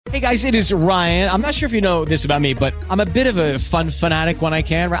Hey guys, it is Ryan. I'm not sure if you know this about me, but I'm a bit of a fun fanatic when I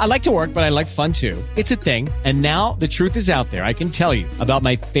can. I like to work, but I like fun too. It's a thing. And now the truth is out there. I can tell you about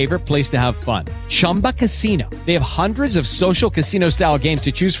my favorite place to have fun. Chumba Casino. They have hundreds of social casino style games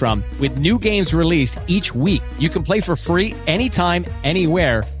to choose from with new games released each week. You can play for free anytime,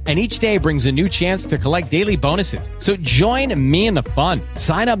 anywhere. And each day brings a new chance to collect daily bonuses. So join me in the fun.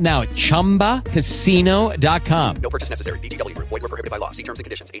 Sign up now at ChumbaCasino.com. No purchase necessary. VGW. Void where prohibited by law. See terms and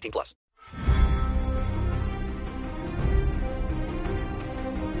conditions. 18 plus.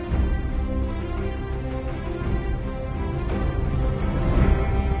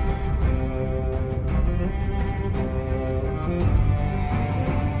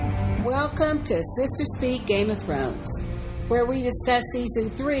 Welcome to Sister Speak Game of Thrones, where we discuss Season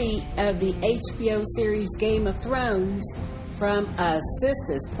 3 of the HBO series Game of Thrones from a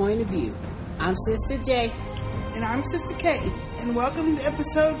sister's point of view. I'm Sister J. And I'm Sister K. And welcome to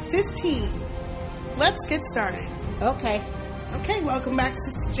episode 15. Let's get started. Okay. Okay, welcome back,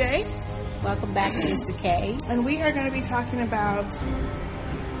 Sister J. Welcome back, Sister K. And we are going to be talking about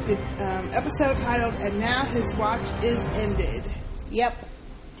the episode titled, And Now His Watch is Ended. Yep.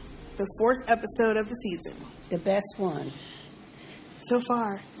 The fourth episode of the season. The best one. So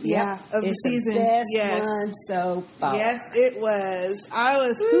far. Yep. Yeah, of it's the season. The best yes. one so far. Yes, it was. I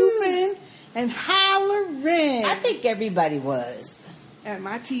was hooping and hollering. I think everybody was. At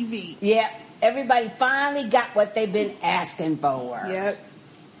my TV. Yep. Everybody finally got what they've been asking for. Yep.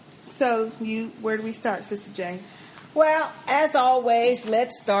 So, where do we start, Sister J? Well, as always,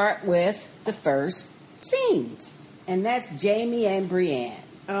 let's start with the first scenes. And that's Jamie and Brienne.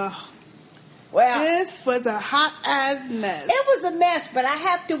 Ugh. Well, This was a hot-ass mess. it was a mess, but I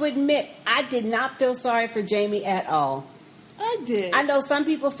have to admit, I did not feel sorry for Jamie at all. I did. I know some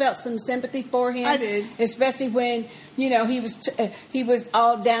people felt some sympathy for him. I did. Especially when, he was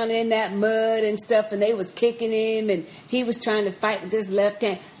all down in that mud and stuff, and they was kicking him, and he was trying to fight with his left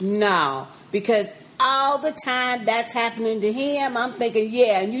hand. No, because all the time that's happening to him, I'm thinking,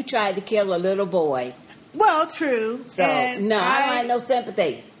 yeah, and you tried to kill a little boy. Well, true. So, and no, I don't have no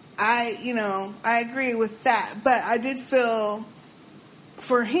sympathy. I agree with that. But I did feel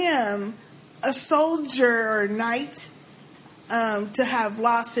for him, a soldier or knight, to have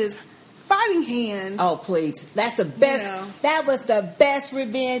lost his fighting hand. Oh, please. That's the best. That was the best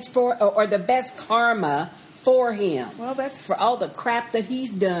revenge or the best karma for him. Well, that's for all the crap that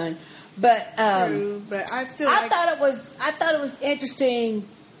he's done. But true. But I thought it was interesting.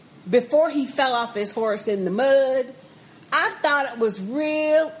 Before he fell off his horse in the mud, I thought it was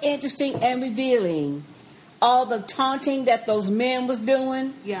real interesting and revealing. All the taunting that those men was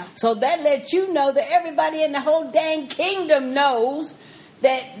doing. Yeah. So that lets you know that everybody in the whole dang kingdom knows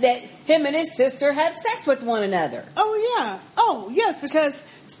that him and his sister have sex with one another. Oh, yeah. Oh, yes, because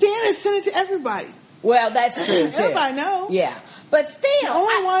Stan has sent it to everybody. Well, that's true, too. Everybody knows. Yeah. But still. The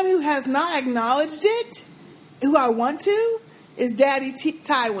only one who has not acknowledged it, who I want to, is Daddy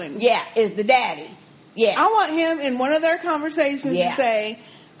Tywin. Yeah, is the daddy. Yeah. I want him in one of their conversations to say,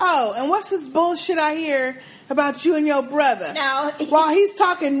 oh, and what's this bullshit I hear about you and your brother? No. While he's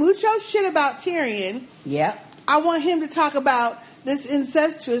talking mucho shit about Tyrion, I want him to talk about this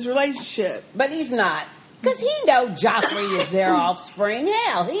incestuous relationship. But he's not. Because he know Joffrey is their offspring.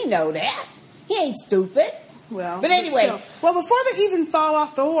 Hell, he know that. He ain't stupid. Well, but anyway. Before they even fall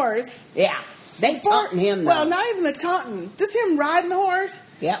off the horse. Yeah. They taunting him, though. Well, not even the taunting. Just him riding the horse.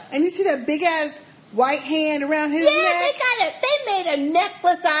 Yep. And you see that big-ass white hand around his neck. Yeah, they made a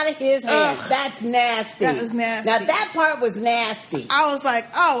necklace out of his hand. That's nasty. That was nasty. Now, that part was nasty. I was like,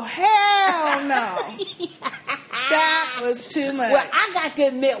 oh, hell no. That was too much. Well, I got to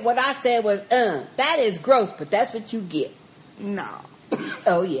admit, what I said was, that is gross, but that's what you get. No.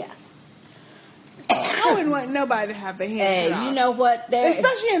 Oh, yeah. I wouldn't want nobody to have their hand cut off. You know what?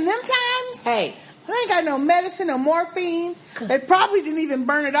 Especially in them times. Hey. They ain't got no medicine or morphine. They probably didn't even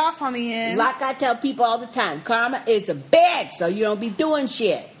burn it off on the end. Like I tell people all the time, karma is a bitch, so you don't be doing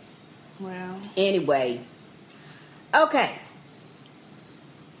shit. Well. Anyway. Okay.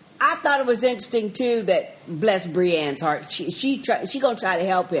 I thought it was interesting, too, that bless Brienne's heart. She gonna try to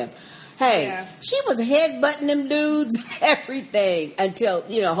help him. Hey, she was headbutting them dudes, everything, until,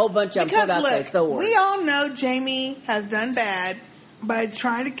 a whole bunch of them put out their swords. We all know Jamie has done bad by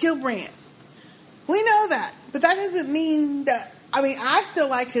trying to kill Brienne. We know that. But that doesn't mean that... I still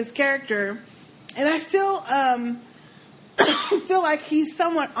like his character, and I still feel like he's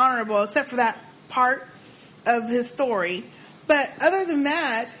somewhat honorable, except for that part of his story. But other than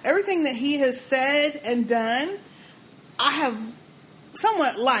that, everything that he has said and done, I have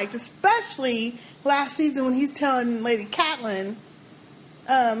somewhat liked, especially last season when he's telling Lady Catelyn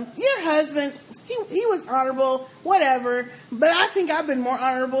Your husband, he was honorable, whatever. But I think I've been more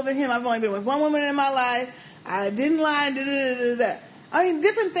honorable than him. I've only been with one woman in my life. I didn't lie. I mean,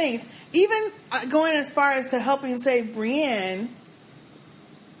 different things. Even going as far as to helping save Brienne,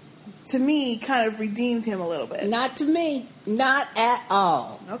 to me, kind of redeemed him a little bit. Not to me. Not at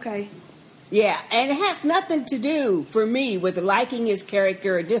all. Okay. Yeah, and it has nothing to do, for me, with liking his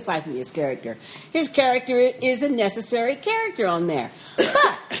character or disliking his character. His character is a necessary character on there. But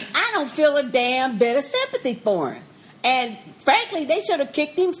I don't feel a damn bit of sympathy for him. And, frankly, they should have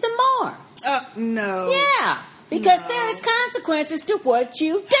kicked him some more. No. Yeah, because there is consequences to what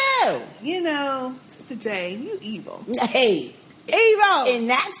you do. You know, Sister J, you evil. Hey. Evil. In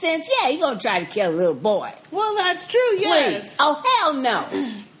that sense, yeah, you're going to try to kill a little boy. Well, that's true, yes. Please. Oh, hell no.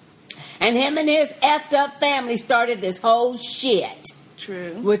 And him and his effed up family started this whole shit.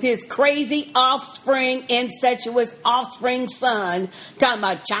 True. With his crazy offspring, incestuous offspring son talking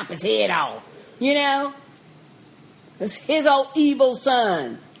about chop his head off. You know? It's his old evil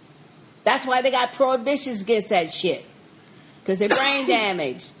son. That's why they got prohibitions against that shit. Because they're brain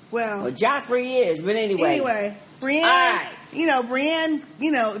damaged. Well, Joffrey is, but anyway. Anyway, Brienne, right. Brienne,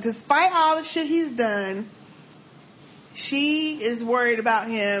 despite all the shit he's done, she is worried about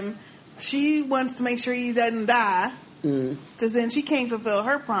him. She wants to make sure he doesn't die. Because then she can't fulfill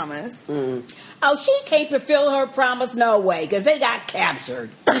her promise. Oh, she can't fulfill her promise? No way, because they got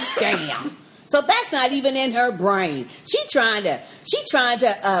captured. Damn. So that's not even in her brain. She trying to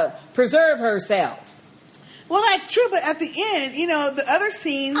preserve herself. Well, that's true, but at the end, the other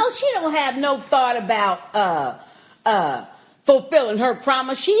scene... Oh, she don't have no thought about fulfilling her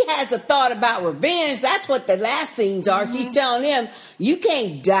promise. She has a thought about revenge. That's what the last scenes are. Mm-hmm. She's telling him, you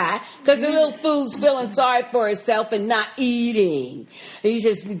can't die, because the little fool's feeling sorry for herself and not eating. He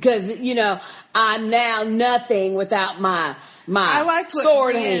says, because, I'm now nothing without my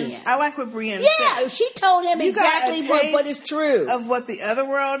sword hand. I like what Brienne said. She told him you exactly what is true. Of what the other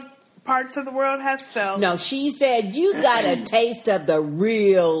parts of the world has felt. No, she said, you got a taste of the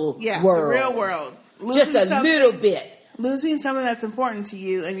real world. The real world. Just a little bit. Losing something that's important to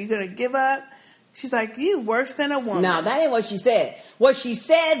you and you're going to give up. She's like, you worse than a woman. No, that ain't what she said. What she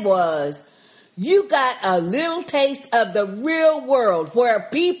said was, you got a little taste of the real world where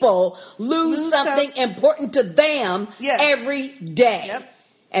people lose something important to them every day. Yep.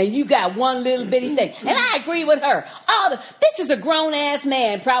 And you got one little bitty thing. And I agree with her. This is a grown-ass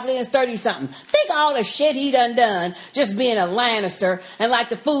man, probably in 30-something. Think of all the shit he done just being a Lannister. And like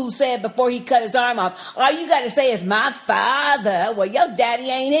the fool said before he cut his arm off, all you got to say is, my father. Well, your daddy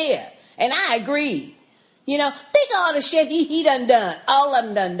ain't here. And I agree. Think of all the shit he done. All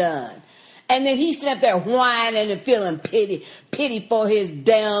of them done. And then he's sitting up there whining and feeling pity for his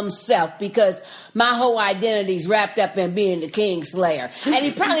damn self because my whole identity's wrapped up in being the king slayer. And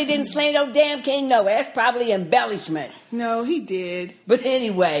he probably didn't slay no damn king nowhere. That's probably embellishment. No, he did. But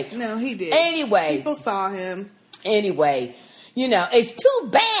anyway. No, he did. Anyway. People saw him. Anyway. It's too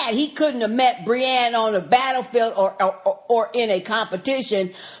bad he couldn't have met Brienne on a battlefield or in a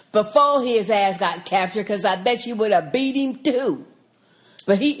competition before his ass got captured, because I bet she would have beat him too.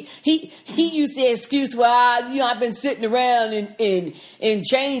 But he used the excuse, well, I've been sitting around in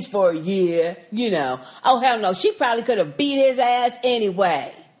chains for a year, Oh, hell no. She probably could have beat his ass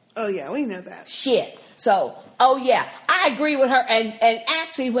anyway. Oh, yeah, we know that. Shit. So, oh, yeah, I agree with her. And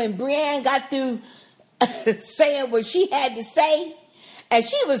actually, when Brienne got through saying what she had to say, and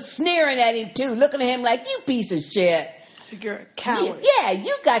she was sneering at him, too, looking at him like, you piece of shit. You're a coward. Yeah,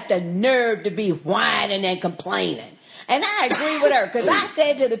 you got the nerve to be whining and complaining. And I agree with her, because I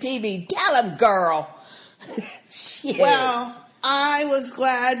said to the TV, tell him, girl. Shit. Well, I was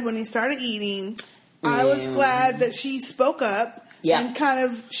glad when he started eating. Yeah. I was glad that she spoke up and kind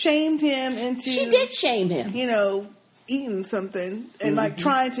of shamed him into... She did shame him. Eating something and like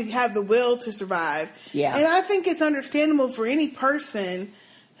trying to have the will to survive. Yeah. And I think it's understandable for any person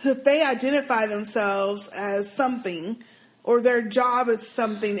if they identify themselves as something... or their job is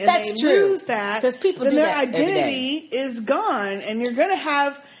something, and That's they true. Lose that, because people then do their that identity is gone, and you're going to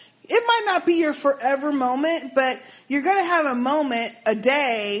have. It might not be your forever moment, but you're going to have a moment, a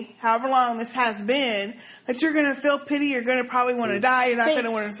day, however long this has been, that you're going to feel pity. You're going to probably want to die. You're not going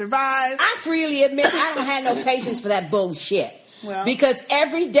to want to survive. I freely admit I don't have no patience for that bullshit. Well, because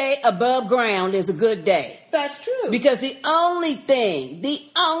every day above ground is a good day. That's true. Because the only thing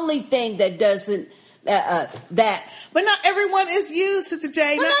that doesn't But not everyone is you, Sister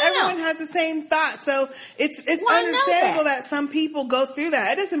J. Well, not no, everyone has the same thought. So it's understandable that some people go through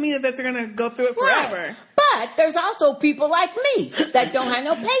that. It doesn't mean that they're going to go through it forever. Right. But there's also people like me that don't have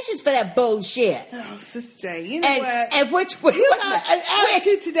no patience for that bullshit. Oh, Sister J, you know what? And which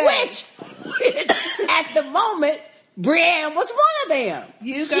at the moment, Brienne was one of them.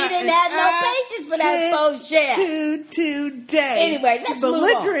 She didn't have no patience for that bullshit. Today. Anyway, let's move on.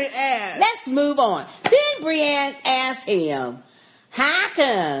 Belligerent ass. Let's move on. Then Brienne asked him, how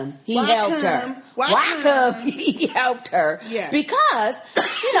come he helped her? Why come he helped her? Yeah. Because,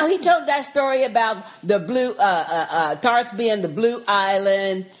 he told that story about the blue, Tarth being the blue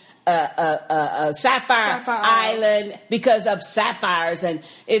island, Sapphire Island, because of sapphires, and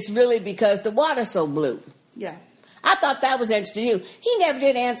it's really because the water's so blue. Yeah. I thought that was interesting. He never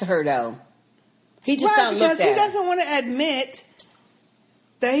did answer her, though. He just kind of looked at her. Because he doesn't want to admit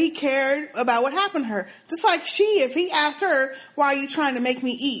that he cared about what happened to her. Just like if he asked her, why are you trying to make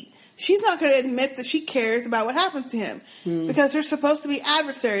me eat? She's not going to admit that she cares about what happened to him. Because they're supposed to be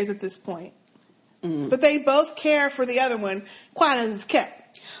adversaries at this point. But they both care for the other one, quite as it's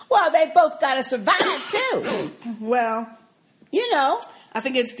kept. Well, they both got to survive, too. Well, I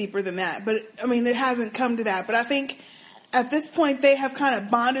think it's deeper than that. But, it hasn't come to that. But I think at this point, they have kind of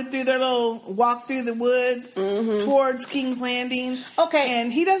bonded through their little walk through the woods towards King's Landing. Okay.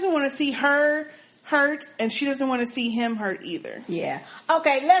 And he doesn't want to see her hurt, and she doesn't want to see him hurt either. Yeah.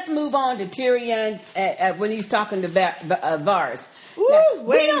 Okay, let's move on to Tyrion when he's talking to Varys. Ooh, now,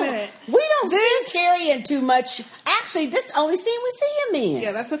 wait a minute. We don't see Tyrion too much. Actually, this is the only scene we see him in.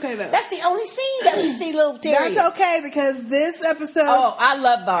 Yeah, that's okay, though. That's the only scene that we see little Tyrion. That's okay, because this episode... Oh, I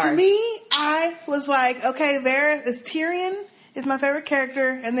love Varys. To me, I was like, okay, Tyrion is my favorite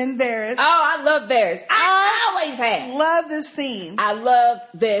character, and then Varys. Oh, I love Varys. I always have. Love this scene. I love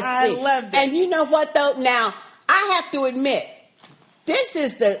this scene. I loved it. And you know what, though? Now, I have to admit, this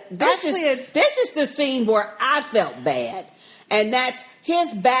is the scene where I felt bad. And that's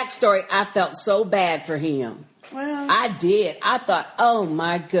his backstory. I felt so bad for him. Well, I did. I thought, oh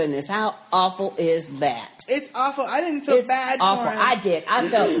my goodness, how awful is that? It's awful. I didn't feel bad awful. for him. I did. I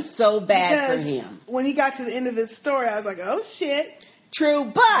felt so bad for him. When he got to the end of his story, I was like, oh shit.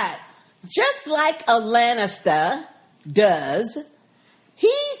 True, but just like a Lannister does,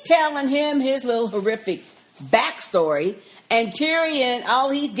 he's telling him his little horrific backstory, and Tyrion, all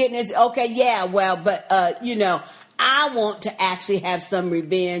he's getting is, okay, yeah, well, but, I want to actually have some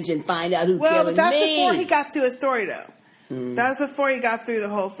revenge and find out who killed me. Well, but that's before he got to his story, though. That's before he got through the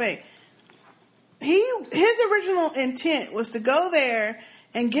whole thing. His original intent was to go there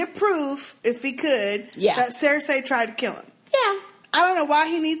and get proof, if he could, that Cersei tried to kill him. Yeah. I don't know why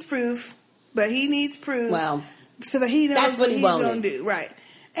he needs proof, but he needs proof. Well, so that he knows what he's going to do. Right.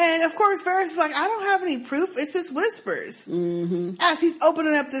 And, of course, Varys is like, I don't have any proof. It's just whispers. As he's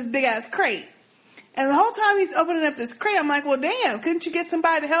opening up this big-ass crate. And the whole time he's opening up this crate, I'm like, well, damn, couldn't you get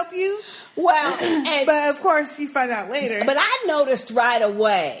somebody to help you? Well, but of course you find out later. But I noticed right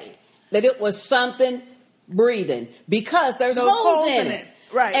away that it was something breathing because there's holes in it.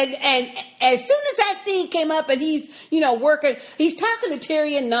 Right. And as soon as that scene came up and he's, working, he's talking to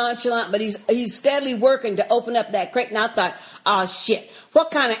Tyrion nonchalant, but he's steadily working to open up that crate. And I thought, oh shit,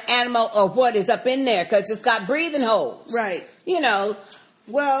 what kind of animal or what is up in there? Because it's got breathing holes. Right.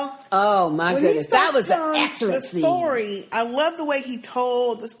 Well, oh my goodness, that was an excellent scene. Story. I love the way he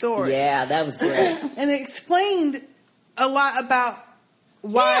told the story. Yeah, that was great, and it explained a lot about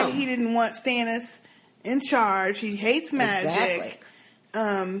why he didn't want Stannis in charge. He hates magic.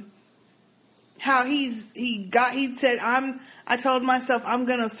 Exactly. How he said, I told myself I'm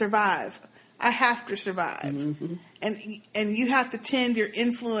gonna survive. I have to survive, and you have to tend your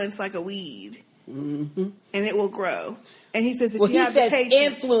influence like a weed, and it will grow. And he says, if you have the patience,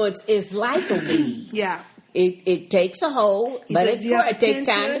 influence is like a weed. Yeah. It takes a hold, but it takes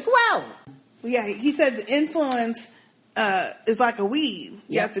time to grow. Yeah, he said the influence is like a weed.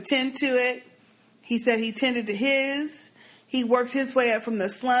 You have to tend to it. He said he tended to his. He worked his way up from the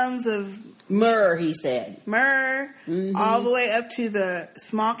slums of Myrrh, he said. Myrrh, all the way up to the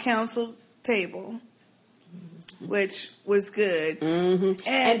small council table, which was good.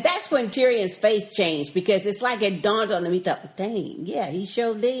 And that's when Tyrion's face changed, because it's like it dawned on him. He thought, dang, yeah, he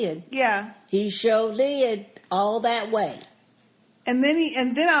sure did. Yeah. He sure did all that way. And then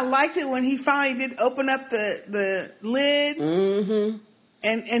I liked it when he finally did open up the lid.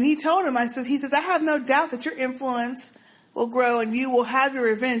 And he told him, he says, I have no doubt that your influence will grow and you will have your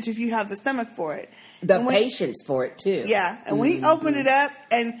revenge if you have the stomach for it. The patience for it, too. Yeah. And when he opened it up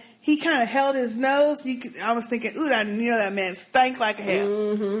and he kind of held his nose, I was thinking, ooh, I knew that man stank like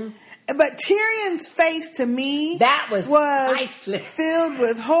hell. But Tyrion's face, to me, that was priceless. Filled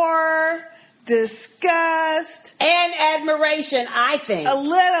with horror, disgust, and admiration, I think. A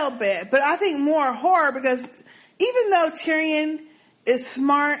little bit, but I think more horror, because even though Tyrion is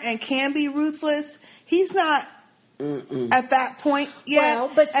smart and can be ruthless, he's not at that point yet.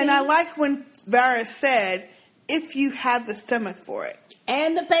 Well, but see, and I like when Varys said, if you have the stomach for it.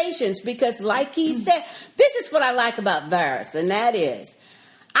 And the patience, because like he said, this is what I like about Varys, and that is,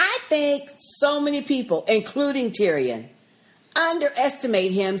 I think so many people, including Tyrion,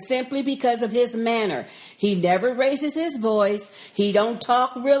 underestimate him simply because of his manner. He never raises his voice. He don't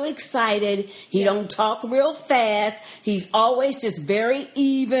talk real excited. He don't talk real fast. He's always just very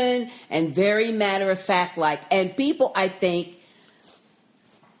even and very matter of fact like. And people, I think,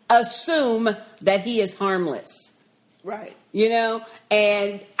 assume that he is harmless. Right. You know?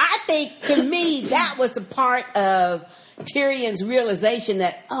 And I think, to me, that was a part of Tyrion's realization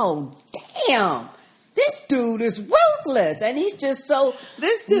that, oh, damn, this dude is ruthless, and he's just so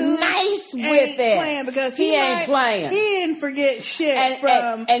this dude nice with it. Playing because he ain't playing. He didn't forget shit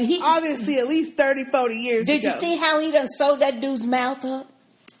from he, obviously at least 30, 40 years ago. Did you see how he done sewed that dude's mouth up?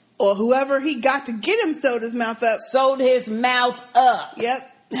 Or whoever he got to get him sewed his mouth up. Sewed his mouth up.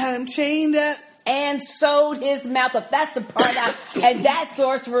 Yep. Had him chained up. And sewed his mouth up. That's the part and that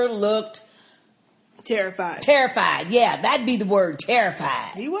sorcerer looked terrified. Terrified, yeah, that'd be the word,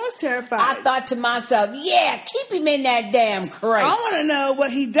 terrified. He was terrified. I thought to myself, yeah, keep him in that damn crate. I want to know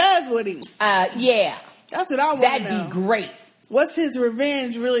what he does with him. Yeah. That's what I want to know. That'd be great. What's his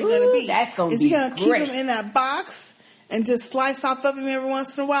revenge really going to be? That's going to be Is he going to keep great. him in that box and just slice off of him every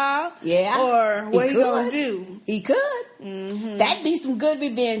once in a while? Yeah. Or what he going to do? He could. Mm-hmm. That'd be some good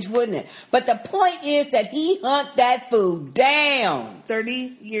revenge, wouldn't it? But the point is that he hunt that food down.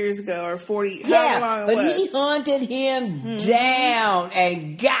 30 years ago or 40, yeah, however long it was. But he hunted him down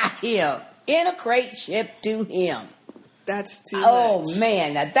and got him in a crate shipped to him. That's too much. Oh,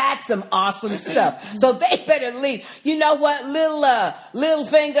 man, now that's some awesome stuff. So they better leave. You know what, little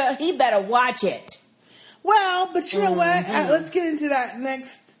finger, he better watch it. Well, but you know what? Let's get into that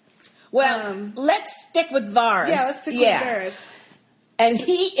next. Well, let's stick with Varys. Yeah, let's stick with Varys. And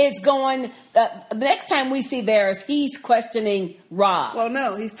he is going, the next time we see Varys, he's questioning Roz. Well,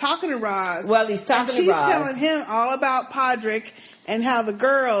 no, he's talking to Roz. Well, he's talking to Roz. She's telling him all about Podrick and how the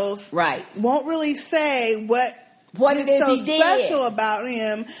girls won't really say what it is so he did. Special about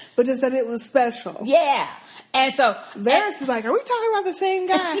him, but just that it was special. Yeah. And so Varys is like, are we talking about the same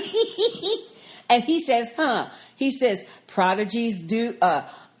guy? And he says, he says, prodigies do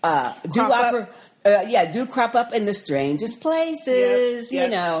crop up in the strangest places, yep.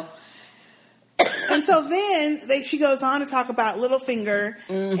 you know. And so then she goes on to talk about Littlefinger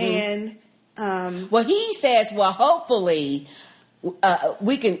and well, he says, well, hopefully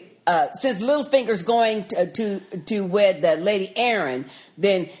we can since Littlefinger's going to wed the Lady Arryn,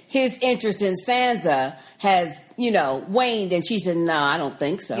 then his interest in Sansa has, waned. And she said, no, I don't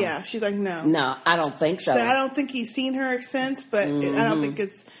think so. Yeah, she's like, no. No, I don't think so. She said, I don't think he's seen her since, but I don't think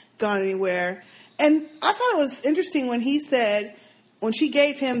it's gone anywhere. And I thought it was interesting when he said, when she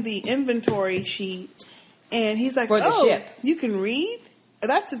gave him the inventory sheet, and he's like, for the ship. You can read?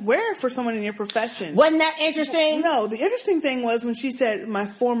 That's rare for someone in your profession. Wasn't that interesting? No, the interesting thing was when she said, my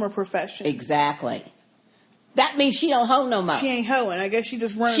former profession. Exactly. That means she don't hoe no more. She ain't hoeing. I guess she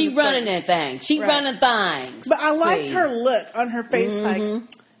just running. She running that thing. She running things. But I liked her look on her face,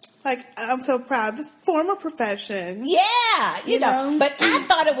 like I'm so proud. This former profession. Yeah, you know. But I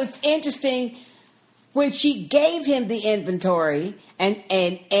thought it was interesting when she gave him the inventory,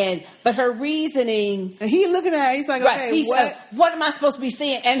 but her reasoning, and he looking at her, he's like, okay, what am I supposed to be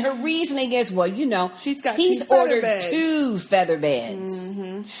seeing? And her reasoning is, well, he's ordered 2 feather beds,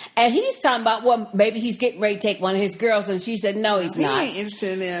 and he's talking about, well, maybe he's getting ready to take one of his girls, and she said, no, he's not. He ain't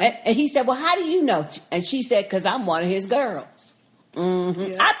interested in them. And he said, well, how do you know? And she said, because I'm one of his girls.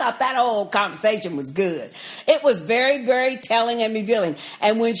 Yeah. I thought that whole conversation was good. It was very, very telling and revealing.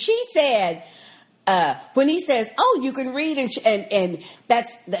 And when she said, when he says, "Oh, you can read," and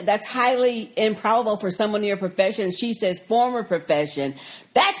that's highly improbable for someone in your profession, and she says, "Former profession,"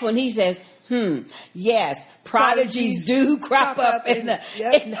 that's when he says, yes, prodigies do crop up in the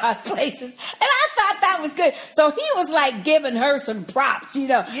places," and I thought that was good. So he was like giving her some props,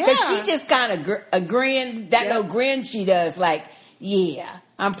 because she just kind of agreeing that little grin she does, like, yeah,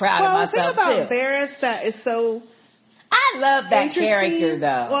 I'm proud of myself too. The thing about Varys that is so, I love that character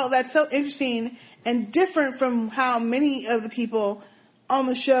though. Well, that's so interesting and different from how many of the people on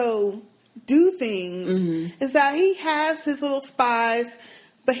the show do things, is that he has his little spies,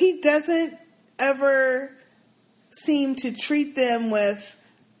 but he doesn't ever seem to treat them with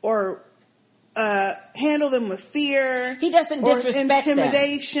or handle them with fear. He doesn't disrespect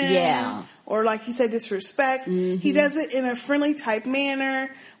intimidation. them. Yeah. Or like you said, disrespect. He does it in a friendly type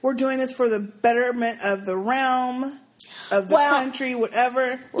manner. We're doing this for the betterment of the realm, of the country,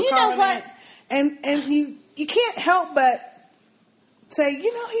 whatever we're calling it. And you can't help but say,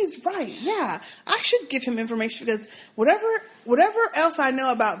 he's right. Yeah, I should give him information because whatever else I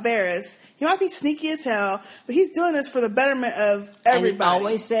know about Varys, he might be sneaky as hell, but he's doing this for the betterment of everybody. And he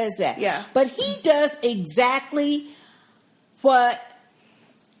always says that. Yeah. But he does exactly what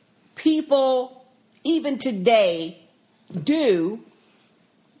people, even today, do,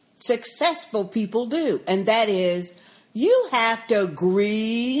 successful people do. And that is, you have to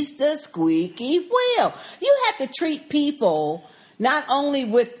grease the squeaky wheel. You have to treat people not only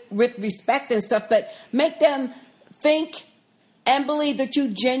with respect and stuff, but make them think and believe that you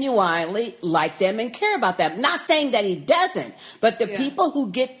genuinely like them and care about them. Not saying that he doesn't, but the people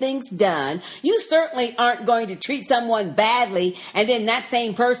who get things done, you certainly aren't going to treat someone badly and then that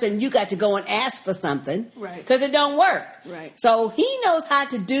same person, you got to go and ask for something. Right. Because it don't work. Right. So he knows how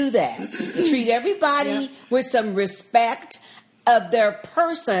to do that. Treat everybody with some respect of their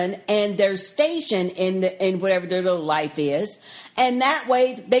person and their station in whatever their little life is. And that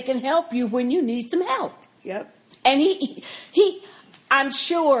way they can help you when you need some help. Yep. And he, I'm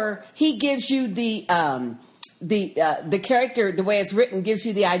sure he gives you the character, the way it's written, gives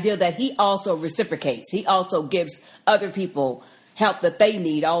you the idea that he also reciprocates. He also gives other people help that they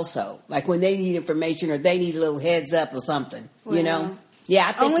need also, like when they need information or they need a little heads up or something. Well, Yeah,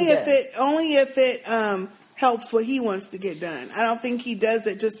 I think only if it helps what he wants to get done. I don't think he does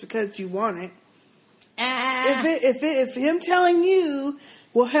it just because you want it. If him telling you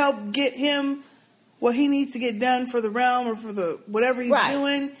will help get him what he needs to get done for the realm or for the whatever he's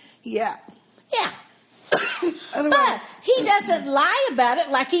doing, yeah. But he doesn't lie about it,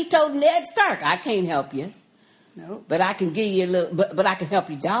 like he told Ned Stark. I can't help you. No. But I can give you a little. But I can help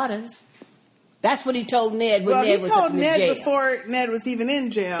your daughters. That's what he told Ned when Ned was up in in jail. He told Ned before Ned was even in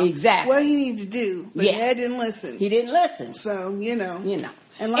jail. Exactly. What he needed to do. But Ned didn't listen. He didn't listen. So,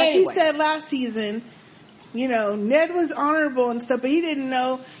 And like he said last season, Ned was honorable and stuff, but he didn't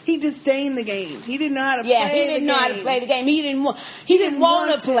know. He disdained the game. He didn't know how to play the game. Yeah, he didn't know how to play the game. He didn't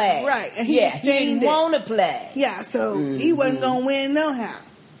want to play. Right. And he didn't want to play. Yeah, so he wasn't going to win no how.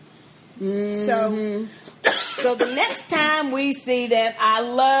 So the next time we see them, I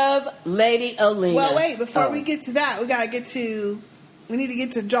love Lady Olenna. Well, wait, before we get to that, we need to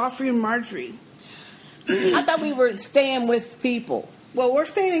get to Joffrey and Marjorie. I thought we were staying with people. Well, we're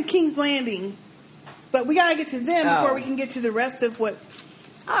staying in King's Landing, but we got to get to them before we can get to the rest of what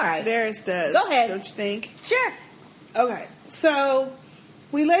Varys does. Go ahead. Don't you think? Sure. Okay, so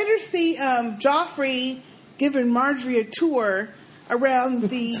we later see Joffrey giving Marjorie a tour around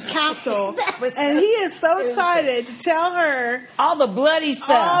the castle, and he is so excited to tell her all the bloody stuff,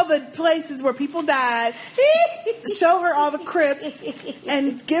 all the places where people died, show her all the crypts,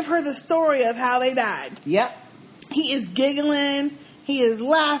 and give her the story of how they died. Yep. He is giggling, he is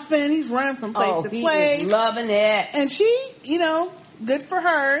laughing, he's running from place to place. He is loving it. And she, good for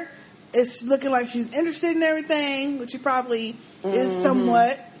her, is looking like she's interested in everything, which she probably is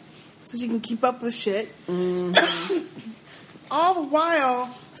somewhat, so she can keep up with shit. All the while,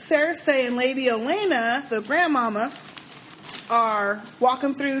 Cersei and Lady Olenna, the grandmama, are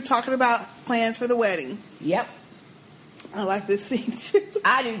walking through talking about plans for the wedding. Yep. I like this scene too.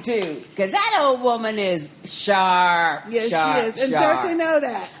 I do too, because that old woman is sharp. Yes, she is. And Cersei knows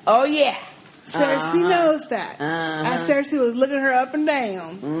that. Oh, yeah. Cersei knows that. As Cersei was looking her up and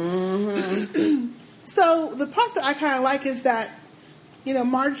down. So the part that I kind of like is that,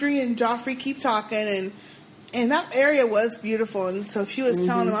 Marjorie and Joffrey keep talking, and that area was beautiful. And so she was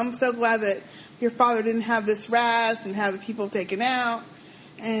telling him, I'm so glad that your father didn't have this raz and have the people taken out.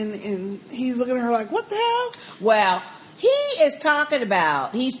 And he's looking at her like, what the hell? Well, he is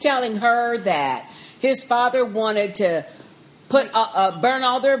he's telling her that his father wanted to burn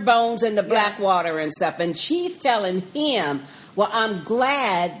all their bones in the black water and stuff. And she's telling him, well, I'm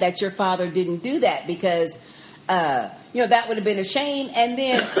glad that your father didn't do that because, that would have been a shame. And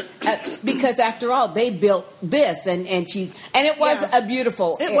then, because after all, they built this and it was a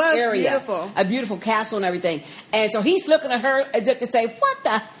beautiful area. Beautiful. A beautiful castle and everything. And so he's looking at her as if to say, what the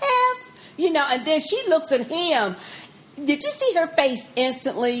hell? And then she looks at him. Did you see her face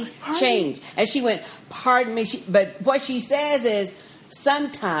instantly change? And she went, pardon me. But what she says is,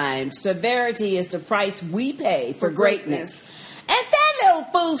 sometimes severity is the price we pay for greatness. And that little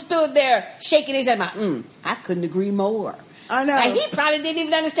fool stood there shaking his head like, I couldn't agree more. I know. And he probably didn't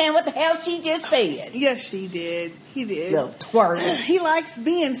even understand what the hell she just said. Yes, she did. He did. Little twerp. He likes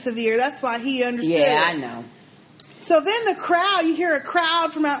being severe. That's why he understood. Yeah, I know. So then the crowd, you hear a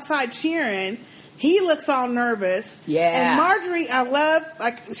crowd from outside cheering. He looks all nervous. Yeah. And Marjorie, I love,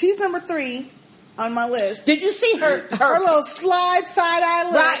 she's number 3 on my list. Did you see her little side eye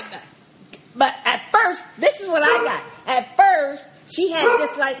look? Right. But at first, this is what I got. At first, she had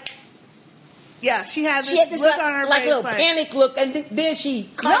this yeah, she had this look on her like face. A little panic look, and then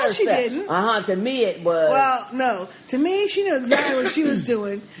she caught herself. No, she didn't. To me it was. Well, no. To me, she knew exactly what she was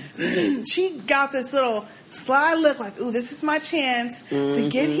doing. She got this little sly look like, ooh, this is my chance to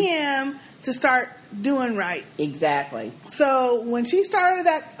get him to start doing right. Exactly. So when she started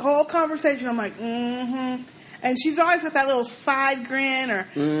that whole conversation, I'm like, And she's always got that little side grin or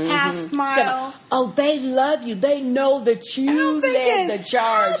half smile. Oh, they love you. They know that you led the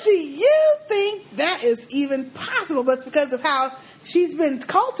charge. How do you think that is even possible? But it's because of how she's been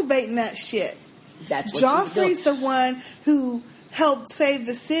cultivating that shit. That's what Joffrey's the one who helped save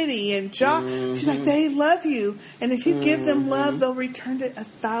the city, and she's like, they love you, and if you give them love, they'll return it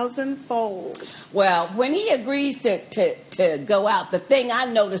 1,000-fold. Well, when he agrees to go out, the thing I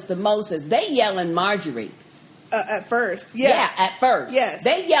noticed the most is they yelling Marjorie. At first, yes. Yeah, at first. Yes.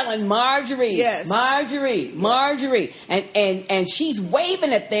 They yelling Marjorie. Yes. Marjorie. And she's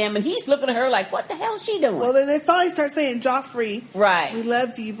waving at them, and he's looking at her like, what the hell is she doing? Well, then they finally start saying, Joffrey. Right. We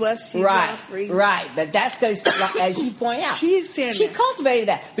love you, bless you, right. Joffrey. Right. But that's because, as you point out, she cultivated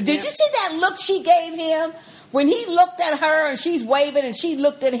that. But did you see that look she gave him? When he looked at her, and she's waving, and she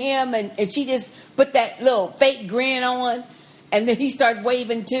looked at him, and she just put that little fake grin on. And then he started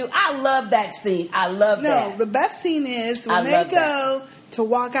waving too. I love that scene. I love that. No, the best scene is when they go to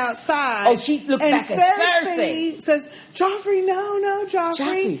walk outside. Oh, she looked back at Cersei. Says, Joffrey, no,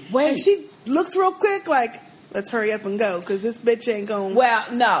 Joffrey. Wait. And she looks real quick like, let's hurry up and go because this bitch ain't going. Well,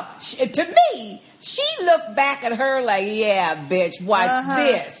 no. To me, she looked back at her like, yeah, bitch, watch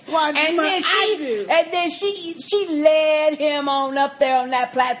this. Watch what I do. And then she led him on up there on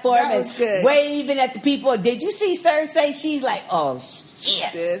that platform and waving at the people. Did you see Cersei? She's like, oh,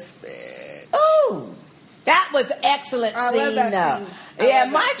 shit. This bitch. Ooh. That was excellent I scene, love that though. Scene. Yeah,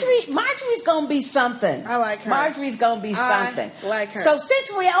 Marjorie's going to be something. I like her. Marjorie's going to be something. I like her. So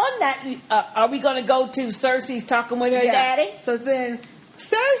since we're on that, are we going to go to Cersei's talking with her daddy? So then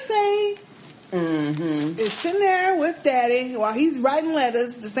Cersei is sitting there with Daddy while he's writing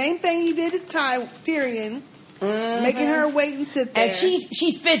letters. The same thing he did to Tyrion, making her wait and sit there. And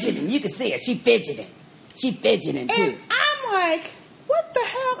she's fidgeting. You can see her. She's fidgeting. She's fidgeting too. And I'm like, what the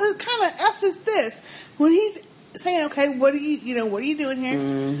hell kind of F is this? When he's saying, okay, what are you doing here?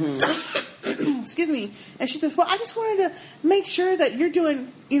 Excuse me. And she says, well, I just wanted to make sure that you're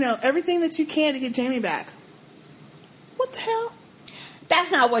doing, everything that you can to get Jamie back. What the hell? That's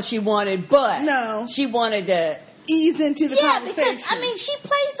not what she wanted, but no, she wanted to ease into the conversation. Because, she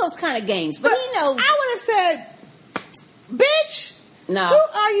plays those kind of games, but he knows. I would have said, bitch, no. Who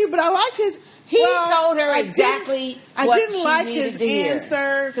are you? But I liked his. He told her exactly I what didn't she like needed his to hear.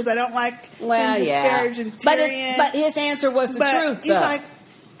 answer because I don't like him disparaging Tyrion. But his answer was the truth, he's though. like,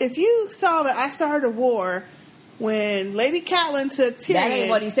 if you saw that I started a war when Lady Catelyn took Tyrion. That ain't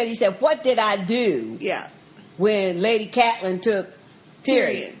what he said. He said, what did I do? Yeah. When Lady Catelyn took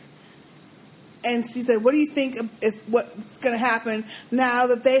Tyrion. And she said, what do you think if what's going to happen now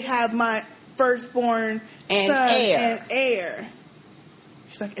that they have my firstborn son and heir?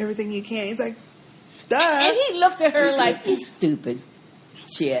 She's like, everything you can. He's like, duh. And he looked at her like, he's stupid.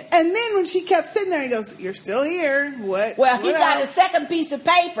 Shit. And then when she kept sitting there, he goes, you're still here. What? Well, what he got else? a second piece of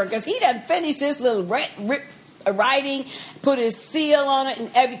paper because he done finished this little writing, put his seal on it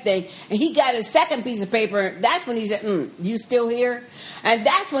and everything. And he got his second piece of paper. That's when he said, you still here? And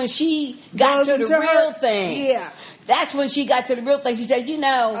that's when she got to the real thing. Yeah. That's when she got to the real thing. She said,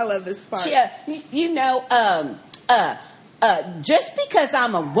 I love this part. Just because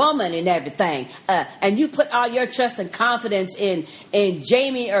I'm a woman and everything, and you put all your trust and confidence in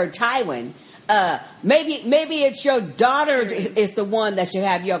Jamie or Tywin, maybe it's your daughter is the one that should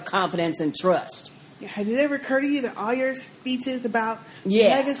have your confidence and trust. Yeah, did it ever occur to you that all your speeches about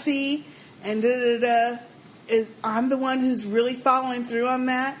legacy and is I'm the one who's really following through on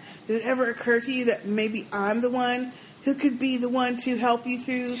that? Did it ever occur to you that maybe I'm the one who could be the one to help you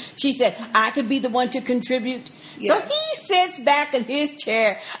through? She said, I could be the one to contribute. Yes. So he sits back in his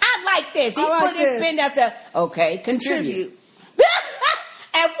chair. I like this. He put his pen down to, okay, contribute.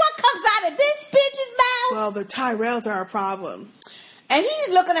 And what comes out of this bitch's mouth? Well, the Tyrells are a problem. And he's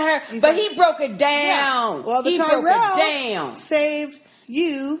looking at her, he broke it down. Yeah. Well, the Tyrells saved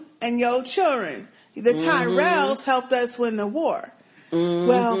you and your children. The Tyrells helped us win the war.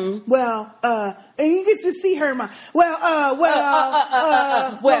 and you get to see her. Marjorie's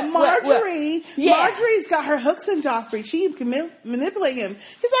got her hooks in Joffrey. She can manipulate him.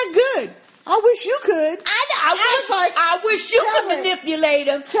 He's like, good. I wish you could. I wish you could manipulate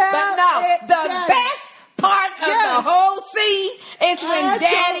him. But no, the best part of the whole scene is when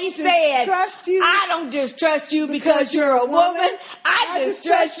Daddy said, I don't just trust you because you're a woman. I just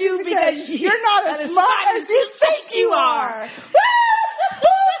trust you because you're not as smart as you think you are.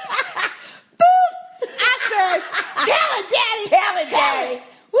 I said, tell it, Daddy.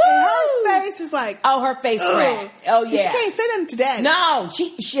 Woo! And her face was like, her face cracked. Oh yeah, she can't say nothing to Daddy. No,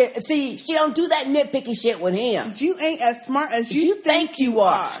 she don't do that nitpicky shit with him. You ain't as smart as you think you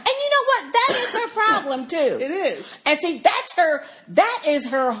are. And you know what? That is her problem too. It is. And see, that is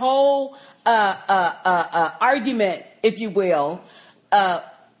her whole argument, if you will,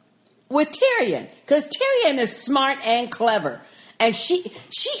 with Tyrion, because Tyrion is smart and clever, and she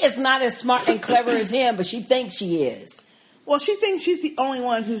is not as smart and clever as him, but she thinks she is. Well, she thinks she's the only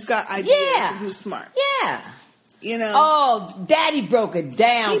one who's got ideas and who's smart. Yeah. You know. Oh, Daddy broke it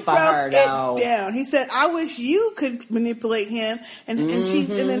down for her, though. He broke it down. He said, I wish you could manipulate him. And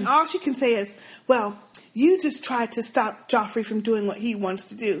then all she can say is, well, you just tried to stop Joffrey from doing what he wants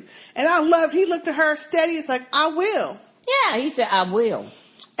to do. And I loved, he looked at her steady. It's like, I will. Yeah, he said, I will.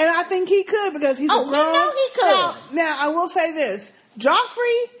 And I think he could because he's a grown. You know he could. Now, I will say this.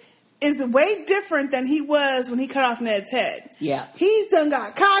 Joffrey is way different than he was when he cut off Ned's head. Yeah. He's done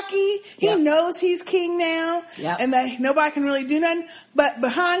got cocky. He knows he's king now. Yeah. And that nobody can really do nothing. But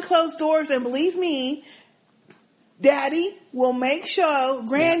behind closed doors, and believe me, Daddy will make sure,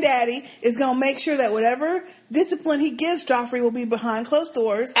 Granddaddy is going to make sure that whatever discipline he gives Joffrey will be behind closed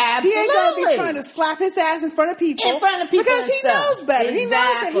doors. Absolutely. He ain't going to be trying to slap his ass in front of people. Because he knows better. Exactly. He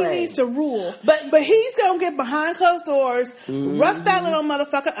knows that he needs to rule. But he's going to get behind closed doors, rough that little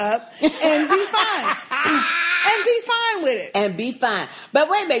motherfucker up, and be fine. And be fine with it. And be fine.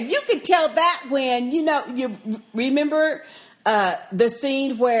 But wait a minute, you can tell that when, you remember the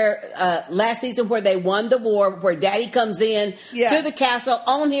scene where last season where they won the war, where Daddy comes in to the castle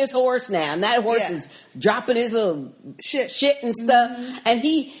on his horse now, and that horse is dropping his little shit and stuff, and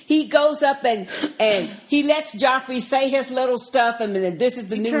he goes up and he lets Joffrey say his little stuff, and then this is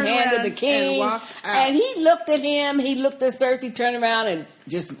the new hand of the king, and he looked at him, he looked at Cersei, turned around and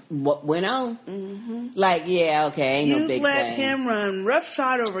just went on, like okay, ain't no big thing. You let him run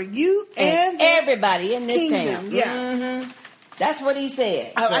roughshod over you and everybody in this kingdom. town. That's what he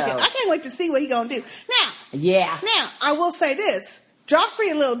said. I can't wait to see what he's going to do. Now, I will say this.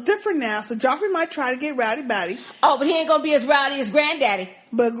 Joffrey a little different now, so Joffrey might try to get rowdy-bowdy. Oh, but he ain't going to be as rowdy as Granddaddy.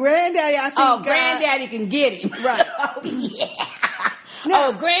 But Granddaddy, I think... Granddaddy can get him. Right. Oh, yeah.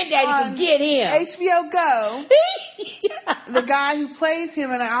 Now, Granddaddy can get him. HBO Go, the guy who plays him,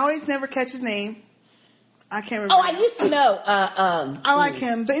 and I always never catch his name. I can't remember. Oh, I used to know. I like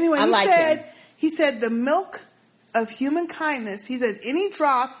him. But anyway, he said the milk of human kindness. He said the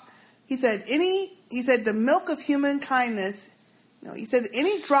milk of human kindness. No, he said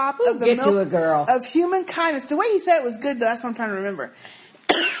any drop of the milk of human kindness. The way he said it was good, though. That's what I'm trying to remember.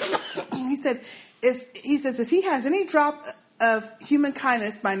 He said if he has any drop of human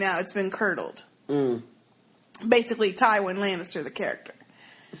kindness by now, it's been curdled. Basically, Tywin Lannister, the character.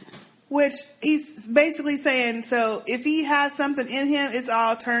 Which he's basically saying, so if he has something in him, it's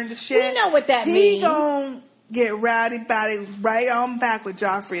all turned to shit. We know what that means. He gonna get rowdy-bowdy right on back with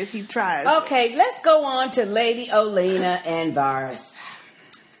Joffrey if he tries. Okay, let's go on to Lady Olenna and Varys.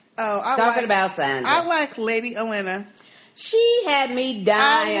 Talking about Sansa. I like Lady Olenna. She had me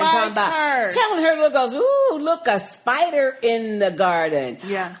dying. Talking about her. Telling her, ooh, look, a spider in the garden.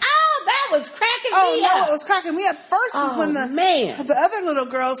 Yeah. Oh, that was cracking me up. Oh, no, what was cracking me up first was when the other little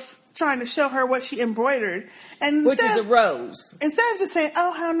girls trying to show her what she embroidered. Which is a rose. Instead of just saying,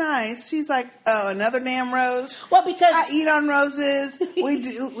 oh, how nice, she's like, oh, another damn rose. Well, because I eat on roses. We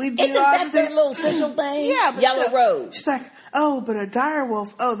do Isn't that their little central thing? Yeah, but yellow rose. She's like, oh, but a dire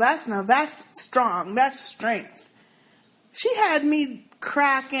wolf. Oh, that's strong. That's strength. She had me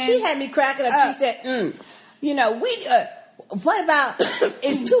cracking. She had me cracking up. She said, what about?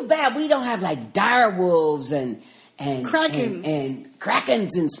 It's too bad we don't have like dire wolves and krakens and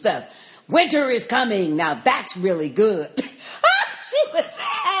krakens and stuff. Winter is coming. Now that's really good. She was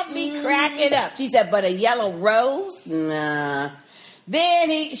having me cracking up. She said, but a yellow rose? Nah. Then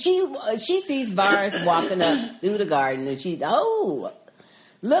she sees Varys walking up through the garden, and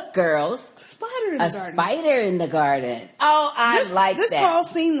look, girls. A spider in the garden. Oh, I like that. This whole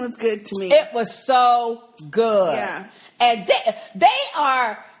scene was good to me. It was so good. Yeah. And they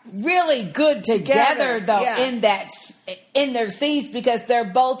are really good together though, in their scenes, because they're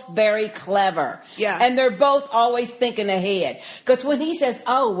both very clever. Yeah. And they're both always thinking ahead. Because when he says,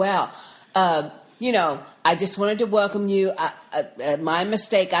 "Oh well, I just wanted to welcome you. My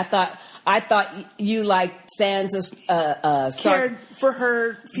mistake. I thought you liked Sansa's cared for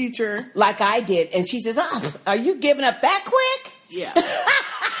her future like I did." And she says, "Oh, are you giving up that quick?" Yeah.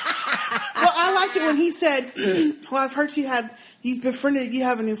 Well, I liked it when he said, "Well, I've heard you have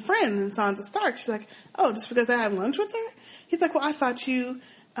a new friend in Sansa Stark." She's like, "Oh, just because I had lunch with her?" He's like, "Well, I thought you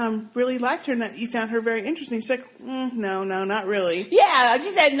really liked her and that you found her very interesting." She's like, "No, not really." Yeah,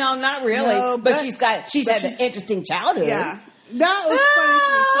 she said, "No, not really." No, but she's had an interesting childhood. Yeah, that was funny to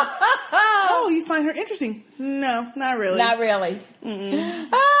me. So, oh, you find her interesting? No, not really. Not really.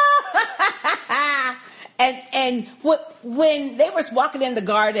 And when they were walking in the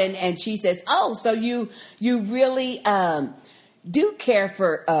garden, and she says, "Oh, so you really do care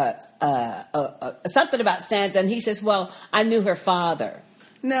for something about Sansa?" And he says, "Well, I knew her father.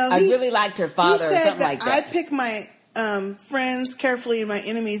 No, I really liked her father, or something like that. I pick my friends carefully and my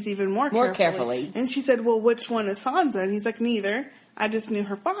enemies even more carefully." And she said, "Well, which one is Sansa?" And he's like, "Neither. I just knew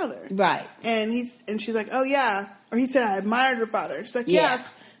her father." Right. And she's like, "Oh yeah," or he said, "I admired her father." She's like, "Yes,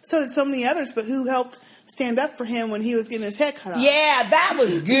 so did so many others, but who helped stand up for him when he was getting his head cut off?" Yeah, that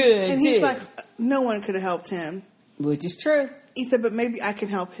was good. And he's like, "No one could have helped him," which is true. He said, "But maybe I can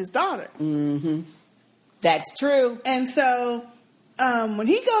help his daughter." Mm-hmm. That's true. And so when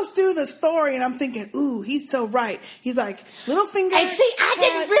he goes through the story, and I'm thinking, "Ooh, he's so right." He's like, Littlefinger. And see, I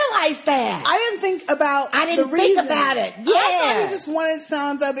didn't realize that. I didn't think about. I didn't think about it. Yeah, I thought he just wanted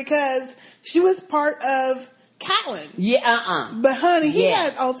Sansa because she was part of Catelyn. Yeah, But honey, he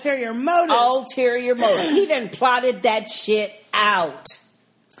had ulterior motives. He done plotted that shit out.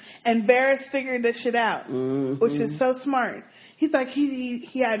 And Varys figured this shit out, which is so smart. He's like, he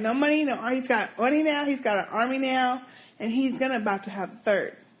had no money, he's got money now, he's got an army now, and he's about to have a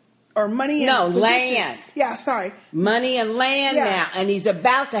third. Or money and land. Yeah, sorry. Money and land now. And he's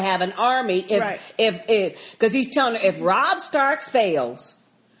about to have an army because he's telling her, if Robb Stark fails,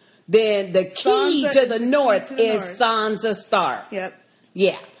 then the key to the north is Sansa Stark. Yep.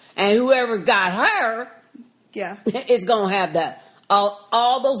 Yeah. And whoever got her is going to have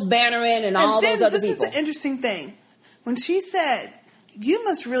all those Bannermen and all those other people. This is the interesting thing. When she said, "You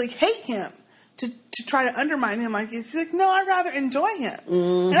must really hate him to try to undermine him like this," he's like, "No, I'd rather enjoy him."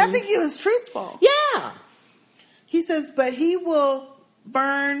 And I think he was truthful. Yeah. He says, "But he will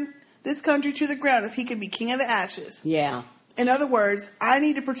burn this country to the ground if he could be king of the ashes." Yeah. In other words, I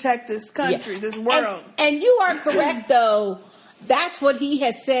need to protect this country, this world. And you are correct, though. That's what he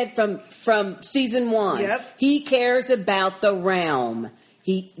has said from season 1. Yep. He cares about the realm.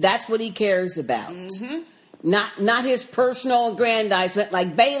 That's what he cares about. Mm-hmm. Not his personal aggrandizement.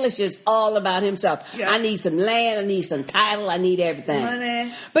 Like Baelish is all about himself. Yep. I need some land. I need some title. I need everything.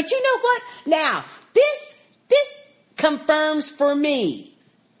 Money. But you know what? Now this confirms for me.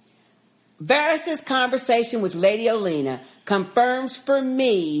 Varys' conversation with Lady Olenna confirms for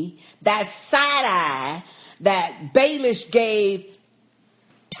me that side eye that Baelish gave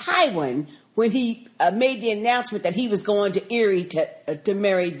Tywin when he made the announcement that he was going to Erie to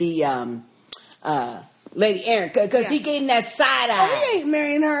marry the Lady Arryn, because he gave him that side eye. Oh, he ain't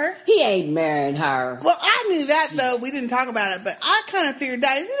marrying her. He ain't marrying her. Well, I knew that, though. We didn't talk about it, but I kind of figured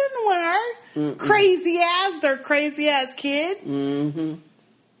that. He didn't want her. Their crazy ass kid. Mm-hmm.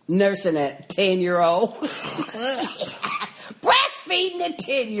 Nursing a 10-year-old. Breastfeeding a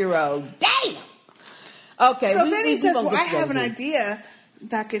 10-year-old. Damn. Okay. So then he says, "Well, I have an idea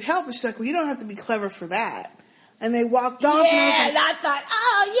that could help." And she's like, "Well, you don't have to be clever for that." And they walked off. Yeah, and I thought,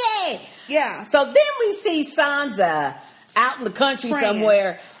 oh, yeah. Yeah. So then we see Sansa out in the country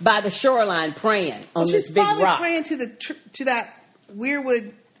somewhere by the shoreline praying on this big rock. She's probably praying to that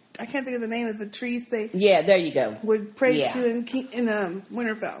weirwood. I can't think of the name of the trees they. Yeah, there you go. Would pray to in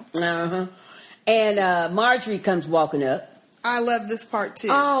Winterfell. Uh-huh. And Marjorie comes walking up. I love this part too.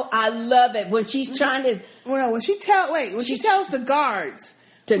 Oh, I love it when she's trying to. Well, when she tells the guards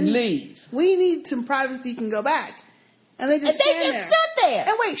to leave, we need some privacy. You can go back, and they just stood there.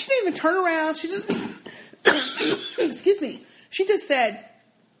 And wait, she didn't even turn around. She just excuse me. She just said,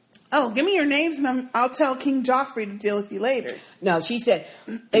 "Oh, give me your names, and I'll tell King Joffrey to deal with you later." No, she said,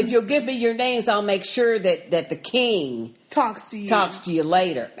 "If you'll give me your names, I'll make sure that the king talks to you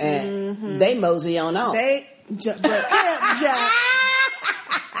later." And they mosey on off.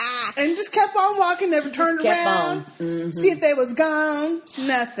 And just kept on walking, never turned around. See if they was gone.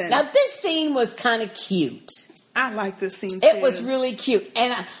 Nothing. Now this scene was kind of cute. I like this scene too. It was really cute,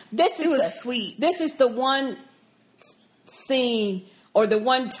 and it was sweet. This is the one scene or the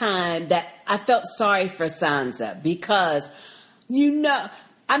one time that I felt sorry for Sansa because,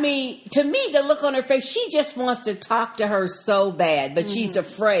 I mean, to me, the look on her face, she just wants to talk to her so bad, but she's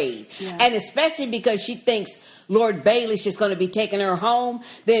afraid. Yeah. And especially because she thinks Lord Baelish is going to be taking her home,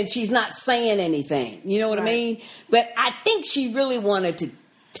 then she's not saying anything. You know what I mean? But I think she really wanted to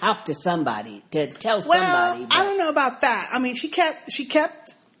talk to somebody, to tell somebody. Well, I don't know about that. I mean,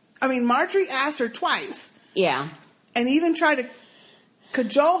 Marjorie asked her twice. Yeah. And even tried to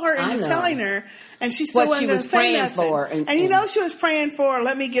cajole her into telling her, and she still wasn't going to say nothing. For. And she was praying for,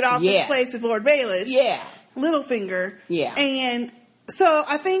 let me get off this place with Lord Baelish. Yeah. Littlefinger. Yeah. And so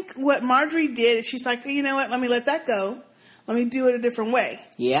I think what Marjorie did is she's like, you know what, let me let that go. Let me do it a different way.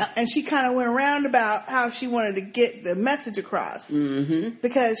 Yeah. And she kind of went around about how she wanted to get the message across. Mm-hmm.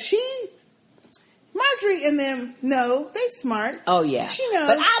 Because Marjorie and them know, they smart. Oh, yeah. She knows.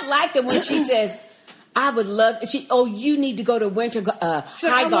 But I like it when she says, I would love, you need to go to Winter Highgarden.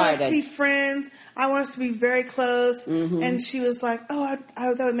 I want us to be friends. I want us to be very close. Mm-hmm. And she was like,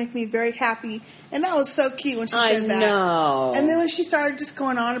 that would make me very happy. And that was so cute when she said that. I know. And then when she started just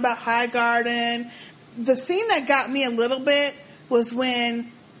going on about Highgarden, the scene that got me a little bit was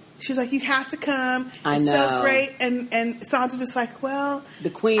when she was like, you have to come. It's so great. And Sansa just like, well, the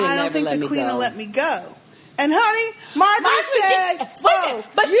Queen I don't think the Queen will let me go. And honey, Marjorie said,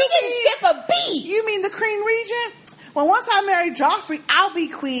 but she didn't skip a beat. You mean the Queen Regent? Well, once I marry Joffrey, I'll be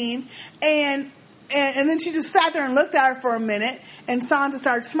queen. And then she just sat there and looked at her for a minute. And Sansa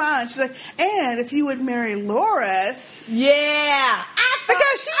started smiling. She's like, and if you would marry Loras. Yeah.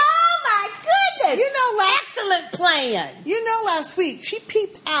 Because oh my goodness. Excellent plan. Last week, she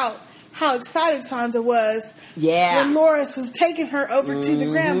peeped out how excited Sansa was when Loras was taking her over to the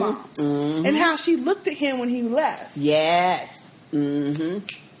grandma. Mm-hmm. And how she looked at him when he left. Yes. Mm-hmm.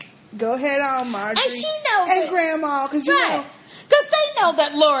 Go ahead on, Marjorie. And she knows and Grandma, because because they know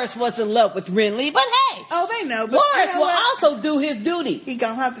that Loras was in love with Renly, but hey. Oh, they know. But Loras will also do his duty. He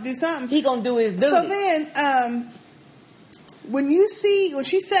gonna have to do something. He gonna do his duty. So then, when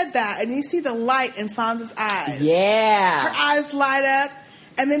she said that, and you see the light in Sansa's eyes. Yeah. Her eyes light up,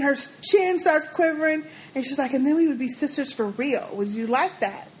 and then her chin starts quivering, and she's like, and then we would be sisters for real. Would you like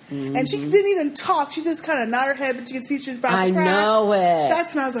that? Mm-hmm. And she didn't even talk. She just kind of nodded her head, but you could see she's about to cry. I know it.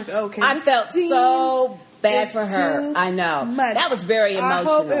 That's when I was like, okay. I felt so bad for her. I know. Much. That was very emotional. I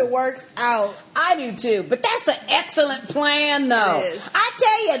hope it works out. I do too. But that's an excellent plan, though. It is. I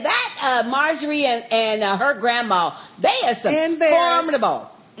tell you, that Marjorie and her grandma, they are some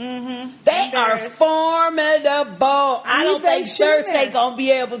formidable. Mm-hmm. They are formidable. I don't think Cersei gonna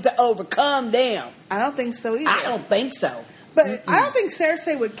be able to overcome them. I don't think so either. I don't think so. But I don't think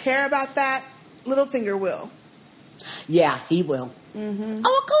Cersei would care about that. Littlefinger will. Yeah, he will. Mm-hmm.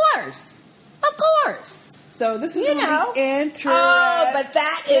 Oh, of course. Of course. So this is interesting. Oh, but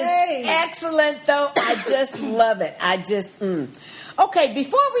that is excellent, though. I just love it. Okay,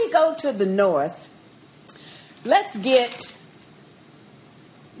 before we go to the north, let's get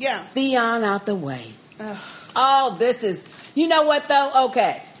Theon out the way. Oh, this is... You know what, though?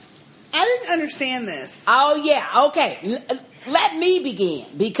 Okay. I didn't understand this. Oh, yeah. Okay. Let me begin,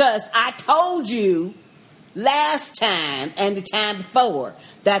 because I told you last time and the time before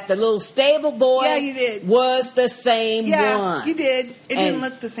that the little stable boy was the same one. Yeah, you did. It didn't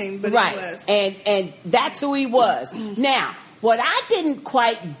look the same, but it was. And that's who he was. Now, what I didn't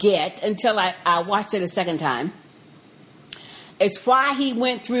quite get until I watched it a second time is why he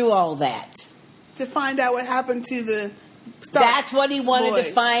went through all that. To find out what happened to the Stark That's what he wanted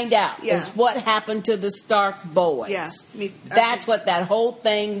to find out, is what happened to the Stark boys. Yeah. That's what that whole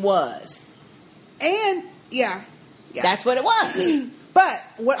thing was. And, that's what it was. But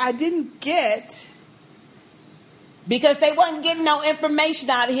what I didn't get... Because they wasn't getting no information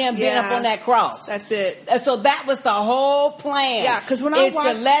out of him being up on that cross. That's it. So that was the whole plan. Yeah, because when I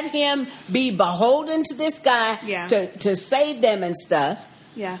watched... to let him be beholden to this guy to save them and stuff.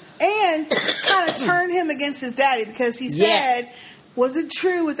 Yeah. And kind of turn him against his daddy, because he said, was it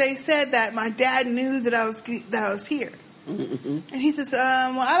true what they said that my dad knew that I was here? Mm-hmm. And he says,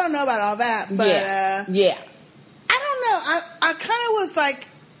 well, I don't know about all that, but I don't know. I kind of was like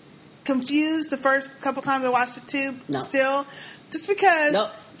confused the first couple times I watched it too. No. Still, just because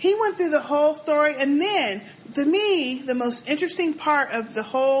he went through the whole story, and then to me, the most interesting part of the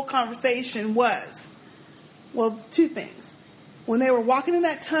whole conversation was, well, two things. When they were walking in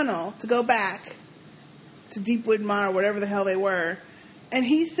that tunnel to go back to Deepwood Mine or whatever the hell they were, and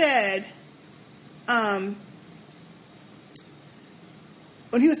he said, when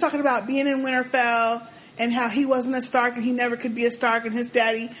he was talking about being in Winterfell and how he wasn't a Stark and he never could be a Stark, and his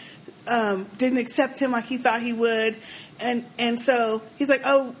daddy didn't accept him like he thought he would, And so he's like,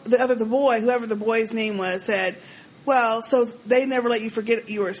 oh, the boy, whoever the boy's name was, said, well, so they never let you forget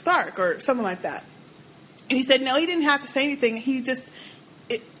you were a Stark or something like that. And he said, no, he didn't have to say anything. He did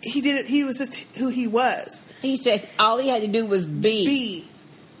it. He was just who he was. He said all he had to do was be.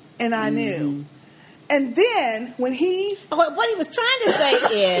 And I knew. And then when what he was trying to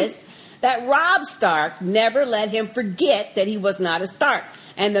say is that Robb Stark never let him forget that he was not a Stark.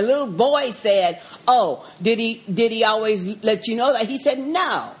 And the little boy said, oh, did he always let you know that? He said,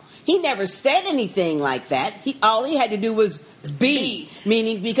 no. He never said anything like that. All he had to do was be.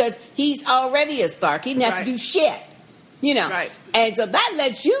 Meaning because he's already a Stark. He didn't have to do shit. You know. Right. And so that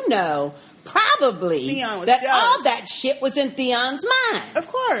lets you know probably that all that shit was in Theon's mind. Of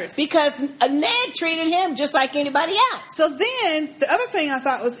course. Because Ned treated him just like anybody else. So then, the other thing I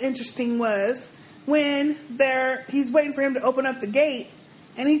thought was interesting was when he's waiting for him to open up the gate,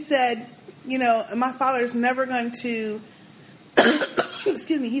 and he said, you know, my father's never going to,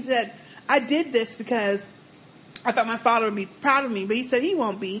 excuse me, he said, I did this because I thought my father would be proud of me, but he said he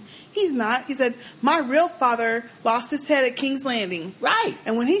won't be. He's not. He said, my real father lost his head at King's Landing. Right.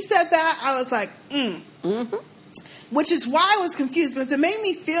 And when he said that, I was like, Mm-hmm. Which is why I was confused, because it made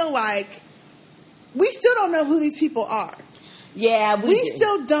me feel like we still don't know who these people are. Yeah, we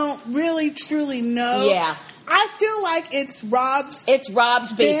still don't really, truly know. Yeah. I feel like it's Robb's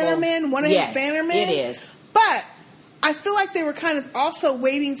people. bannerman, one of his bannermen. It is. But I feel like they were kind of also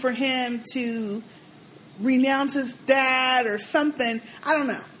waiting for him to renounce his dad or something. I don't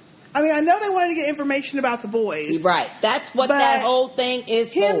know. I mean, I know they wanted to get information about the boys. Right. That's what that whole thing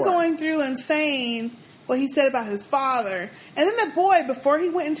is him for. Going through and saying what he said about his father. And then the boy, before he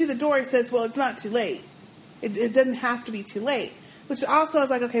went into the door, he says, well, it's not too late. It doesn't have to be too late. Which also I was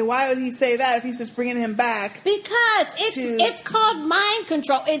like, okay, why would he say that if he's just bringing him back? Because it's called mind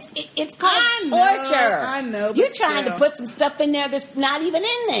control. It's called torture. I know. You're trying to put some stuff in there that's not even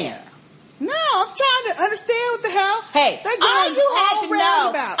in there. No, I'm trying to understand what the hell. Hey, all you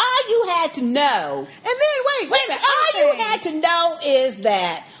had to know. And then wait a minute. All you had to know is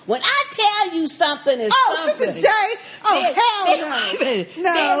that when I tell you something is something. Sister J. Hell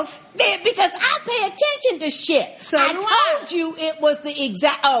no. Because I pay attention to shit. So I told you it was the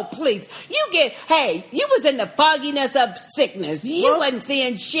exact. Oh, please. You was in the fogginess of sickness. You wasn't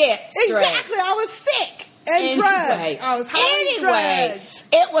seeing shit straight. Exactly. I was sick and drugged. I was highly drugged.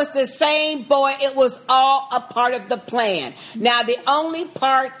 It was the same boy. It was all a part of the plan. Now, the only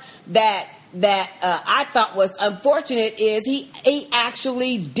part that I thought was unfortunate is he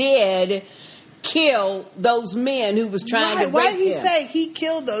actually did kill those men who was trying to rape him. Why did he say he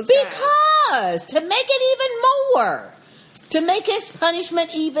killed those guys? Because to make it even more. To make his punishment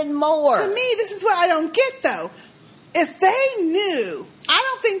even more. To me, this is what I don't get, though. If they knew, I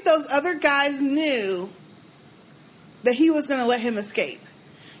don't think those other guys knew that he was going to let him escape.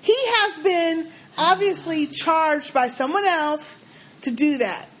 He has been obviously charged by someone else to do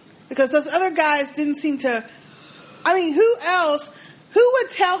that. Because those other guys didn't seem to... I mean, who else... Who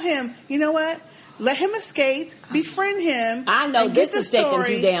would tell him, you know what? Let him escape, befriend him. I know this is taking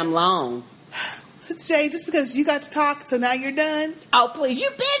too damn long. Sister J, just because you got to talk, so now you're done? Oh, please,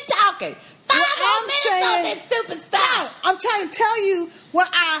 you've been talking. 5 more minutes on this stupid stuff. I'm trying to tell you what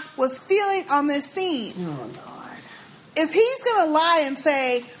I was feeling on this scene. Oh, Lord. If he's going to lie and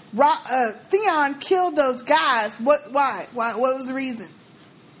say, Theon killed those guys, why? What was the reason?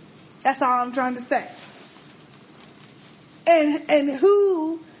 That's all I'm trying to say. And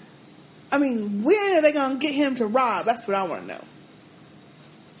who, I mean, when are they going to get him to rob? That's what I want to know.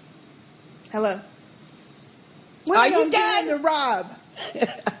 Hello? When are you going to get him to rob?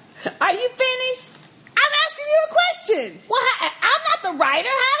 Are you finished? I'm asking you a question. Well, I'm not the writer.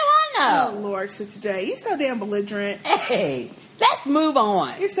 How do I know? Oh, Lord, Sister J, you're so damn belligerent. Hey, let's move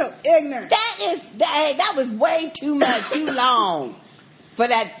on. You're so ignorant. That was way too much, too long for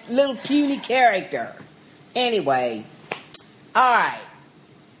that little puny character. Anyway. All right.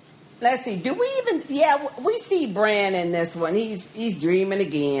 Let's see. Do we even... Yeah, we see Bran in this one. He's dreaming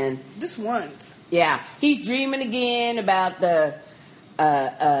again. Just once. Yeah. He's dreaming again about the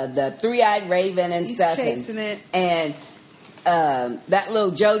three-eyed raven and stuff. He's chasing it. And that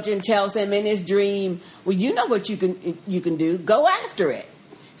little Jojen tells him in his dream, well, you know what you can do. Go after it.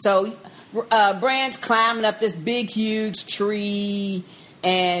 So Bran's climbing up this big, huge tree.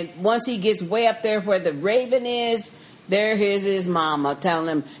 And once he gets way up there where the raven is... There is his mama telling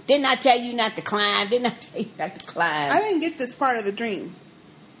him, didn't I tell you not to climb? Didn't I tell you not to climb? I didn't get this part of the dream.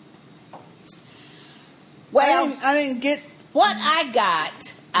 Well, I didn't get what I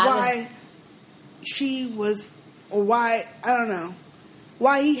got. Why she was, or why, I don't know.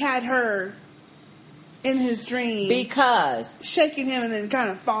 Why he had her in his dream. Because shaking him and then kind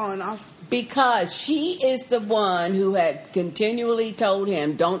of falling off. Because she is the one who had continually told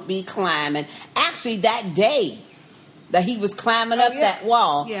him, don't be climbing. Actually, that day that he was climbing up that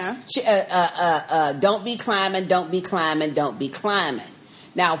wall, she, don't be climbing, don't be climbing, don't be climbing.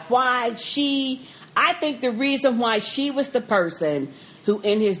 Now, I think the reason why she was the person who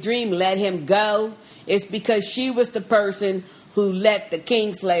in his dream let him go is because she was the person who let the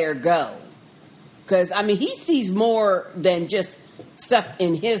Kingslayer go. Because, I mean, he sees more than just stuff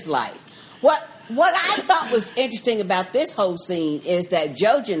in his life. What I thought was interesting about this whole scene is that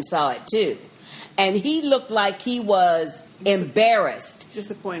Jojen saw it too. And he looked like he was embarrassed.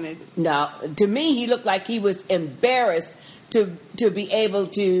 Disappointed. No, to me, he looked like he was embarrassed to be able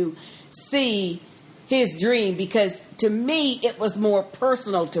to see his dream, because to me, it was more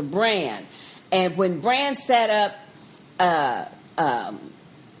personal to Bran. And when Bran sat up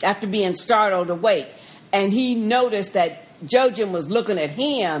after being startled awake, and he noticed that Jojen was looking at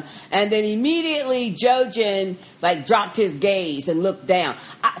him, and then immediately Jojen dropped his gaze and looked down.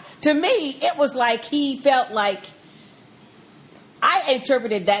 To me, it was like he felt like, I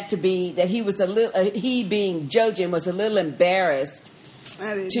interpreted that to be that he was he being Jojen was a little embarrassed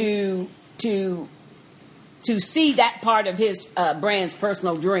to see that part of his Bran's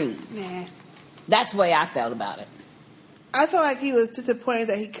personal dream. Nah. That's the way I felt about it. I felt like he was disappointed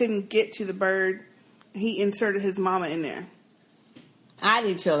that he couldn't get to the bird. He inserted his mama in there. I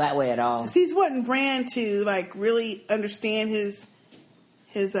didn't feel that way at all. He's wanting Bran to really understand his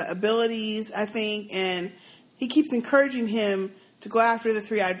abilities, I think, and he keeps encouraging him to go after the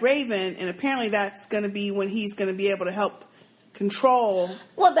three-eyed raven, and apparently that's going to be when he's going to be able to help control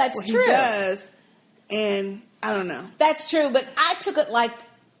what true. He does. And I don't know. That's true, but I took it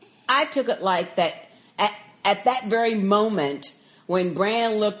like that at that very moment when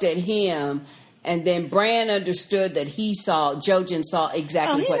Bran looked at him. And then Bran understood that Jojen saw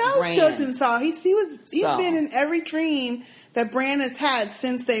exactly what Bran saw. He knows Jojen saw. He's been in every dream that Bran has had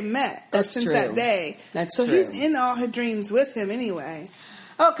since they met. That's since true. that day. That's so true. He's in all his dreams with him anyway.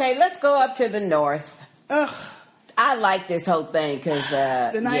 Okay, let's go up to the north. Ugh. I like this whole thing because...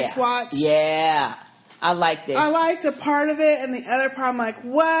 the Night's Watch? Yeah. I like this. I like the part of it, and the other part I'm like,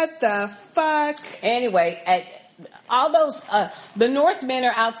 what the fuck? Anyway, all those the Northmen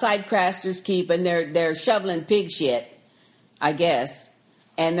are outside Craster's Keep, and they're shoveling pig shit, I guess,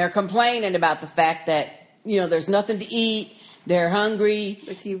 and they're complaining about the fact that there's nothing to eat. They're hungry.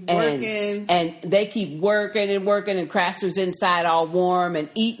 They keep working, and they keep working, and Craster's inside all warm and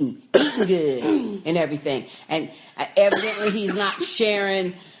eating good and everything. And evidently he's not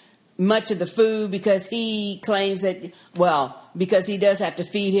sharing much of the food because he claims that because he does have to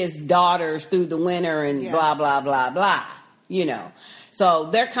feed his daughters through the winter and blah, blah, blah, blah, So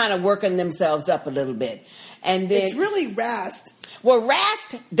they're kind of working themselves up a little bit. And then it's really Rast. Well,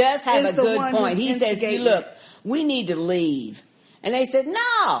 Rast does have a good point. He says, look, we need to leave. And they said,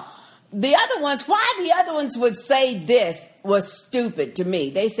 no. Why the other ones would say this was stupid to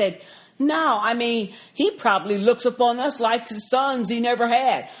me. They said, no, I mean, he probably looks upon us like the sons he never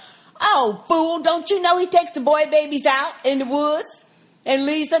had. Oh, fool, don't you know he takes the boy babies out in the woods and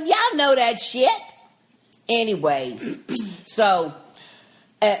leaves them? Y'all know that shit. Anyway, so,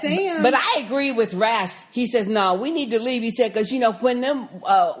 but I agree with Rast. He says, no, we need to leave. He said, because, when them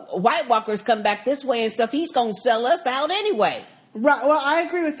White Walkers come back this way and stuff, he's going to sell us out anyway. Right, well, I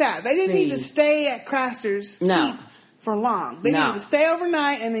agree with that. They didn't need to stay at Craster's Keep for long. They needed to stay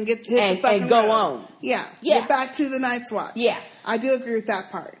overnight and then hit the fucking go road. On. Yeah, get back to the Night's Watch. Yeah. I do agree with that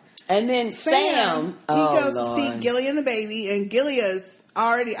part. And then Sam, he goes to see Gilly and the baby, and Gillia's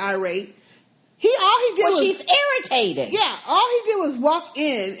already irate. She's irritated. Yeah, all he did was walk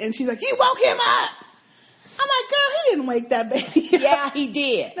in, and she's like, "You woke him up." I'm like, "Girl, he didn't wake that baby up." Yeah, he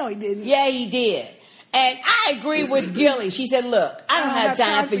did. No, he didn't. Yeah, he did. And I agree with Gilly. She said, "Look, I don't have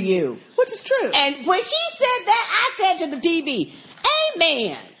time for you," which is true. And when she said that, I said to the TV,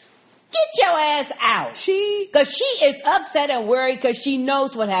 "Amen." Get your ass out. Because she is upset and worried because she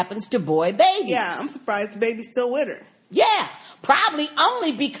knows what happens to boy babies. Yeah, I'm surprised the baby's still with her. Yeah, probably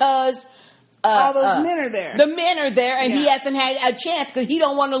only because all those men are there. The men are there, and he hasn't had a chance because he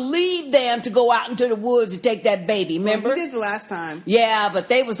don't want to leave them to go out into the woods to take that baby. Remember? Well, he did the last time. Yeah, but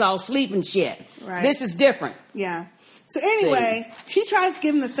they was all sleeping shit. Right. This is different. Yeah. So anyway, she tries to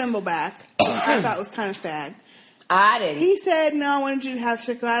give him the thimble back, which I thought was kind of sad. I didn't. He said, "No, I wanted you to have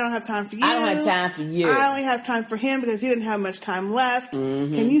chicken. I don't have time for you. I don't have time for you. I only have time for him because he didn't have much time left.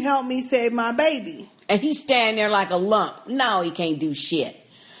 Mm-hmm. Can you help me save my baby?" And he's standing there like a lump. No, he can't do shit.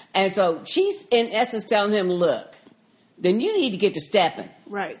 And so she's, in essence, telling him, look, then you need to get to stepping.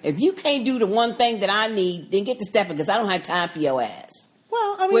 Right. If you can't do the one thing that I need, then get to stepping because I don't have time for your ass.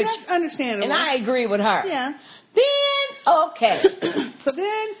 Well, I mean, that's understandable. And I agree with her. Yeah. Then, okay. So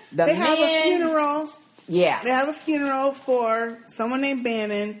then they have a funeral. Yeah. They have a funeral for someone named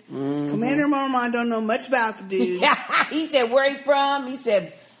Bannon. Commander Mormont don't know much about the dude. He said, where he from? He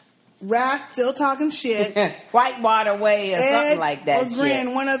said, Ras still talking shit. Whitewater Way or something like that. Or Grin,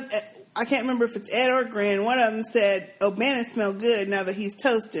 I can't remember if it's Ed or Grin. One of them said, "Oh, Bannon smell good now that he's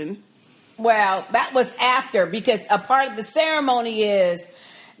toasting." Well, that was after, because a part of the ceremony is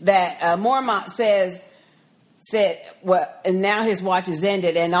that Mormont said, well, and now his watch is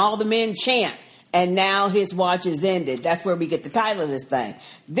ended, and all the men chant, and now his watch is ended. That's where we get the title of this thing.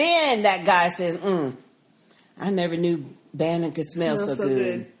 Then that guy says, I never knew Bannon could smell so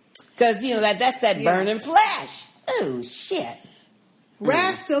good. Because, that's that burning flesh. Oh, shit.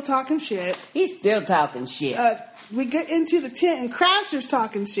 Ras still talking shit. He's still talking shit. We get into the tent and Craster's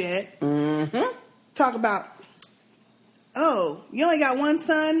talking shit. Talk about, oh, you only got one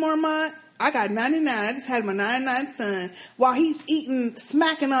son, Mormont? I got 99. I just had my 99th son while he's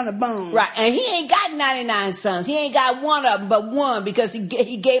smacking on a bone. Right, and he ain't got 99 sons. He ain't got one of them but one because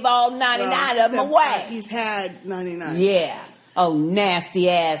he gave all 99 of them away. He's had 99. Yeah. Oh, nasty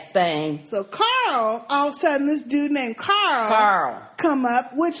ass thing. So Carl, all of a sudden, this dude named Carl come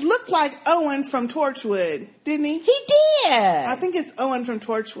up, which looked like Owen from Torchwood, didn't he? He did. I think it's Owen from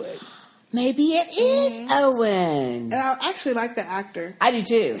Torchwood. Maybe it is Owen. And I actually like the actor. I do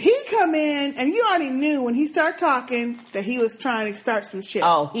too. He come in, and you already knew when he started talking that he was trying to start some shit.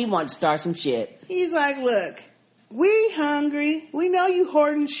 Oh, he wanted to start some shit. He's like, look, we hungry. We know you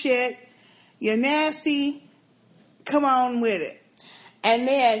hoarding shit. You're nasty. Come on with it. And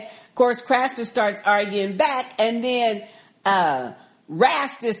then, of course, Craster starts arguing back, and then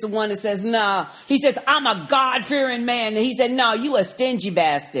Rast is the one that says, no. He says, I'm a God-fearing man. And he said, no, you a stingy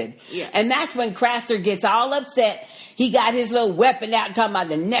bastard. Yeah. And that's when Craster gets all upset. He got his little weapon out talking about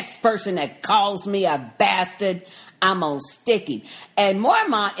the next person that calls me a bastard, I'm going to stick him. And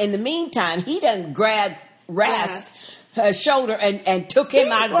Mormont, in the meantime, he done grabbed Rast's shoulder and took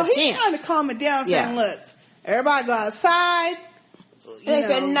him out of the tent. He's trying to calm it down, saying, look, everybody go outside. They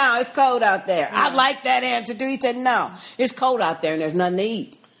said, no, it's cold out there. Yeah. I like that answer, too. He said, no, it's cold out there and there's nothing to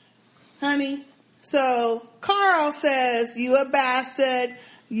eat. Honey, so Carl says, you a bastard,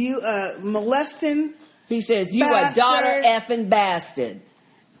 you molesting. He says, you a daughter effing bastard.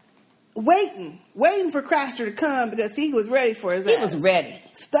 Waiting for Craster to come because he was ready for his ass. He was ready.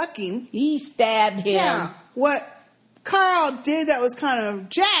 Stuck him. He stabbed him. Now, what Carl did that was kind of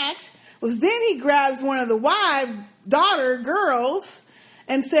jacked was then he grabs one of the daughter girls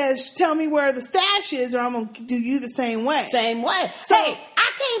and says, tell me where the stash is or I'm going to do you the same way. Same way. So, hey,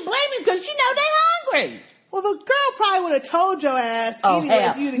 I can't blame him because they're hungry. Well, the girl probably would have told your ass anyway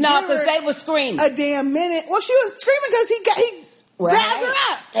if you'd have No, because they were screaming. A damn minute. Well, she was screaming because he grabbed her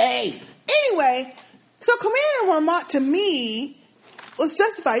up. Hey. Anyway, so Commander Mormont to me was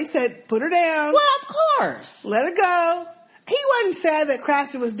justified. He said, put her down. Well, of course. Let her go. He wasn't sad that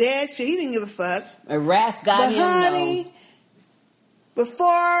Craster was dead. Shit, he didn't give a fuck. A Rast got him, honey,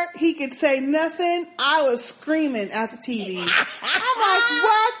 before he could say nothing, I was screaming at the TV. I'm like,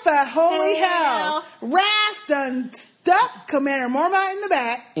 what the holy hell? Rast done stuck Commander Mormont in the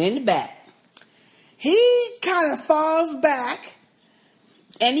back. In the back. He kind of falls back.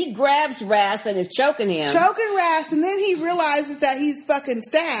 And he grabs Rast and is choking him. Choking Rast, and then he realizes that he's fucking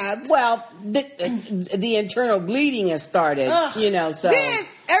stabbed. Well, the internal bleeding has started, so. Then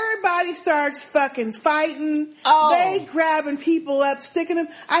everybody starts fucking fighting. Oh. They grabbing people up, sticking them.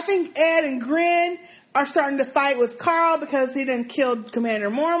 I think Ed and Grin are starting to fight with Carl because he done killed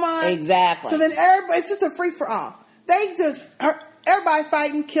Commander Mormont. Exactly. So then it's just a free-for-all. Everybody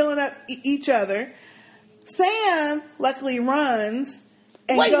fighting, killing up each other. Sam luckily runs.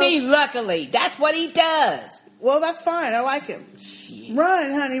 What do you mean, luckily? That's what he does. Well, that's fine. I like him. Shit.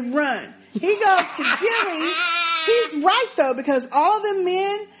 Run, honey, run. He goes to Gilly. He's right, though, because all of the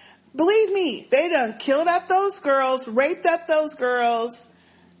men, believe me, they done killed up those girls, raped up those girls.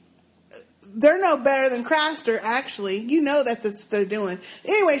 They're no better than Craster, actually. You know that's what they're doing.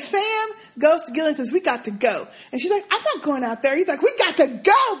 Anyway, Sam goes to Gilly and says, we got to go. And she's like, I'm not going out there. He's like, we got to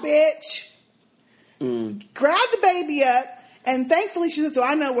go, bitch. Grab the baby up. And thankfully, she said, so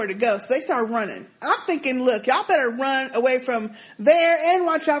I know where to go. So they start running. I'm thinking, look, y'all better run away from there and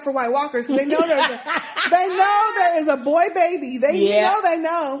watch out for White Walkers because they know there is a boy baby. They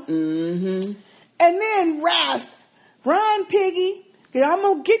know. Mm-hmm. And then Rast, run, piggy. I'm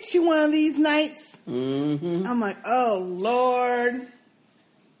going to get you one of these nights. Mm-hmm. I'm like, oh, Lord.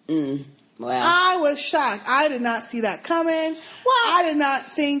 Well, I was shocked. I did not see that coming. Well, I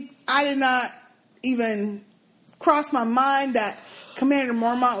did not even cross my mind that Commander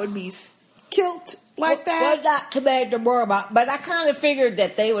Mormont would be killed like that. Well, not Commander Mormont, but I kind of figured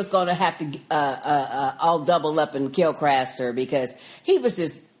that they was going to have to all double up and kill Craster because he was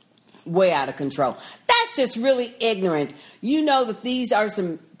just way out of control. That's just really ignorant. You know that these are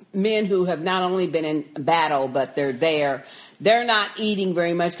some men who have not only been in battle, but they're there. They're not eating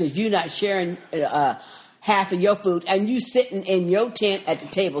very much because you're not sharing half of your food, and you sitting in your tent at the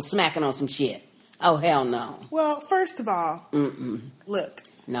table smacking on some shit. Oh, hell no. Well, first of all, look.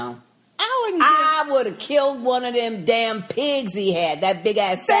 No. I would have killed one of them damn pigs he had, that big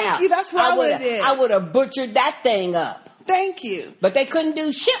ass sow. Thank you, that's what I would have did. I would have butchered that thing up. Thank you. But they couldn't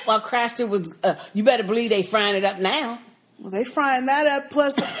do shit while Craster was, you better believe they frying it up now. Well, they frying that up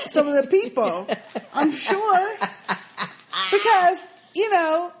plus some of the people, I'm sure. Because,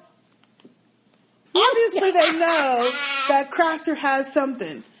 obviously they know that Craster has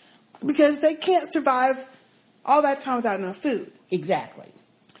something. Because they can't survive all that time without no food. Exactly.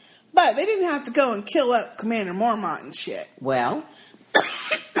 But they didn't have to go and kill up Commander Mormont and shit. Well.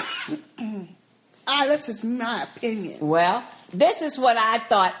 That's just my opinion. Well, this is what I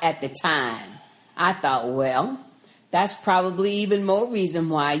thought at the time. I thought, well, that's probably even more reason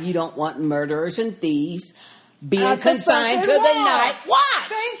why you don't want murderers and thieves being consigned to the night watch.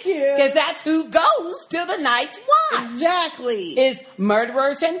 Thank you. Because that's who goes to the night's watch. Exactly. Is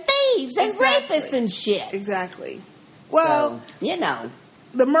murderers and thieves and rapists and shit. Exactly. Well, so,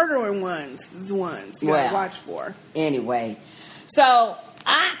 the murdering ones is the ones you gotta watch for. Anyway, so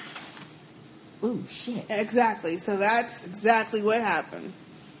ooh, shit. Exactly. So that's exactly what happened.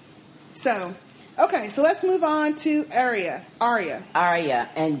 So, okay, so let's move on to Arya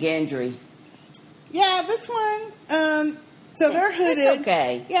and Gendry. Yeah, this one, so they're hooded. It's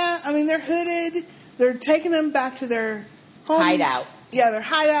okay. Yeah, I mean, they're hooded. They're taking them back to their home. Hideout. Yeah, their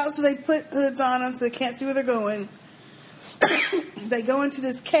hideout, so they put hoods on them so they can't see where they're going. They go into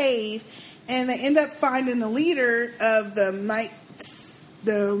this cave, and they end up finding the leader of the knights,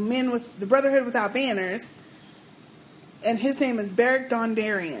 the men with the Brotherhood Without Banners, and his name is Beric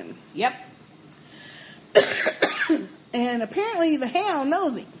Dondarrion. Yep. And apparently the Hound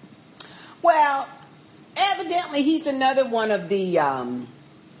knows him. Well, evidently he's another one of the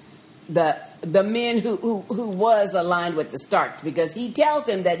men who was aligned with the Starks, because he tells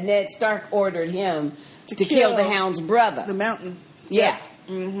him that Ned Stark ordered him to kill the Hound's brother. The Mountain. Yeah.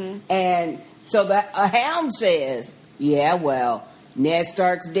 Mm-hmm. And so a Hound says, yeah, well, Ned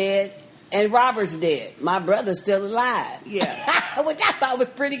Stark's dead and Robert's dead. My brother's still alive. Yeah. Which I thought was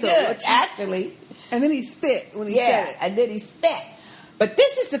pretty good, actually. And then he spit when he said it. And then he spit. But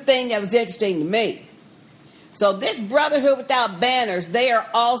this is the thing that was interesting to me. So this Brotherhood Without Banners, they are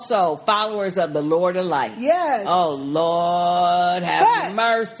also followers of the Lord of Light. Yes. Oh, Lord, have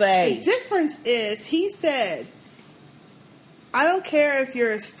mercy. The difference is, he said, I don't care if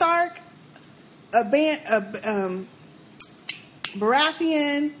you're a Stark, a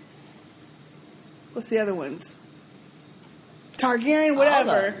Baratheon, what's the other ones? Targaryen,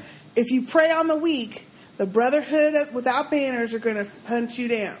 whatever. If you prey on the weak, the Brotherhood Without Banners are going to hunt you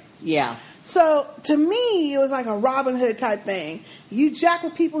down. Yeah. So, to me, it was like a Robin Hood type thing. You jack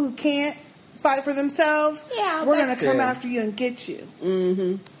with people who can't fight for themselves, we're going to come after you and get you.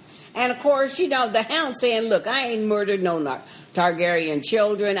 Mm-hmm. And, of course, the Hound saying, look, I ain't murdered no Targaryen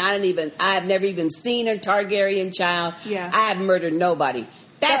children. I've never even seen a Targaryen child. Yeah. I have murdered nobody.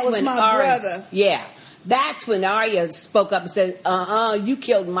 That was my brother. Yeah. That's when Arya spoke up and said, you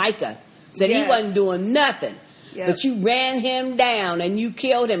killed Micah. Said he wasn't doing nothing. Yep. But you ran him down and you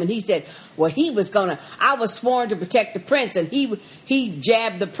killed him. And he said, well, I was sworn to protect the prince, and he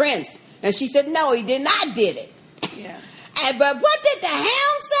jabbed the prince. And she said, no, he didn't. I did it. Yeah. But what did the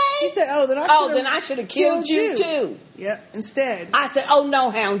Hound say? He said, then I should have killed you too. Yep, instead. I said, oh, no,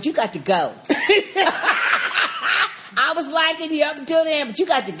 Hound, you got to go. I was liking you up until then, but you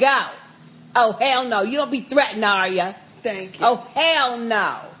got to go. Oh, hell no. You don't be threatening Arya. Thank you. Oh, hell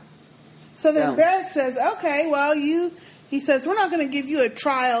no. So then Beric says, okay, well, he says, we're not going to give you a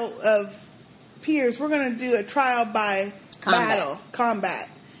trial of peers. We're going to do a trial by combat.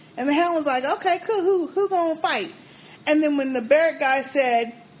 And the Hound was like, okay, cool. Who going to fight? And then when the Beric guy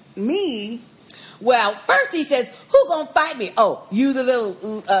said, me. Well, first he says, who going to fight me? Oh, you the little,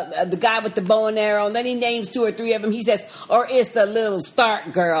 the guy with the bow and arrow. And then he names 2 or 3 of them. He says, or is the little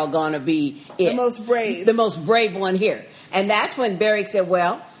Stark girl going to be it? The most brave. The most brave one here. And that's when Beric said,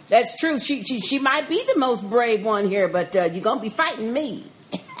 well, that's true. She might be the most brave one here, but you're going to be fighting me.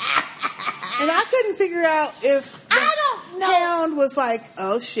 And I couldn't figure out if... Hound was like,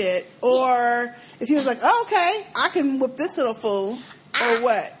 oh shit, or if he was like, oh, okay, I can whip this little fool, or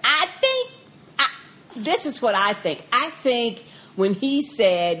what? I think this is what I think. I think when he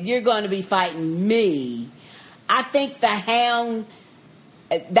said, "You're going to be fighting me," I think the Hound,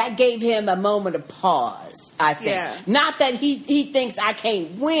 that gave him a moment of pause, I think. Yeah. Not that he thinks I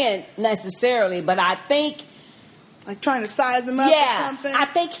can't win necessarily, but I think... Like trying to size him up or something? I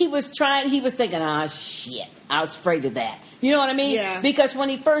think he was thinking, oh, shit, I was afraid of that. You know what I mean? Yeah. Because when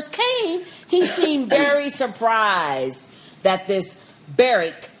he first came, he seemed very surprised that this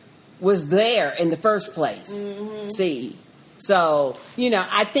barrack was there in the first place. Mm-hmm. See? So,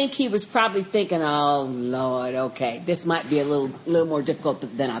 I think he was probably thinking, oh, Lord, okay, this might be a little more difficult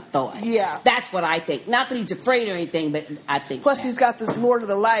than I thought. Yeah. That's what I think. Not that he's afraid or anything, but I think Plus, he's got this Lord of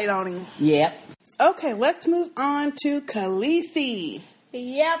the Light on him. Yep. Okay, let's move on to Khaleesi.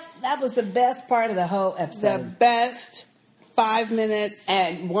 Yep, that was the best part of the whole episode. The best 5 minutes.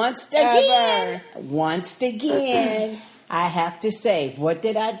 And once ever. again, I have to say, what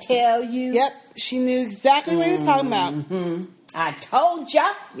did I tell you? Yep, she knew exactly what he was talking about. Mm-hmm. I told ya.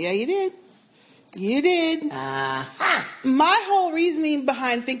 Yeah, you did. You did. Uh-huh. My whole reasoning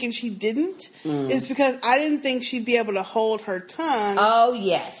behind thinking she didn't is because I didn't think she'd be able to hold her tongue. Oh,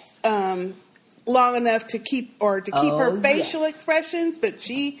 yes. Long enough to keep her facial expressions, but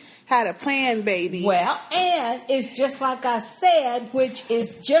she had a plan, baby. Well, and it's just like I said, which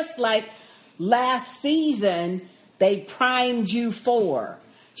is just like last season they primed you for.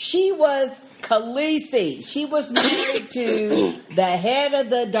 She was Khaleesi. She was married to the head of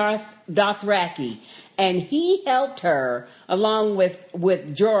the Dothraki, and he helped her along with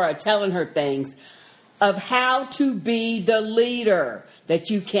Jorah, telling her things of how to be the leader. That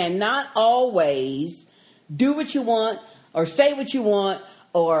you cannot always do what you want or say what you want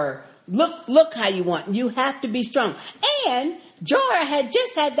or look how you want. You have to be strong. And Jorah had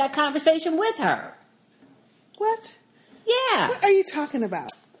just had that conversation with her. What? Yeah. What are you talking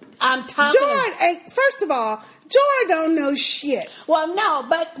about? I'm talking Jorah, first of all, Jorah don't know shit. Well, no,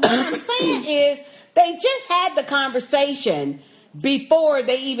 but what I'm saying is they just had the conversation before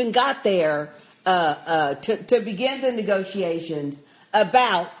they even got there to begin the negotiations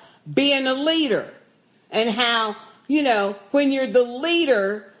about being a leader and how, when you're the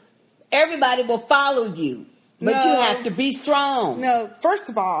leader, everybody will follow you, but you have to be strong. No, first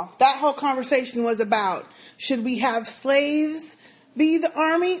of all, that whole conversation was about, should we have slaves be the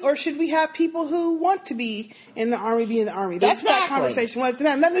army or should we have people who want to be in the army be in the army? That's what that conversation was. It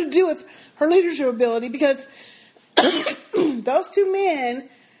had nothing to do with her leadership ability because those two men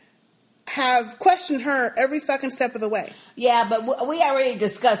have questioned her every fucking step of the way. Yeah, but we already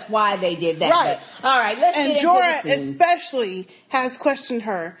discussed why they did that. Right. But, all right, let's get into Jorah the scene. especially has questioned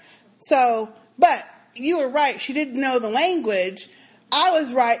her. So, but you were right. She didn't know the language. I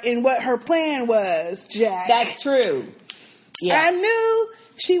was right in what her plan was, Jack. That's true. Yeah. I knew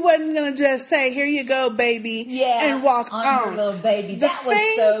she wasn't going to just say, here you go, baby, and walk on. Her little baby. That was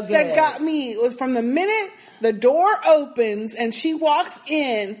so good. The thing that got me was from the minute the door opens and she walks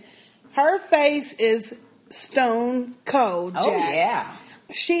in, her face is stone cold, Jack. Oh, yeah.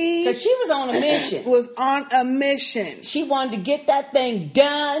 Because she was on a mission. Was on a mission. She wanted to get that thing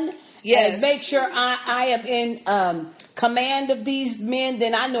done. Yes. And make sure I am in command of these men.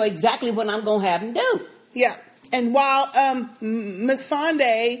 Then I know exactly what I'm going to have them do. Yeah. And while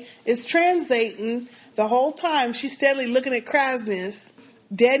Missandei is translating, the whole time she's steadily looking at Kraznys,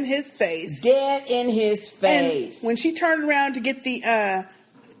 dead in his face. Dead in his face. And when she turned around to get the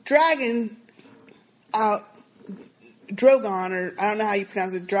dragon out, Drogon, or I don't know how you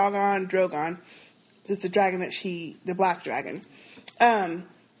pronounce it, Drogon is the dragon the black dragon.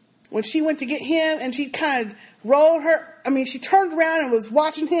 When she went to get him and she kind of she turned around and was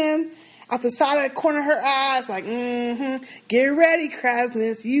watching him out the side of the corner of her eyes, like, get ready,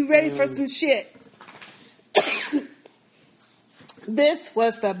 Kraznys, you ready for some shit. This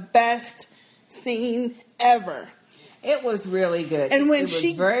was the best scene ever. It was really good. And when it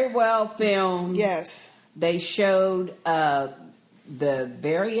was very well filmed. Yes. They showed the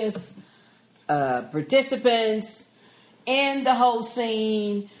various participants in the whole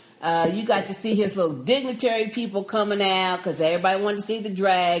scene. You got to see his little dignitary people coming out because everybody wanted to see the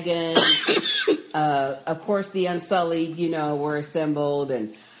dragon. Of course, the Unsullied, were assembled.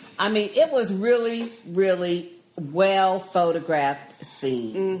 And I mean, it was really, really well photographed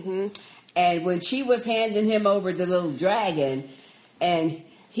scene. Mm-hmm. And when she was handing him over the little dragon, and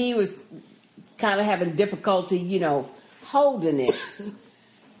he was kind of having difficulty, holding it,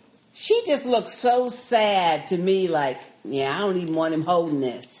 she just looked so sad to me, like, yeah, I don't even want him holding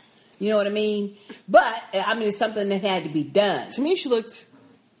this. You know what I mean? But, I mean, it's something that had to be done. To me, she looked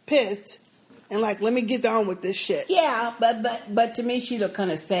pissed and like, let me get on with this shit. Yeah, but to me, she looked kind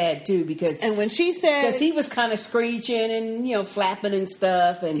of sad, too, because... And when she said... Because he was kind of screeching and, you know, flapping and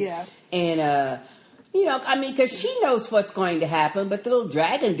stuff. And, yeah. And, you know, I mean, because she knows what's going to happen, but the little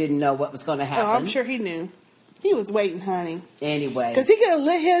dragon didn't know what was going to happen. Oh, I'm sure he knew. He was waiting, honey. Anyway. Because he could have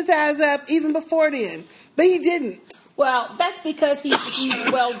lit his ass up even before then. But he didn't. Well, that's because he's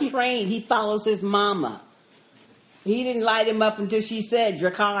well trained. He follows his mama. He didn't light him up until she said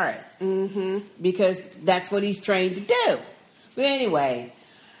Dracarys. Mm-hmm. Because that's what he's trained to do. But anyway.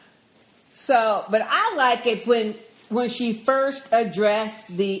 So, but I like it when she first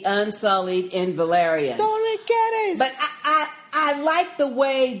addressed the Unsullied in Valerian. Don't get it. But I like the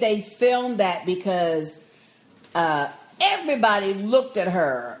way they filmed that because everybody looked at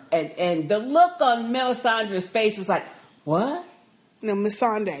her and the look on Melisandre's face was like, what? No,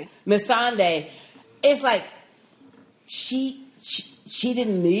 Missandei. Missandei. It's like she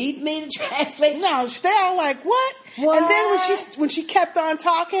didn't need me to translate. No, they all like, what? And then when she kept on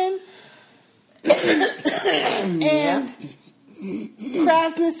talking and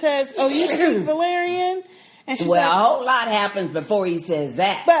Krasna says, oh, you speak Valerian? And she's like, a whole lot happens before he says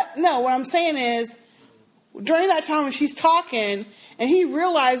that. But no, what I'm saying is, during that time when she's talking and he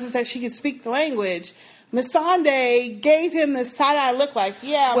realizes that she can speak the language, Missandei gave him this side-eye look like,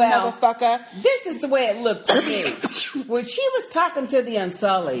 yeah, motherfucker. This is the way it looked to me. When she was talking to the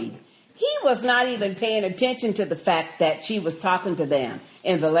Unsullied, he was not even paying attention to the fact that she was talking to them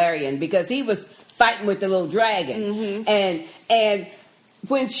in Valerian because he was fighting with the little dragon. Mm-hmm. And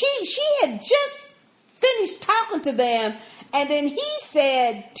when she had just finished talking to them, and then he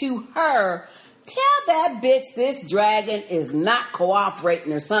said to her, tell that bitch this dragon is not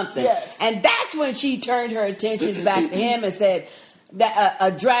cooperating or something. Yes. And that's when she turned her attention back to him and said that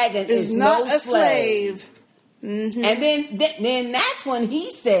a dragon is not no a slave. Mm-hmm. And then that's when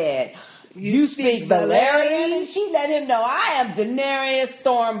he said, you speak Valerian? She let him know, I am Daenerys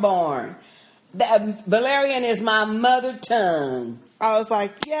Stormborn. Valerian is my mother tongue. I was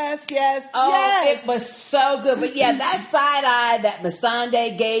like, yes. It was so good. But yeah, that side eye that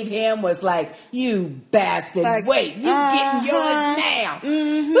Missandei gave him was like, you bastard. Like, wait, you getting yours now.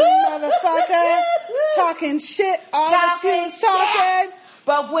 Mm-hmm, motherfucker. Talking shit all that she was talking.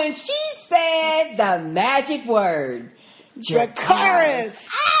 But when she said the magic word, Dracarys,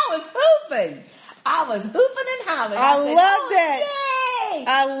 I was hooping. I was hooping and hollering. I loved it. Yay!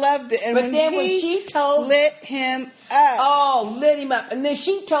 I loved it. And but then when she told... lit him up. Oh, lit him up. And then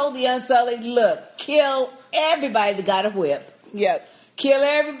she told the Unsullied, look, kill everybody that got a whip. Yep. Kill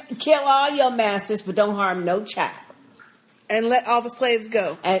all your masters, but don't harm no child. And let all the slaves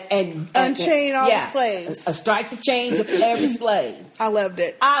go. And unchain all the slaves. Strike the chains of every slave. I loved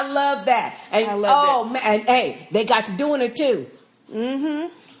it. I love that. And, I loved it. Man, and hey, they got you doing it too. Mm-hmm.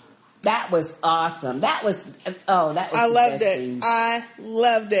 That was awesome. That was I loved it. I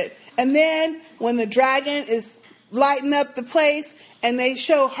loved it. And then when the dragon is lighting up the place and they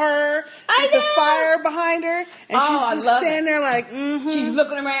show her with the fire behind her and she's just standing there like, She's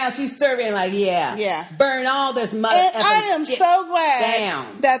looking around, she's serving like, yeah. Burn all this mother and I am so glad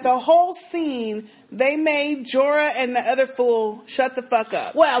down. That the whole scene they made Jorah and the other fool shut the fuck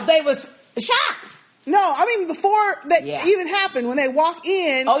up. Well, they was shocked. No, I mean before that even happened, when they walk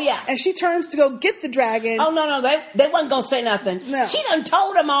in, and she turns to go get the dragon. Oh no, they wasn't gonna say nothing. No. She done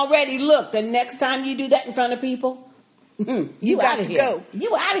told them already. Look, the next time you do that in front of people, you got to go.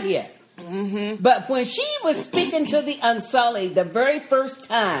 You out of here. Mm-hmm. But when she was speaking to the Unsullied the very first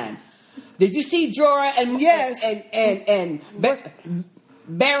time, did you see Jorah and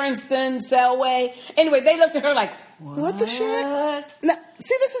Berenstain Selway? Anyway, they looked at her like, what the shit? Now,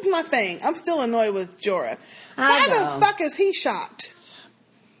 see, this is my thing. I'm still annoyed with Jorah. Why the fuck is he shocked?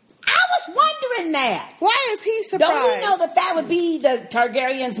 I was wondering that. Why is he surprised? Don't you know that would be the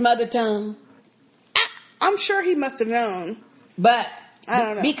Targaryen's mother tongue? I'm sure he must have known. But I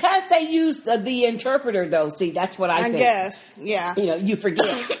don't know. Because they used the interpreter, though. See, that's what I think. I guess, yeah. You know, you forget.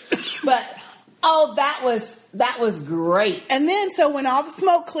 But... oh, that was great. And then, so when all the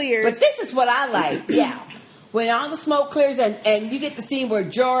smoke clears... But this is what I like, When all the smoke clears and you get the scene where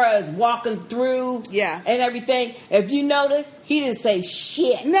Jorah is walking through and everything, if you notice, he didn't say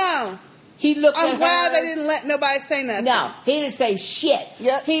shit. No. He looked at her. I'm glad they didn't let nobody say nothing. No, he didn't say shit.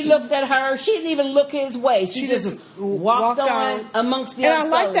 Yep. He looked at her. She didn't even look his way. She just walked on amongst the Unsullied.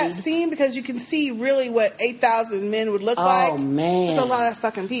 And I like that scene because you can see really what 8,000 men would look like. Oh, man. That's a lot of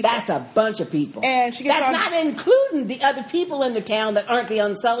fucking people. That's a bunch of people. And she gets That's not including the other people in the town that aren't the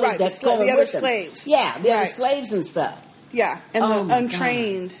Unsullied. Right, that's going the other with them. slaves. Yeah, the other slaves and stuff. Yeah, and the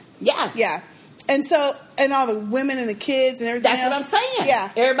untrained. Yeah. Yeah. And so, and all the women and the kids and everything That's what I'm saying. Yeah.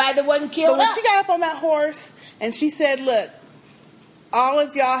 Everybody that wasn't killed But when up. she got up on that horse and she said, look, all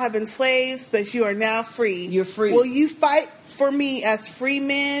of y'all have been slaves, but you are now free. You're free. Will you fight for me as free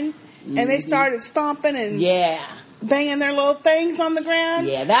men? And they started stomping and banging their little things on the ground.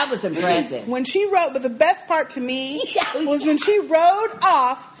 Yeah, that was impressive. When she rode, but the best part to me was when she rode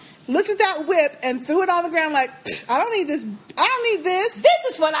off, looked at that whip, and threw it on the ground like, I don't need this. I don't need this.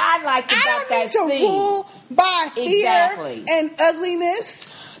 This is what I liked about that scene. I don't need to rule by fear and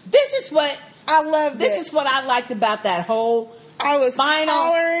ugliness. This is what I loved. This is what I liked about that whole I was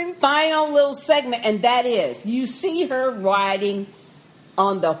final little segment, and that is you see her riding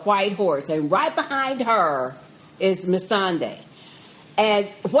on the white horse, and right behind her is Missandei. And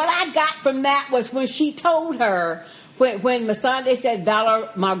what I got from that was when she told her, when Missandei said Valor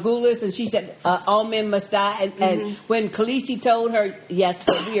Margulis, and she said all men must die, and when Khaleesi told her, yes,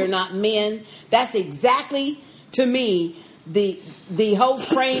 but we are not men, that's exactly, to me, the whole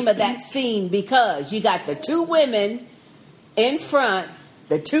frame of that scene, because you got the two women in front,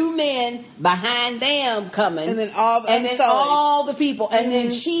 the two men behind them coming, and then all the people, and then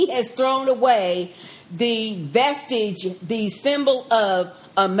she has thrown away the vestige, the symbol of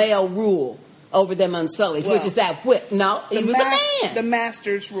a male rule over them Unsullied, which is that whip. No, he was a man. The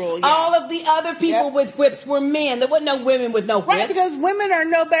master's rule. Yeah. All of the other people with whips were men. There weren't no women with no whips. Right, because women are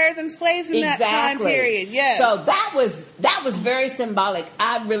no better than slaves in that time period. Yes. So that was very symbolic.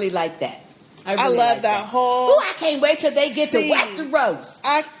 I really like that. I love that whole. Ooh, I can't wait till they get to Westeros.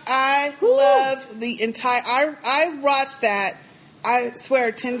 I love the entire. I watched that. I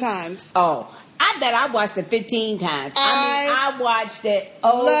swear 10 times. Oh, I bet I watched it 15 times. I watched it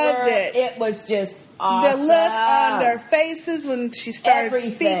over. Loved it. It was just awesome. The look on their faces when she started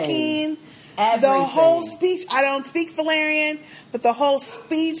speaking. Everything. The whole speech. I don't speak Valyrian, but the whole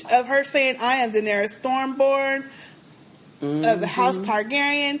speech of her saying, "I am Daenerys Stormborn of the House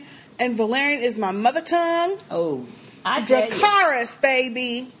Targaryen, and Valyrian is my mother tongue." Oh, Dracarys,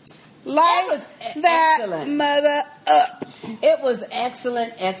 baby. Light that excellent. Mother up. It was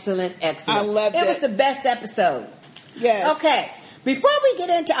excellent. I loved it. It was the best episode. Yes. Okay, before we get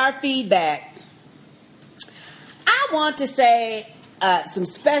into our feedback, I want to say some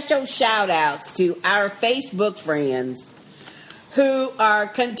special shout outs to our Facebook friends who are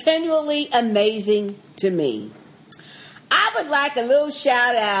continually amazing to me. I would like a little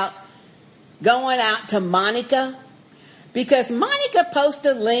shout out going out to Monica, because Monica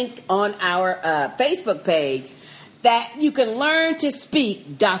posted a link on our Facebook page that you can learn to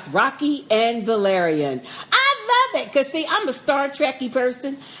speak Dothraki and Valyrian. I love it because, see, I'm a Star Trekky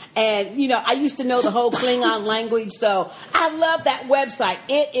person, and, you know, I used to know the whole Klingon language, so I love that website.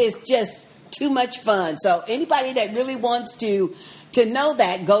 It is just too much fun. So anybody that really wants to know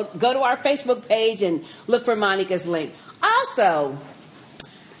that, go to our Facebook page and look for Monica's link. Also,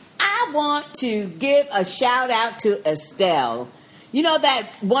 I want to give a shout out to Estelle. You know that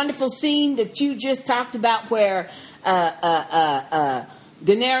wonderful scene that you just talked about where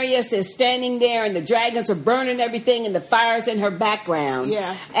Daenerys is standing there and the dragons are burning everything and the fire's in her background.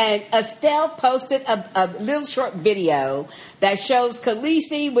 Yeah. And Estelle posted a little short video that shows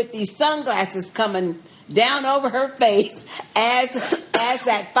Khaleesi with these sunglasses coming down over her face as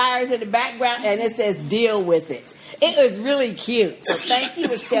that fire's in the background, and it says, "Deal with it." It was really cute. So thank you,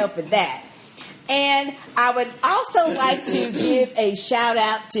 Estelle, for that. And I would also like to give a shout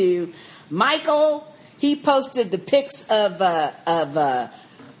out to Michael. He posted the pics of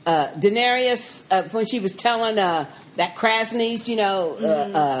Daenerys when she was telling that Krasny's,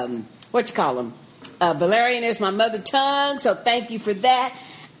 what you call him? Valyrian is my mother tongue. So thank you for that.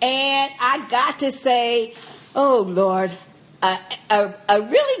 And I got to say, oh Lord, a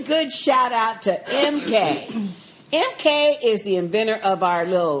really good shout out to MK. MK is the inventor of our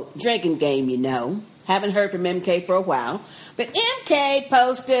little drinking game, you know. Haven't heard from MK for a while. But MK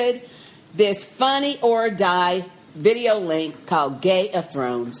posted this funny or die video link called Gay of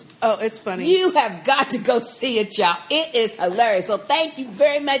Thrones. Oh, it's funny. You have got to go see it, y'all. It is hilarious. So thank you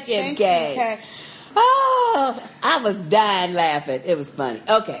very much, MK. Thank you, MK. Oh, I was dying laughing. It was funny.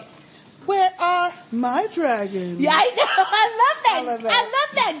 Okay. Where are my dragons? Yeah, I know. I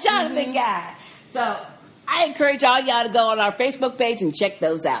love that Jonathan guy. So I encourage all y'all to go on our Facebook page and check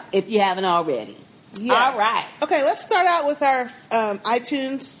those out if you haven't already. Yes. All right. Okay, let's start out with our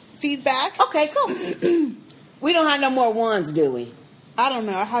iTunes feedback. Okay, cool. We don't have no more ones, do we? I don't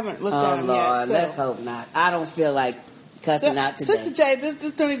know. I haven't looked at them yet. So. Let's hope not. I don't feel like cussing out today. Sister J,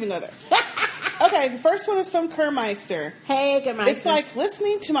 don't even go there. Okay, the first one is from Kermeister. Hey, Kermeister. It's like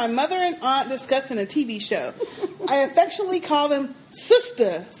listening to my mother and aunt discussing a TV show. I affectionately call them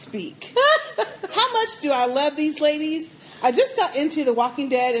Sistah speak. How much do I love these ladies? I just got into The Walking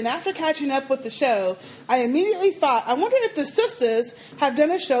Dead, and after catching up with the show, I immediately thought, I wonder if the Sistahs have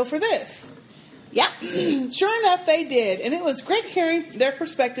done a show for this. Yep. Sure enough, they did, and it was great hearing their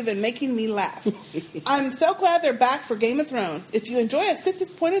perspective and making me laugh. I'm so glad they're back for Game of Thrones. If you enjoy a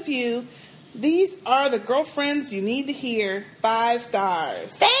sister's point of view, these are the girlfriends you need to hear. 5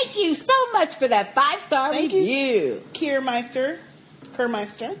 stars. Thank you so much for that 5-star Thank review. you, Kermeister.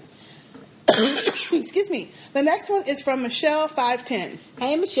 Excuse me. The next one is from Michelle510.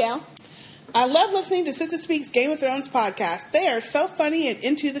 Hey, Michelle. I love listening to Sister Speaks Game of Thrones podcast. They are so funny and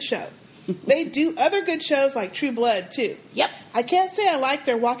into the show. They do other good shows like True Blood, too. Yep. I can't say I like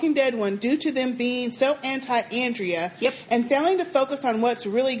their Walking Dead one due to them being so anti-Andrea and failing to focus on what's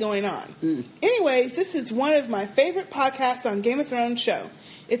really going on. Anyways, this is one of my favorite podcasts on Game of Thrones show.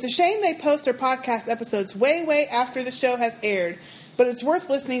 It's a shame they post their podcast episodes way, way after the show has aired, but it's worth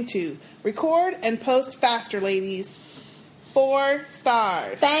listening to. Record and post faster, ladies. 4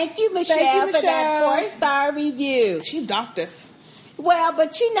 stars. Thank you, Michelle, for that 4-star review. She docked us. Well,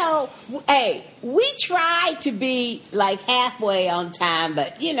 but hey, we try to be like halfway on time,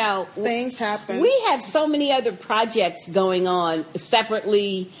 but things happen. We have so many other projects going on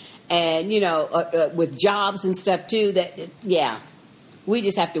separately, and with jobs and stuff too. We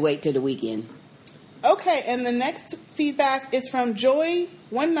just have to wait till the weekend. Okay, and the next feedback is from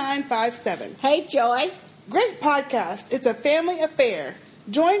Joy1957. Hey, Joy. Great podcast. It's a family affair.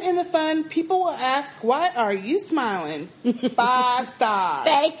 Join in the fun. People will ask, why are you smiling? 5 stars.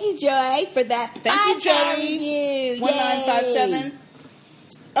 Thank you, Joy, for that 5-star review. 1957.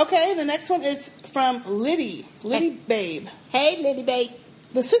 Okay, the next one is from Liddy Babe. Hey, Liddy Babe.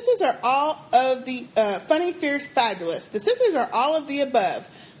 The sisters are all of the funny, fierce, fabulous. The sisters are all of the above.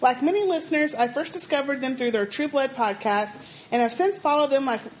 Like many listeners, I first discovered them through their True Blood podcast, and have since followed them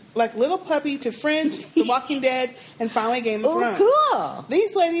like little puppy to Fringe, The Walking Dead, and finally Game of Thrones. Cool.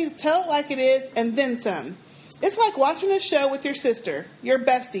 These ladies tell it like it is, and then some. It's like watching a show with your sister, your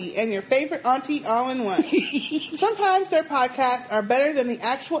bestie, and your favorite auntie all in one. Sometimes their podcasts are better than the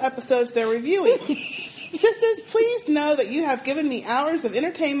actual episodes they're reviewing. Sisters, please know that you have given me hours of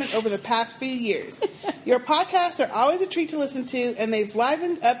entertainment over the past few years. Your podcasts are always a treat to listen to, and they've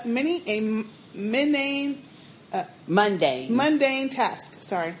livened up many a mundane task.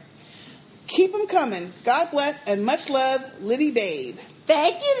 Sorry. Keep them coming. God bless and much love, Liddy Babe.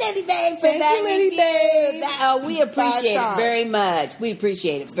 Thank you, Liddy Babe, for that Liddy Babe. We appreciate it very much. We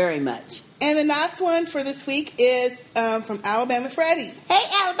appreciate it very much. And the last one for this week is from Alabama Freddie. Hey,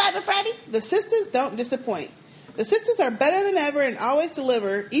 Alabama Freddie. The sisters don't disappoint. The sisters are better than ever and always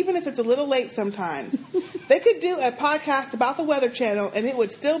deliver, even if it's a little late sometimes. They could do a podcast about the Weather Channel, and it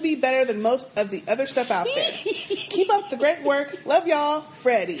would still be better than most of the other stuff out there. Keep up the great work. Love y'all,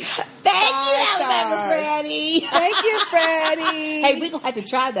 Freddie. Thank you, Alabama Freddie. Thank you, Freddie. Hey, we're going to have to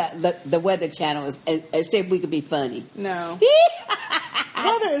try the Weather Channel and see if we can be funny. No.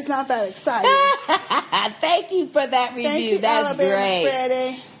 Weather is not that exciting. Thank you for that review. Thank you, That's Alabama great.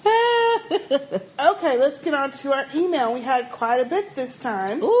 Freddie. Okay, let's get on to our email. We had quite a bit this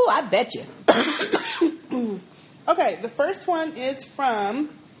time. Ooh, I bet you. Okay, the first one is from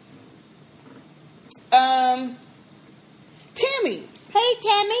Tammy. Hey,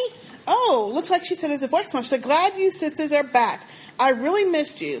 Tammy. Oh, looks like she sent us a voicemail. She said, glad you sisters are back. I really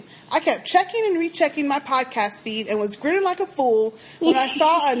missed you. I kept checking and rechecking my podcast feed and was grinning like a fool when I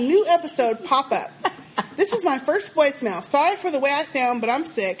saw a new episode pop up. This is my first voicemail. Sorry for the way I sound, but I'm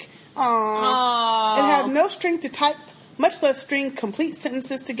sick. Aww. And have no string to type, much less string complete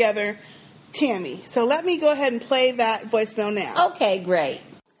sentences together. Tammy. So let me go ahead and play that voicemail now. Okay, great.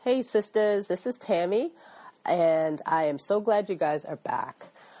 Hey, sisters. This is Tammy, and I am so glad you guys are back.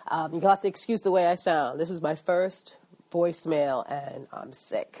 You'll have to excuse the way I sound. This is my first voicemail, and I'm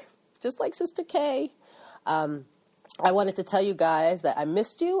sick. Just like Sister K. I wanted to tell you guys that I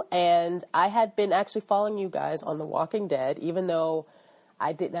missed you, and I had been actually following you guys on The Walking Dead, even though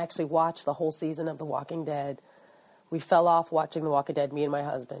I didn't actually watch the whole season of The Walking Dead. We fell off watching The Walking Dead, me and my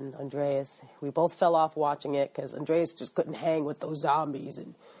husband, Andreas. We both fell off watching it because Andreas just couldn't hang with those zombies,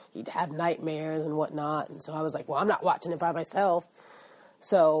 and he'd have nightmares and whatnot. And so I was like, well, I'm not watching it by myself.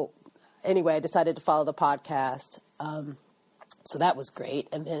 So anyway, I decided to follow the podcast. So that was great.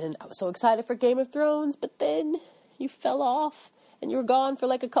 And then I was so excited for Game of Thrones, but then you fell off and you were gone for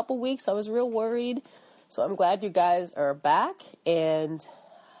like a couple weeks. I was real worried. So I'm glad you guys are back. And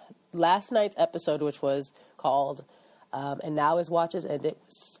last night's episode, which was called And Now His Watches End, it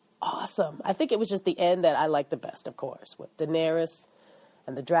was awesome. I think it was just the end that I liked the best, of course, with Daenerys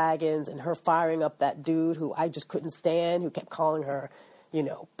and the dragons and her firing up that dude who I just couldn't stand, who kept calling her,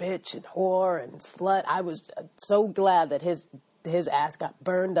 bitch and whore and slut. I was so glad that his ass got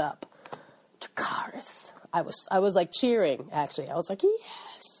burned up. Dracarys. I was like cheering, actually. I was like,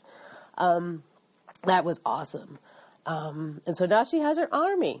 yes. That was awesome. And so now she has her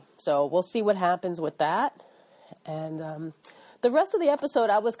army. So we'll see what happens with that. And the rest of the episode,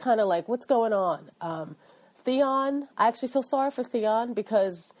 I was kind of like, what's going on? Theon, I actually feel sorry for Theon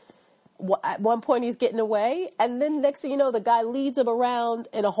because at one point he's getting away. And then next thing you know, the guy leads him around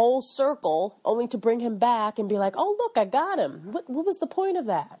in a whole circle only to bring him back and be like, oh, look, I got him. What was the point of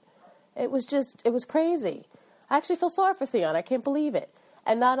that? It was crazy. I actually feel sorry for Theon. I can't believe it.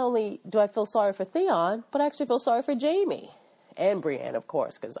 And not only do I feel sorry for Theon, but I actually feel sorry for Jaime. And Brienne, of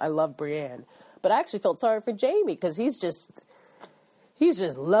course, because I love Brienne. But I actually felt sorry for Jaime because he's just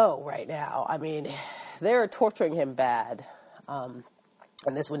low right now. I mean, they're torturing him bad. And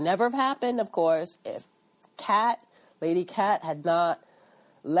this would never have happened, of course, if Lady Cat had not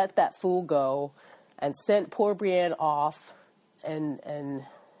let that fool go and sent poor Brienne off. And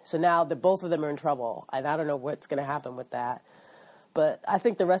so now both of them are in trouble. And I don't know what's going to happen with that. But I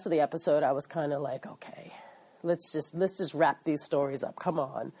think the rest of the episode, I was kind of like, okay, let's just wrap these stories up. Come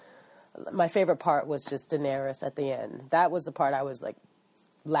on. My favorite part was just Daenerys at the end. That was the part I was like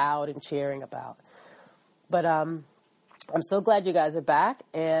loud and cheering about. But I'm so glad you guys are back,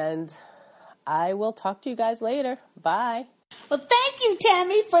 and I will talk to you guys later. Bye. Well, thank you,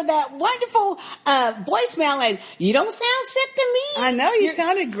 Tammy, for that wonderful voicemail. And you don't sound sick to me. I know, you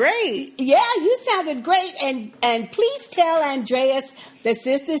sounded great. Yeah, you sounded great. And please tell Andreas the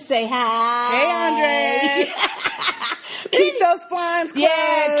sisters say hi. Hey, Andreas. Keep those blinds closed.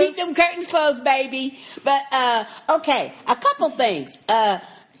 Yeah, keep them curtains closed, baby. But, okay, a couple things.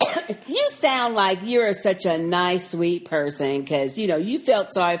 You sound like you're such a nice, sweet person because, you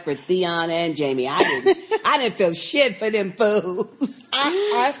felt sorry for Theon and Jaime. I didn't feel shit for them fools.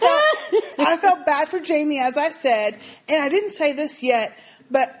 I felt bad for Jaime, as I said, and I didn't say this yet,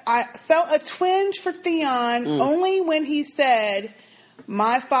 but I felt a twinge for Theon only when he said,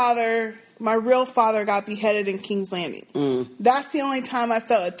 my real father got beheaded in King's Landing. That's the only time I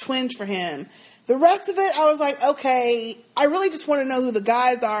felt a twinge for him. The rest of it, I was like, okay, I really just want to know who the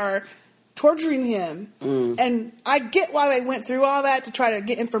guys are torturing him. And I get why they went through all that to try to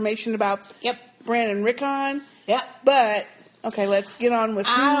get information about Bran and Rickon. Yep. But, okay, let's get on with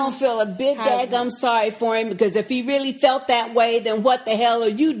I don't feel a bit daggum sorry for him because if he really felt that way, then what the hell are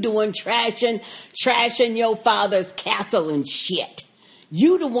you doing trashing your father's castle and shit?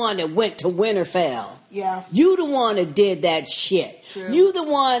 You the one that went to Winterfell. Yeah. You the one that did that shit. True. You the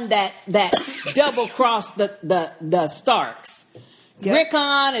one that double-crossed the Starks. Yep.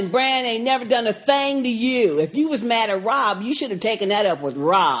 Rickon and Bran ain't never done a thing to you. If you was mad at Robb, you should have taken that up with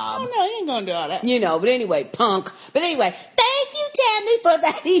Robb. Oh, no, he ain't gonna do all that. But anyway, punk. But anyway, thank you, Tammy, for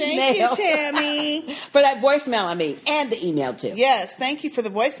that email. Thank you, Tammy. For that voicemail, and the email, too. Yes, thank you for the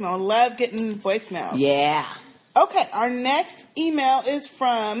voicemail. I love getting voicemail. Yeah. Okay, our next email is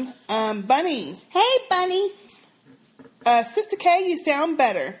from Bunny. Hey, Bunny. Sister K, you sound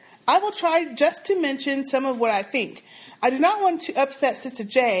better. I will try just to mention some of what I think. I do not want to upset Sister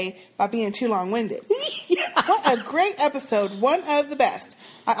J by being too long-winded. What a great episode. One of the best.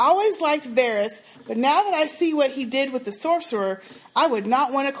 I always liked Varys, but now that I see what he did with the sorcerer, I would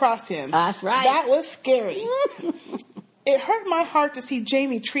not want to cross him. That's right. That was scary. It hurt my heart to see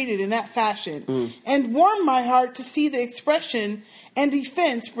Jaime treated in that fashion, and warmed my heart to see the expression and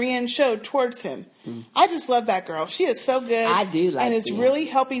defense Brienne showed towards him. I just love that girl. She is so good. I do like and is Brienne. really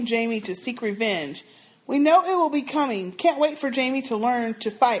helping Jaime to seek revenge. We know it will be coming. Can't wait for Jaime to learn to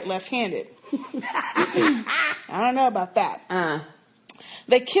fight left-handed. I don't know about that.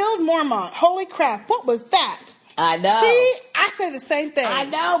 They killed Mormont. Holy crap, what was that? I know. See, I say the same thing. I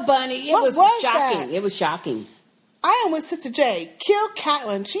know, Bunny. It What was that? shocking. It was shocking. I am with Sister J. Kill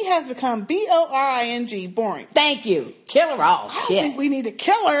Catelyn. She has become boring. Boring. Thank you. Kill her all. I don't Shit. think we need to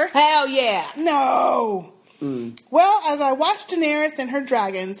kill her. Hell yeah. No. Well, as I watch Daenerys and her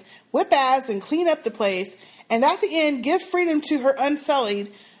dragons whip ass and clean up the place, and at the end give freedom to her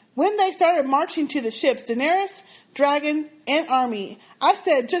unsullied, when they started marching to the ships, Daenerys, dragon, and army, I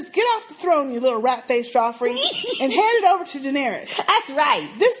said, just get off the throne, you little rat-faced Joffrey, and hand it over to Daenerys. That's right.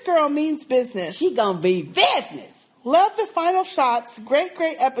 This girl means business. She gonna be business. Love the final shots. Great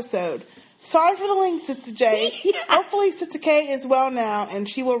episode. Sorry for the link, Sister J. Hopefully Sister K is well now, and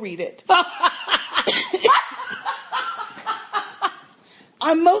she will read it.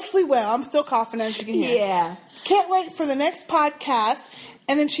 I'm mostly well. I'm still coughing, as you can hear. Yeah. Can't wait for the next podcast.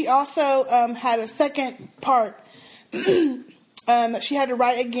 And then she also had a second part. that she had to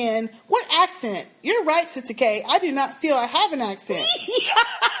write again. What accent? You're right, Sister K. I do not feel I have an accent.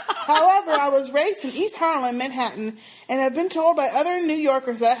 However, I was raised in East Harlem, Manhattan, and have been told by other New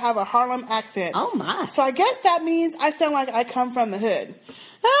Yorkers that I have a Harlem accent. Oh, my. So I guess that means I sound like I come from the hood.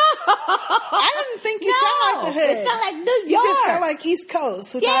 I didn't think you sound like the hood. It sound like New York. You just sound like East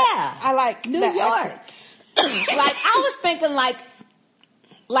Coast, which I like New that York. accent. Like, I was thinking like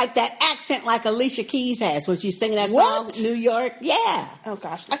that accent like Alicia Keys has when she's singing that What? song, New York. Yeah. Oh,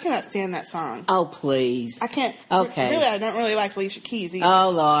 gosh. I cannot stand that song. Oh, please. I can't. Okay. Really, I don't really like Alicia Keys either.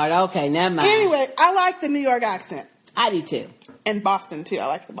 Oh, Lord. Okay, never mind. Anyway, I like the New York accent. I do, too. And Boston, too. I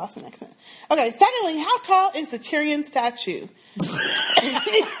like the Boston accent. Okay, secondly, how tall is the Tyrion statue?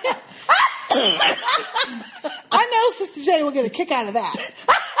 I know Sister J will get a kick out of that.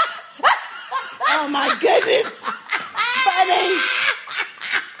 Oh, my goodness. Funny.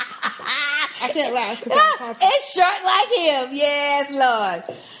 I can't laugh. It's short like him. Yes, Lord.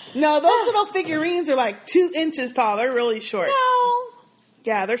 No, those little figurines are like 2 inches tall. They're really short. No.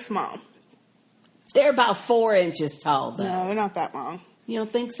 Yeah, they're small. They're about 4 inches tall, though. No, they're not that long. You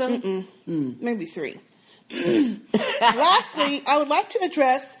don't think so? Maybe 3. Lastly, I would like to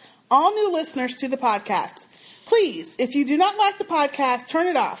address all new listeners to the podcast. Please, if you do not like the podcast, turn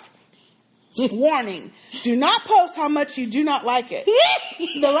it off. Warning, do not post how much you do not like it.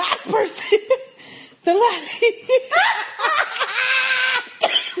 The last person...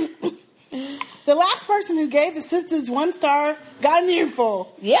 The last person who gave the sisters 1 star got an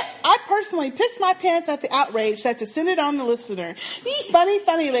earful. Yep. I personally pissed my pants at the outrage that descended on the listener.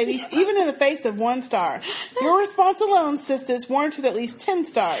 Funny, ladies, even in the face of 1 star. Your response alone, sisters, warranted at least 10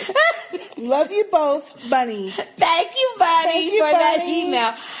 stars. Love you both, Bunny. Thank you, Bunny, for that Bunny.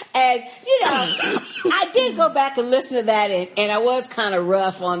 email. And, I did go back and listen to that, and I was kind of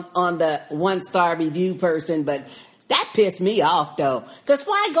rough on the 1-star review person, but that pissed me off, though. Because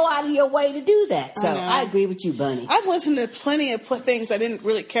why go out of your way to do that? So I agree with you, Bunny. I've listened to plenty of things I didn't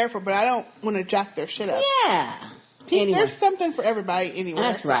really care for, but I don't want to jack their shit up. Yeah. Anyway. There's something for everybody anyway.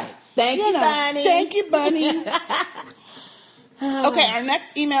 That's right. Thank you, Bunny. Thank you, Bunny. Okay, our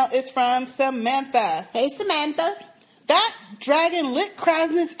next email is from Samantha. Hey, Samantha. That dragon lit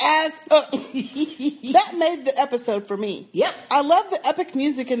Krasn's ass up. That made the episode for me. Yep. I love the epic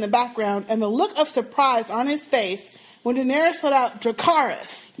music in the background and the look of surprise on his face when Daenerys let out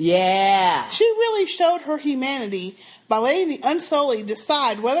Dracarys. Yeah. She really showed her humanity by letting the Unsullied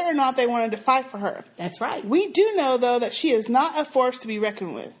decide whether or not they wanted to fight for her. That's right. We do know, though, that she is not a force to be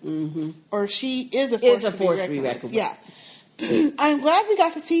reckoned with. Mm-hmm. Or she is a force to be reckoned with. Yeah. I'm glad we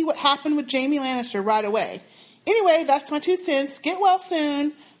got to see what happened with Jaime Lannister right away. Anyway, that's my 2 cents. Get well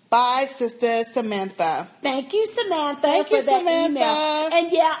soon. Bye, Sister Samantha. Thank you, Samantha, Thank for you, that Samantha. email.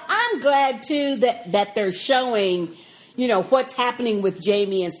 And yeah, I'm glad too that they're showing, what's happening with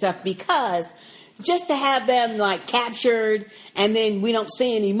Jamie and stuff, because just to have them like captured and then we don't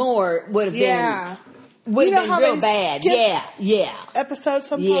see any more would have been real bad. Yeah. Episodes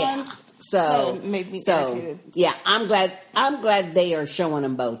sometimes. Yeah. So that made me irritated. Yeah, I'm glad they are showing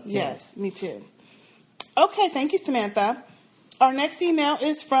them both. Too. Yes, me too. Okay, thank you, Samantha. Our next email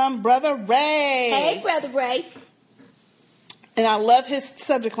is from Brother Ray. Hey, Brother Ray. And I love his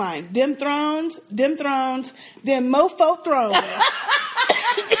subject line. Dim thrones, them mofo thrones.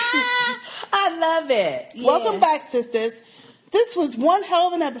 I love it. Yeah. Welcome back, sisters. This was one hell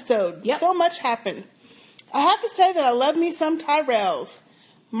of an episode. Yep. So much happened. I have to say that I love me some Tyrells.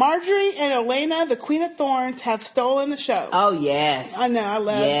 Marjorie and Elena, the Queen of Thorns, have stolen the show. Oh, yes. I know. I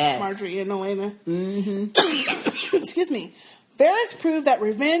love Marjorie and Elena. Mm-hmm. Excuse me. Varys proved that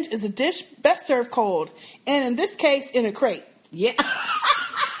revenge is a dish best served cold, and in this case, in a crate. Yeah.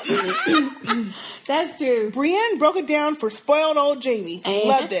 That's true. Brienne broke it down for spoiled old Jamie.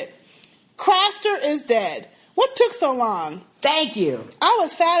 Loved it. Craster is dead. What took so long? Thank you. I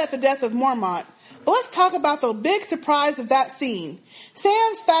was sad at the death of Mormont, but let's talk about the big surprise of that scene.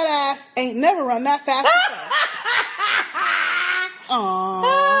 Sam's fat ass ain't never run that fast before. Aww.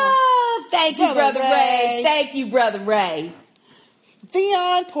 Oh, thank you, Brother Ray. Thank you, Brother Ray.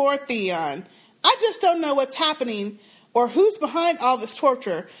 Theon, poor Theon. I just don't know what's happening or who's behind all this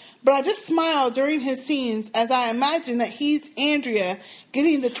torture, but I just smiled during his scenes as I imagine that he's Andrea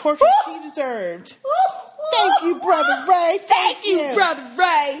getting the torture she deserved. Thank you, Brother Ray. Thank you, Brother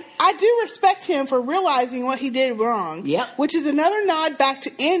Ray. I do respect him for realizing what he did wrong. Yep. Which is another nod back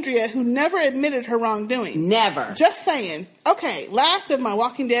to Andrea, who never admitted her wrongdoing. Never. Just saying. Okay, last of my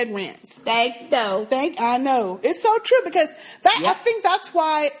Walking Dead rants. I know. It's so true because I think that's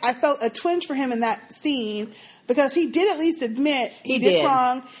why I felt a twinge for him in that scene, because he did at least admit he did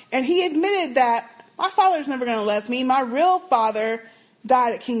wrong, and he admitted that, my father's never going to love me. My real father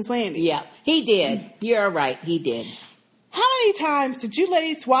died at King's Landing. Yeah, he did. You're right. He did. How many times did you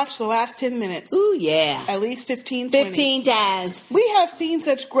ladies watch the last 10 minutes? Ooh, yeah. At least 15, 20. 15 times. We have seen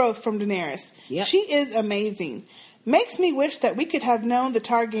such growth from Daenerys. Yep. She is amazing. Makes me wish that we could have known the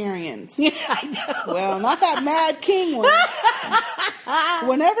Targaryens. Yeah, I know. Well, not that Mad King one.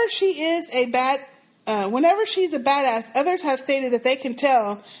 Whenever she's a badass, others have stated that they can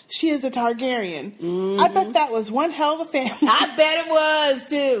tell she is a Targaryen. Mm-hmm. I bet that was one hell of a family. I bet it was,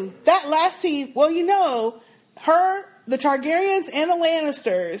 too. That last scene, well, the Targaryens and the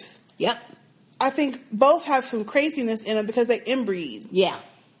Lannisters. Yep. I think both have some craziness in them because they inbreed. Yeah.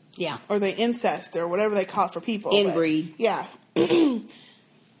 Yeah. Or they incest or whatever they call it for people. Inbreed. Yeah.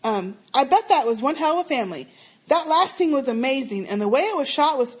 I bet that was one hell of a family. That last scene was amazing, and the way it was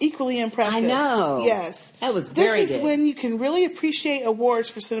shot was equally impressive. I know. Yes. That was very good. This is when you can really appreciate awards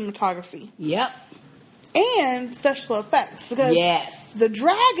for cinematography. Yep. And special effects. Because yes. the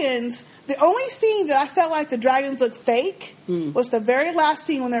dragons, the only scene that I felt like the dragons looked fake was the very last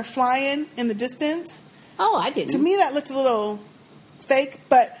scene when they're flying in the distance. Oh, I didn't. To me, that looked a little fake,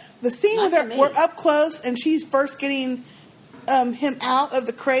 but the scene where we're up close and she's first getting him out of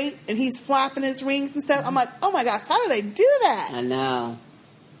the crate and he's flapping his wings and stuff, I'm like, oh my gosh, how do they do that? I know.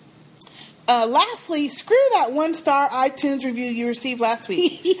 Lastly, screw that 1-star iTunes review you received last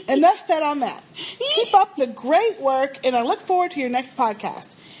week. Enough said on that. Keep up the great work, and I look forward to your next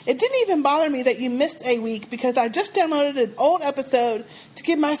podcast. It didn't even bother me that you missed a week because I just downloaded an old episode to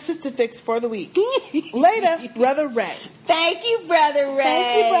give my sister fix for the week. Later, Brother Ray. Thank you, Brother Ray.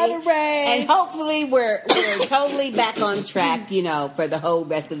 Thank you, Brother Ray. And hopefully we're totally back on track, for the whole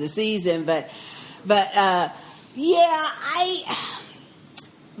rest of the season. But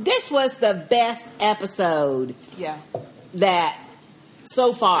this was the best episode. Yeah. That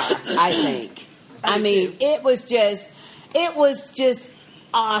so far, I think. I mean, it was just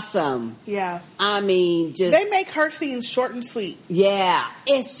awesome. Yeah. I mean, just they make her scenes short and sweet. Yeah,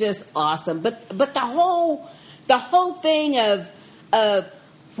 it's just awesome. But the whole thing of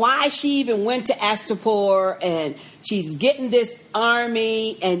why she even went to Astapor and she's getting this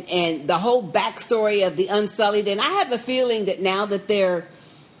army and the whole backstory of the Unsullied, and I have a feeling that now that they're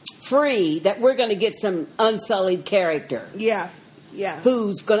free, that we're going to get some Unsullied character. Yeah. Yeah.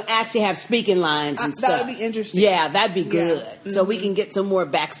 Who's going to actually have speaking lines and stuff. That would be interesting. Yeah, that'd be good. Yeah. Mm-hmm. So we can get some more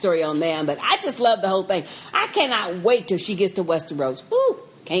backstory on them. But I just love the whole thing. I cannot wait till she gets to Westeros. Ooh,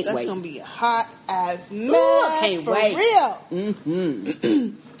 can't wait. That's going to be hot as mess. Ooh, I can't for wait. real.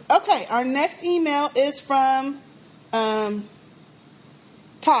 Mm-hmm. Okay, our next email is from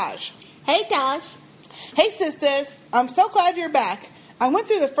Taj. Hey, Taj. Hey, sisters. I'm so glad you're back. I went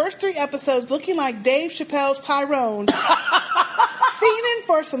through the first 3 episodes looking like Dave Chappelle's Tyrone, fiending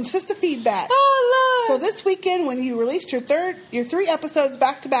for some sister feedback. Oh, Lord. So this weekend, when you released your 3 episodes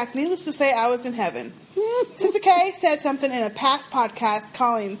back to back, needless to say, I was in heaven. Sister K said something in a past podcast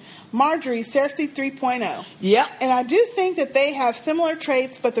calling Marjorie Cersei 3.0. Yep. And I do think that they have similar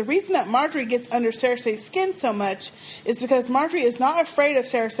traits, but the reason that Marjorie gets under Cersei's skin so much is because Marjorie is not afraid of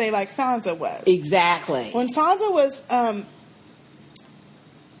Cersei like Sansa was. Exactly. When Sansa was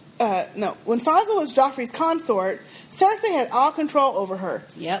when Sansa was Joffrey's consort, Cersei had all control over her.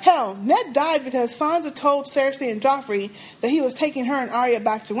 Yep. Hell, Ned died because Sansa told Cersei and Joffrey that he was taking her and Arya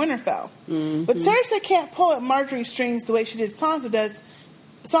back to Winterfell. Mm-hmm. But Cersei can't pull at Marjorie's strings the way she did Sansa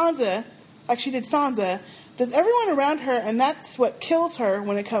does everyone around her, and that's what kills her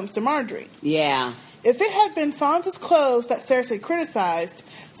when it comes to Marjorie. Yeah. If it had been Sansa's clothes that Cersei criticized,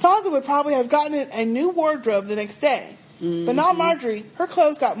 Sansa would probably have gotten a new wardrobe the next day. Mm-hmm. But not Marjorie. Her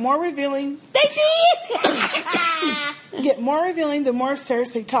clothes got more revealing. They did! Get more revealing the more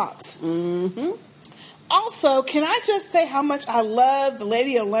Cersei talks. Mm-hmm. Also, can I just say how much I love the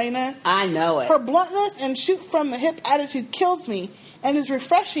Lady Olenna? I know it. Her bluntness and shoot-from-the-hip attitude kills me and is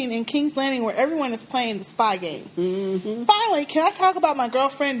refreshing in King's Landing where everyone is playing the spy game. Mm-hmm. Finally, can I talk about my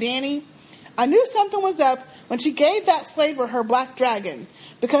girlfriend Dany? I knew something was up when she gave that slaver her black dragon,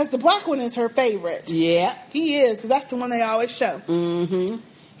 because the black one is her favorite. Yeah. He is, because that's the one they always show. Mm-hmm.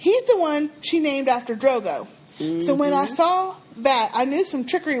 He's the one she named after Drogo. Mm-hmm. So when I saw that, I knew some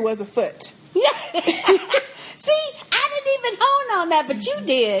trickery was afoot. See, I didn't even hone on that, but you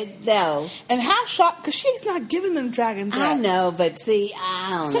did, though. And how shocked, because she's not giving them dragons yet. I know, but see, I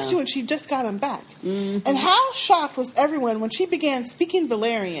don't know. Especially when she just got them back. Mm-hmm. And how shocked was everyone when she began speaking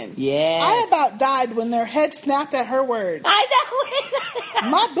Valyrian. Yes. I about died when their head snapped at her words. I know.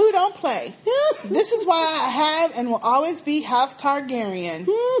 My boo don't play. This is why I have and will always be House Targaryen.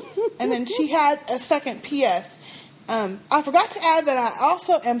 And then she had a second P.S. I forgot to add that I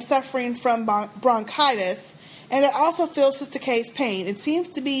also am suffering from bronchitis, and I also feel Sister K's pain. It seems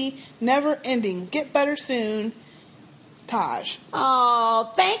to be never ending. Get better soon, Taj.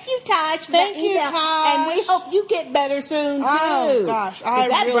 Oh, thank you, Taj. For Thank that you, email. Taj. And we hope you get better soon, too. Oh, gosh. 'Cause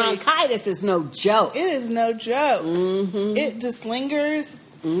that bronchitis is no joke. It is no joke. Mm-hmm. It just lingers,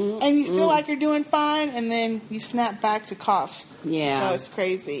 and you feel like you're doing fine, and then you snap back to coughs. Yeah. So it's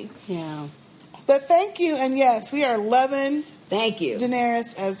crazy. Yeah. But thank you, and yes, we are loving Thank you.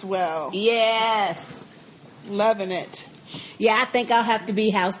 Daenerys as well. Yes. Loving it. Yeah, I think I'll have to be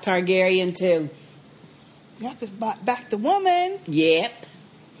House Targaryen, too. You have to back the woman. Yep.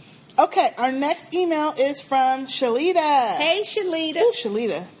 Okay, our next email is from Shalita. Hey, Shalita. Ooh,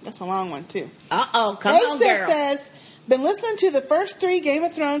 Shalita. That's a long one, too. Uh-oh. Come Hey, on, girl. Sistahs. Been listening to the first 3 Game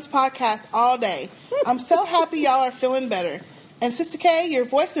of Thrones podcasts all day. I'm so happy y'all are feeling better. And Sister K, your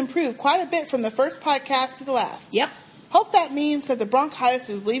voice improved quite a bit from the first podcast to the last. Yep. Hope that means that the bronchitis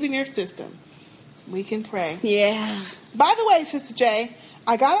is leaving your system. We can pray. Yeah. By the way, Sister J,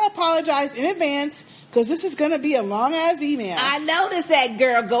 I gotta apologize in advance because this is gonna be a long-ass email. I noticed that,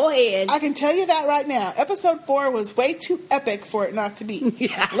 girl. Go ahead. I can tell you that right now. Episode 4 was way too epic for it not to be.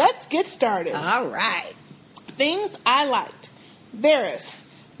 Yeah. Let's get started. All right. Things I liked. Varys.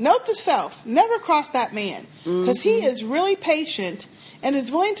 Note to self, never cross that man, because he is really patient and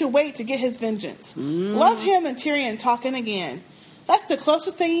is willing to wait to get his vengeance. Love him and Tyrion talking again. That's the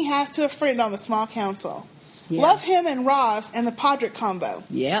closest thing he has to a friend on the small council. Yeah. Love him and Roz and the Podrick combo.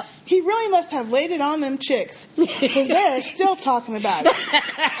 Yep. He really must have laid it on them chicks, because they're still talking about it.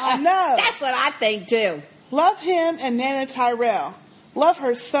 I know. That's what I think, too. Love him and Nana Tyrell. Love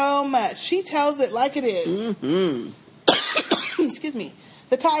her so much. She tells it like it is. Excuse me.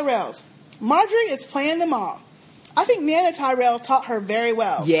 The Tyrells. Marjorie is playing them all. I think Nana Tyrell taught her very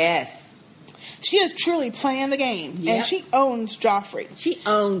well. Yes. She is truly playing the game, Yep. and she owns Joffrey. She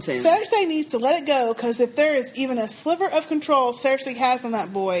owns him. Cersei needs to let it go, because if there is even a sliver of control Cersei has on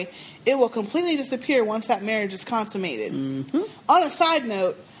that boy, it will completely disappear once that marriage is consummated. On a side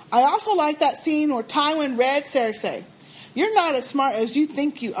note, I also like that scene where Tywin read Cersei. You're not as smart as you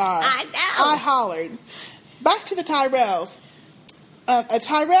think you are. I know. I hollered. Back to the Tyrells. A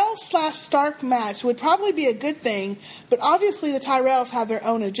Tyrell/Stark match would probably be a good thing, but obviously the Tyrells have their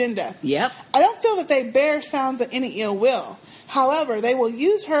own agenda. Yep. I don't feel that they bear sounds of any ill will. However, they will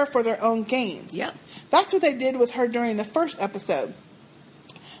use her for their own gains. Yep. That's what they did with her during the first episode.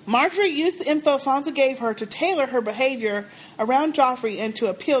 Marjorie used the info Sansa gave her to tailor her behavior around Joffrey and to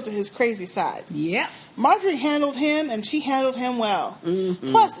appeal to his crazy side. Yep. Marjorie handled him, and she handled him well.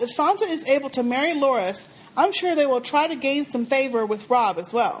 Plus, if Sansa is able to marry Loras, I'm sure they will try to gain some favor with Robb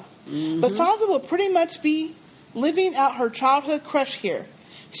as well. But Sansa will pretty much be living out her childhood crush here.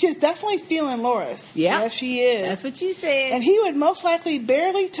 She is definitely feeling Loras. Yeah. Yes, she is. That's what you said. And he would most likely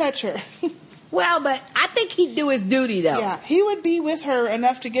barely touch her. Well, but I think he'd do his duty, though. Yeah, he would be with her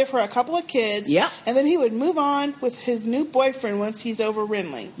enough to give her a couple of kids. Yep. And then he would move on with his new boyfriend once he's over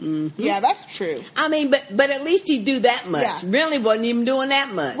Renly. Yeah, that's true. I mean, but at least he'd do that much. Yeah. Renly wasn't even doing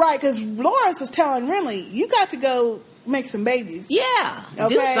that much. Right, because Loras was telling Renly, you got to go make some babies. Yeah. Okay?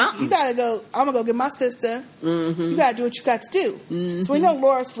 Do something. You got to go, I'm going to go get my sister. You got to do what you got to do. So we know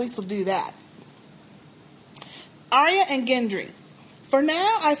Loras at least will do that. Arya and Gendry. For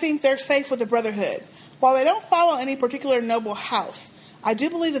now, I think they're safe with the Brotherhood. While they don't follow any particular noble house, I do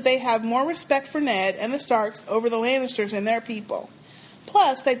believe that they have more respect for Ned and the Starks over the Lannisters and their people.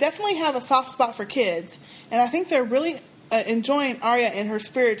 Plus, they definitely have a soft spot for kids, and I think they're really enjoying Arya and her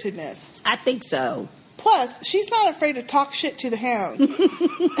spiritedness. I think so. Plus, she's not afraid to talk shit to the Hound.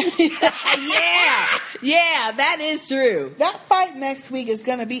 Yeah, that is true. That fight next week is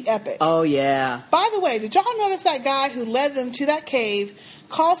going to be epic. Oh, yeah. By the way, did y'all notice that guy who led them to that cave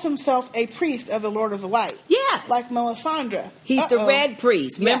calls himself a priest of the Lord of the Light? Yes. Like Melisandre. He's the Red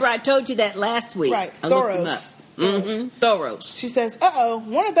Priest. Remember, Yeah. I told you that last week. Right. I looked him up. Thoros. Thoros. She says,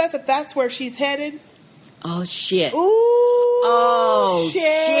 want to bet that that's where she's headed? Oh, shit. Ooh. Oh,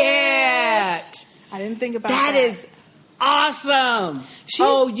 shit. I didn't think about That that. is awesome.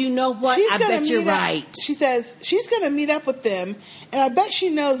 You know what? I bet you're right. She says she's going to meet up with them, and I bet she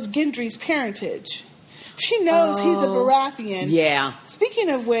knows Gendry's parentage. She knows he's a Baratheon. Yeah. Speaking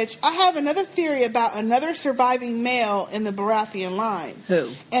of which, I have another theory about another surviving male in the Baratheon line.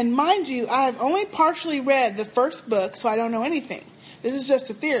 Who? And mind you, I have only partially read the first book, so I don't know anything. This is just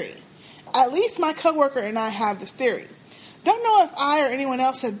a theory. At least my coworker and I have this theory. Don't know if I or anyone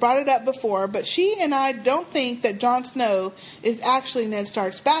else had brought it up before, but she and I don't think that Jon Snow is actually Ned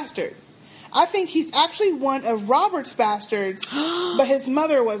Stark's bastard. I think he's actually one of Robert's bastards, but his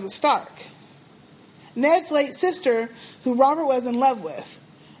mother was a Stark. Ned's late sister, who Robert was in love with.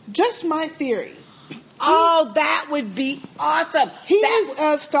 Just my theory. Oh, that would be awesome. He is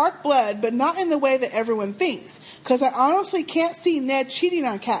of Stark blood, but not in the way that everyone thinks. Because I honestly can't see Ned cheating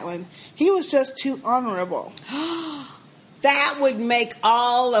on Catelyn. He was just too honorable. That would make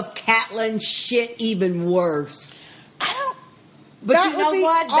all of Catelyn's shit even worse. But that you know would be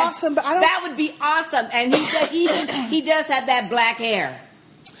what? Awesome, but that would be awesome. And he does have that black hair.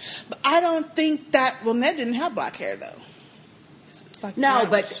 But I don't think that... Well, Ned didn't have black hair, though. Like no,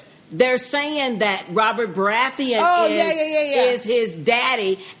 but they're saying that Robert Baratheon is his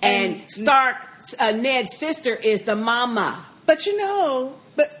daddy, and Stark, Ned's sister, is the mama. But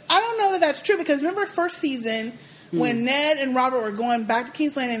but I don't know that that's true, because remember first season when Ned and Robert were going back to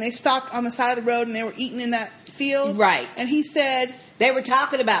King's Landing and they stopped on the side of the road and they were eating in that field? Right. And he said... They were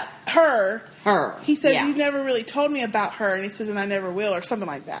talking about her. He said, yeah. "You've never really told me about her," and he says, "And I never will," or something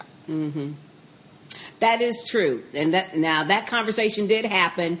like that. Mm-hmm. That is true, and that conversation did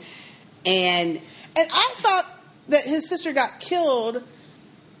happen, and I thought that his sister got killed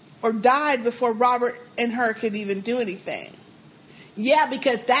or died before Robert and her could even do anything. Yeah,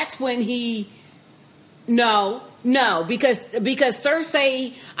 because that's when he. No, because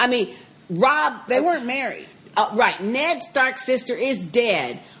Cersei. I mean, Rob. They weren't married. Right. Ned Stark's sister is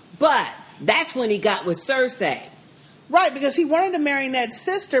dead, but that's when he got with Cersei. Right, because he wanted to marry Ned's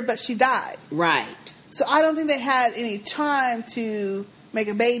sister, but she died. Right. So I don't think they had any time to make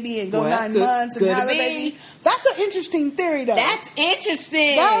a baby and go 9 months and have a baby. That's an interesting theory, though. That's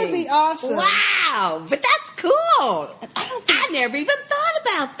interesting. That would be awesome. Wow, but that's cool. I never even thought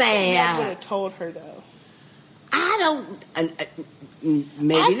about that. I would have told her, though. I don't...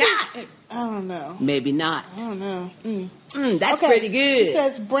 maybe not. I don't know. Maybe not. I don't know. That's pretty good. She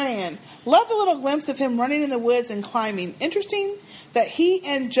says, Bran. Love the little glimpse of him running in the woods and climbing. Interesting that he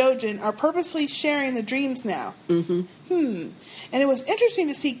and Jojen are purposely sharing the dreams now. Mm-hmm. And it was interesting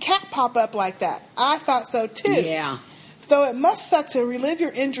to see Cat pop up like that. I thought so, too. Yeah. Though it must suck to relive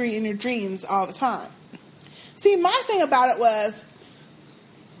your injury in your dreams all the time. See, my thing about it was,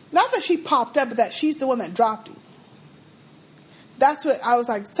 not that she popped up, but that she's the one that dropped him. That's what I was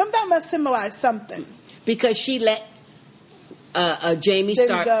like. That must symbolize something. Because she let Jamie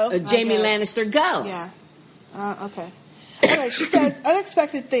Lannister go. Yeah. Okay. Okay, she says,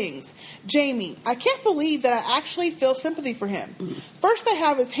 unexpected things. Jamie, I can't believe that I actually feel sympathy for him. First, I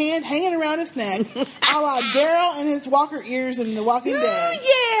have his hand hanging around his neck, a la Daryl and his walker ears in The Walking Dead.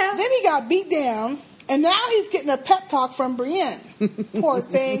 Yeah. Then he got beat down, and now he's getting a pep talk from Brienne. Poor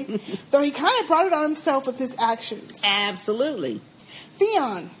thing. Though he kind of brought it on himself with his actions. Absolutely.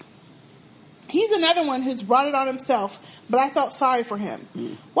 Theon. He's another one who's brought it on himself, but I felt sorry for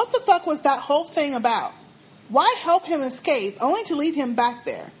him. What the fuck was that whole thing about? Why help him escape only to lead him back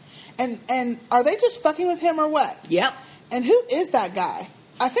there? And are they just fucking with him or what? Yep. And who is that guy?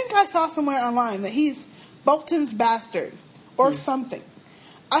 I think I saw somewhere online that he's Bolton's bastard or something.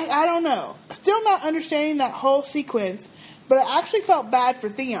 I don't know. Still not understanding that whole sequence, but I actually felt bad for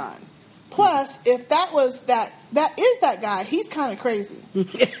Theon. Plus, if that is that guy, he's kind of crazy.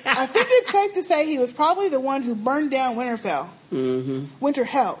 I think it's safe to say he was probably the one who burned down Winterfell. Mm-hmm.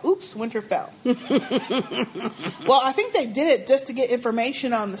 Winterfell. Well, I think they did it just to get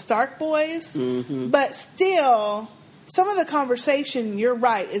information on the Stark boys. Mm-hmm. But still, some of the conversation, you're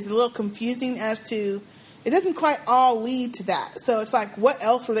right, is a little confusing as to, it doesn't quite all lead to that. So it's like, what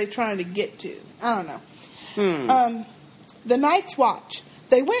else were they trying to get to? I don't know. The Night's Watch.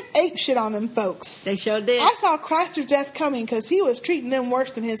 They went apeshit on them folks. They sure did. I saw Craster's death coming because he was treating them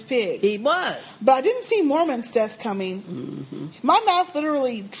worse than his pigs. He was. But I didn't see Mormont's death coming. Mm-hmm. My mouth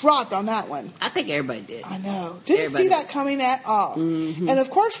literally dropped on that one. I think everybody did. I know. Didn't see that coming at all. Mm-hmm. And of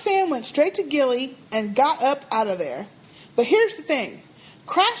course Sam went straight to Gilly and got up out of there. But here's the thing.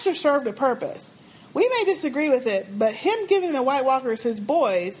 Craster served a purpose. We may disagree with it, but him giving the White Walkers his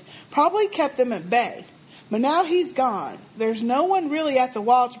boys probably kept them at bay. But now he's gone. There's no one really at the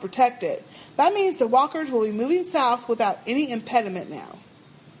wall to protect it. That means the Walkers will be moving south without any impediment now.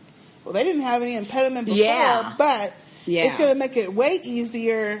 Well, they didn't have any impediment before, but it's going to make it way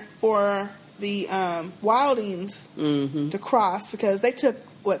easier for the Wildings to cross because they took,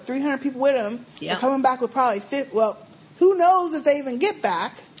 300 people with them. Yep. They're coming back with probably 50. Well, who knows if they even get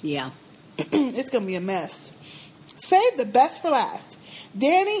back. Yeah. It's going to be a mess. Save the best for last.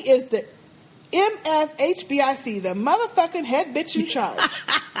 Dany is the MFHBIC, the motherfucking head bitch in charge.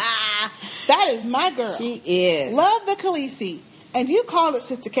 That is my girl. She is. Love the Khaleesi. And you called it,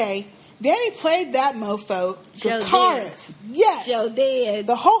 Sister K. Dany played that mofo. Dracarys. Yes. Sure did.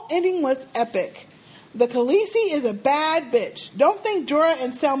 The whole ending was epic. The Khaleesi is a bad bitch. Don't think Jorah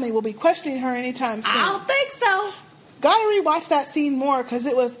and Selmy will be questioning her anytime soon. I don't think so. Gotta rewatch that scene more because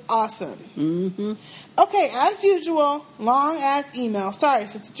it was awesome. Mm-hmm. Okay, as usual, long-ass email. Sorry,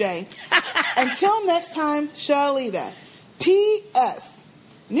 Sister J. Until next time, Shalita. P.S.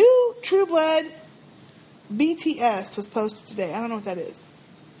 New True Blood BTS was posted today. I don't know what that is.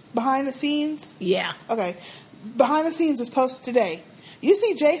 Behind the scenes? Yeah. Okay. Behind the scenes was posted today. You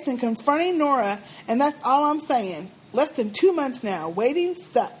see Jason confronting Nora, and that's all I'm saying. Less than 2 months now. Waiting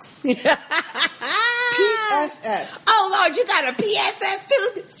sucks. PSS. Oh, Lord, you got a PSS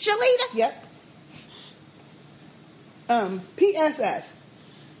too, Shalita? Yep. PSS.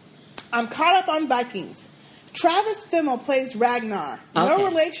 I'm caught up on Vikings. Travis Fimmel plays Ragnar. No Okay.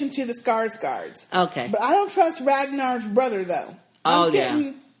 relation to the Skarsgårds. Okay. But I don't trust Ragnar's brother, though. I'm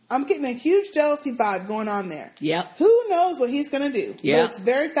getting a huge jealousy vibe going on there. Yep. Who knows what he's going to do? Yep. But it's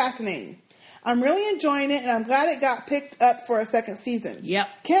very fascinating. I'm really enjoying it, and I'm glad it got picked up for a second season.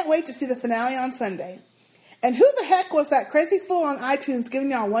 Yep. Can't wait to see the finale on Sunday. And who the heck was that crazy fool on iTunes giving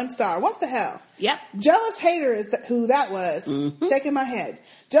y'all 1 star? What the hell? Yep. Jealous hater is who that was. Mm-hmm. Shaking my head.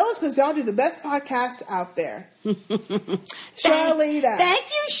 Jealous because y'all do the best podcast out there. Shalita. Thank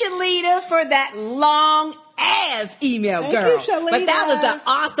you, Shalita, for that long ass email, Thank girl. you, Shalita. But that was an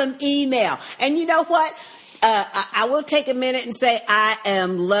awesome email. And you know what? I will take a minute and say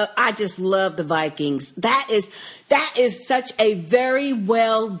I just love the Vikings. That is such a very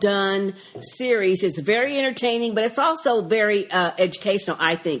well done series. It's very entertaining, but it's also very educational,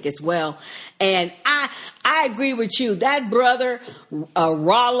 I think, as well. And I agree with you. That brother,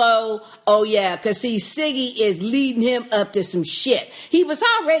 Rollo, oh yeah, because see, Siggy is leading him up to some shit. He was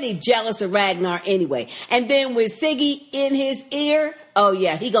already jealous of Ragnar anyway. And then with Siggy in his ear, oh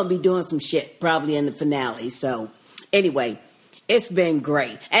yeah, he gonna be doing some shit probably in the finale. So anyway, it's been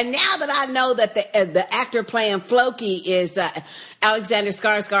great. And now that I know that the actor playing Floki is Alexander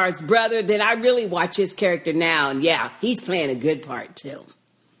Skarsgård's brother, then I really watch his character now. And yeah, he's playing a good part too.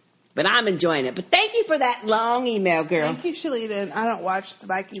 But I'm enjoying it. But thank you for that long email, girl. Thank you, Shalita. And I don't watch the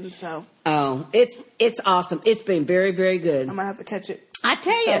Vikings, so. Oh, it's awesome. It's been very, very good. I'm going to have to catch it. I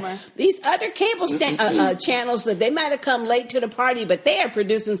tell you, these other cable channels, they might have come late to the party, but they are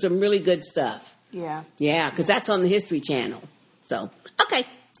producing some really good stuff. Yeah. Yeah, because that's on the History Channel. So, okay.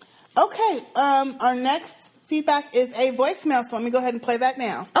 Okay, our next feedback is a voicemail, so let me go ahead and play that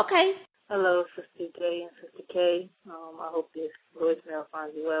now. Okay. Hello, Sister J and Sister K. I hope this voicemail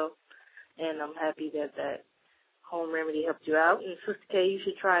finds you well, and I'm happy that home remedy helped you out. And Sister K, you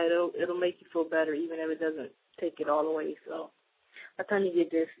should try it. It'll make you feel better, even if it doesn't take it all away. So by the time you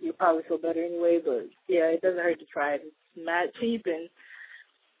get this, you'll probably feel better anyway. But yeah, it doesn't hurt to try it. It's mad cheap and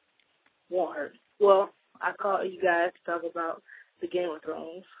won't hurt. Well, I called you guys to talk about the Game of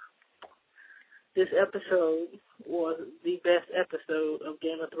Thrones. This episode was the best episode of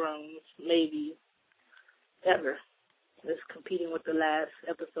Game of Thrones, maybe ever. It's competing with the last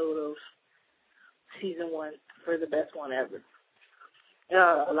episode of season 1 for the best one ever.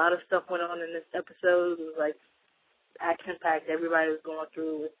 A lot of stuff went on in this episode. It was like action-packed. Everybody was going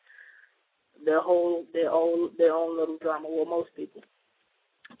through their own little drama. Well, most people.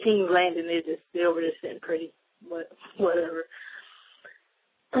 King's Landing is just still over there sitting pretty, but whatever.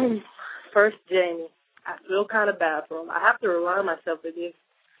 First, Jamie, I feel kind of bad for him. I have to remind myself that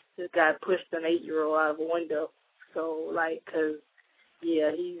this guy pushed an 8-year-old out of a window. So, because,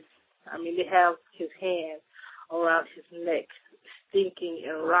 yeah, they have his hand around his neck, stinking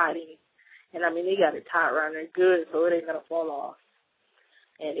and rotting. And, they got it tied around there good, so it ain't going to fall off.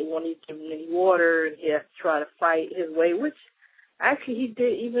 And they won't even give him any water, and he has to try to fight his way, which actually he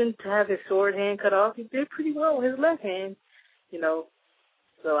did, even to have his sword hand cut off, he did pretty well with his left hand,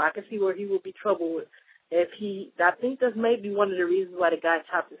 So I can see where he would be troubled I think that's maybe one of the reasons why the guy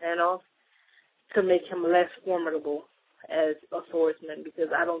chopped his hand off, to make him less formidable as a swordsman, because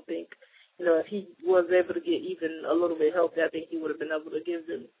I don't think, if he was able to get even a little bit help, I think he would have been able to give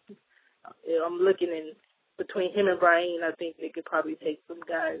them. I'm looking in between him and Brian, I think they could probably take some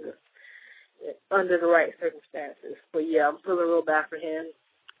guys under the right circumstances. But yeah, I'm feeling real bad for him.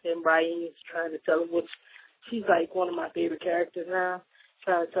 And Brian's trying to tell him, which she's like one of my favorite characters now,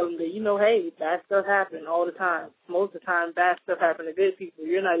 trying to tell him that, hey, bad stuff happens all the time. Most of the time, bad stuff happens to good people.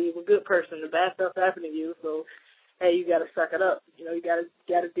 You're not even a good person. The bad stuff happens to you, so, hey, you got to suck it up. You got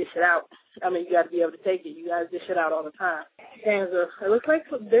to dish it out. You got to be able to take it. You got to dish it out all the time. Sansa, it looks like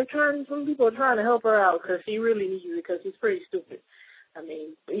some people are trying to help her out because she really needs it, because she's pretty stupid.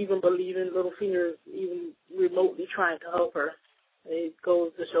 Even believing Littlefinger's even remotely trying to help her, it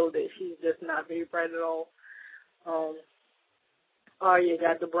goes to show that she's just not very bright at all. Arya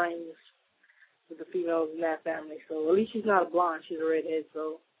got the brains. with the females in that family. So at least she's not a blonde. She's a redhead.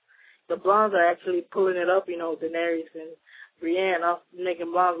 So the blondes are actually pulling it up, Daenerys and Brienne are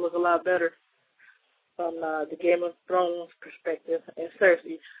making blondes look a lot better from the Game of Thrones perspective. And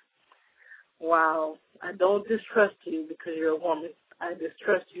Cersei, wow, I don't distrust you because you're a woman. I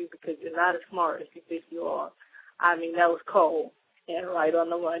distrust you because you're not as smart as you think you are. I mean, that was cold and right on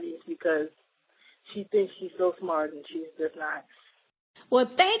the money because she thinks she's so smart and she's just not. Well,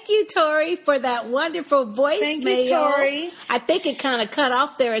 thank you, Tori, for that wonderful voicemail. Thank you, Tori. I think it kind of cut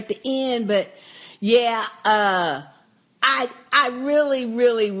off there at the end, but yeah, I really,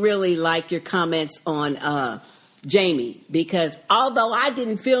 really, really like your comments on Jamie, because although I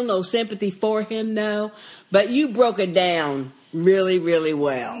didn't feel no sympathy for him, though, but you broke it down really, really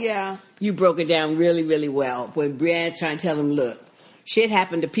well. Yeah. You broke it down really, really well when Brienne's trying to tell him, look, shit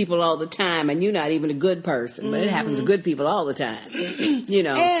happened to people all the time, and you're not even a good person, but it happens to good people all the time. And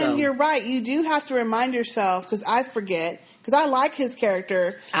you're right. You do have to remind yourself, because I forget, because I like his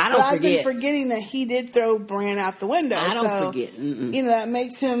character. I've been forgetting that he did throw Bran out the window. I don't forget. That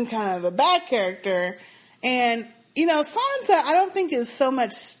makes him kind of a bad character. And, Sansa, I don't think is so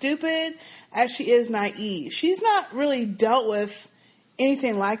much stupid as she is naive. She's not really dealt with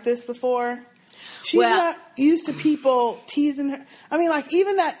anything like this before. She's not used to people teasing her. I mean,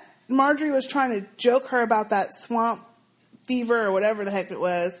 even that Marjorie was trying to joke her about that swamp fever or whatever the heck it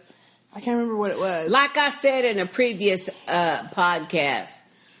was. I can't remember what it was. Like I said in a previous podcast,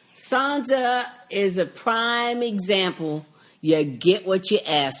 Sansa is a prime example. You get what you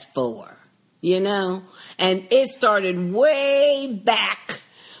ask for, And it started way back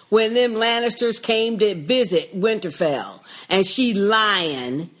when them Lannisters came to visit Winterfell. And she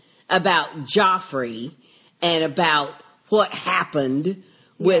lying about Joffrey and about what happened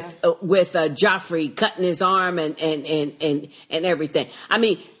with Joffrey cutting his arm and everything. I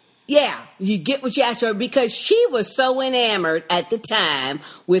mean, yeah, you get what you asked for, because she was so enamored at the time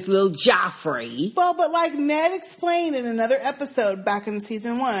with little Joffrey. Well, but like Ned explained in another episode back in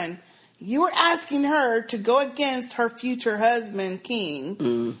season 1, you were asking her to go against her future husband,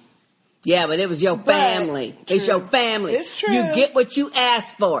 King. Yeah, but it was your family. It's your family. It's true. You get what you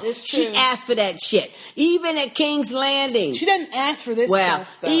asked for. It's true. She asked for that shit. Even at King's Landing. She didn't ask for this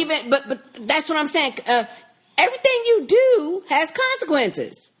stuff, though. But that's what I'm saying. Everything you do has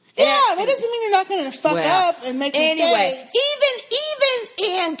consequences. Yeah, that doesn't mean you're not going to fuck up and make mistakes. Anyway,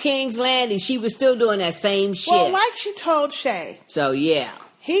 even in King's Landing, she was still doing that same shit. Well, like she told Shay. So, yeah.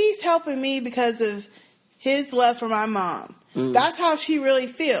 He's helping me because of his love for my mom. That's how she really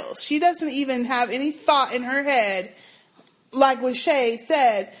feels. She doesn't even have any thought in her head, like what Shay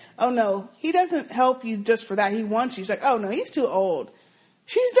said, oh no, he doesn't help you just for that. He wants you. She's like, oh no, he's too old.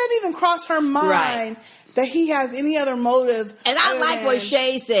 She doesn't even cross her mind that he has any other motive. And I like what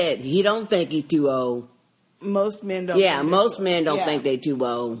Shay said. He don't think he's too old. Most men don't. Yeah, most men don't think they're too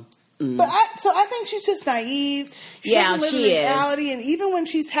old. But I think she's just naive. She doesn't live in reality, and even when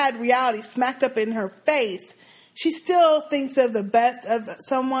she's had reality smacked up in her face, she still thinks of the best of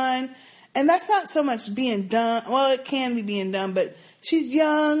someone. And that's not so much being dumb. Well, it can be being dumb, but she's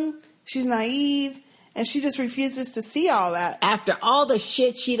young, she's naive, and she just refuses to see all that. After all the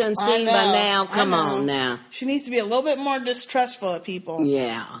shit she done seen by now, come on now. She needs to be a little bit more distrustful of people.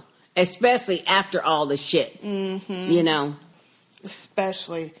 Yeah. Especially after all the shit. Mm-hmm.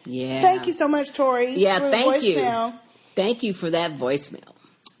 Especially. Yeah. Thank you so much, Tori. Yeah, for the thank voicemail. you. Thank you for that voicemail.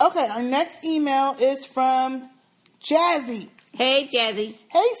 Okay, our next email is from Jazzy. Hey, Jazzy.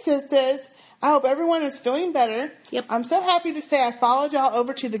 Hey, sisters. I hope everyone is feeling better. Yep. I'm so happy to say I followed y'all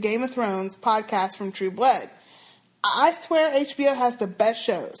over to the Game of Thrones podcast from True Blood. I swear HBO has the best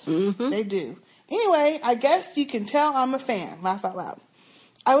shows. Mm-hmm. They do. Anyway, I guess you can tell I'm a fan. Laugh out loud.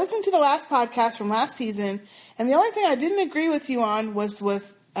 I listened to the last podcast from last season, and the only thing I didn't agree with you on was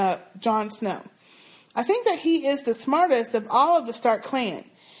with Jon Snow. I think that he is the smartest of all of the Stark clan.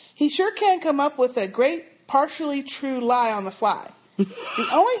 He sure can come up with a great, partially true lie on the fly. The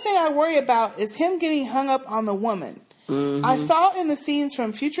only thing I worry about is him getting hung up on the woman. Mm-hmm. I saw in the scenes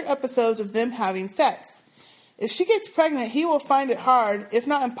from future episodes of them having sex. If she gets pregnant, he will find it hard, if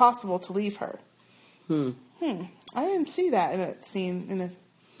not impossible, to leave her. I didn't see that in a scene.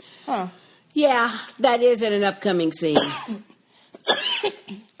 Yeah, that is in an upcoming scene.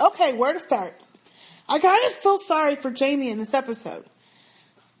 Okay, where to start? I kind of feel sorry for Jamie in this episode.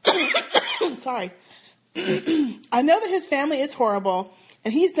 Sorry. I know that his family is horrible,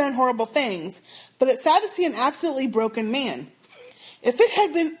 and he's done horrible things, but it's sad to see an absolutely broken man. If it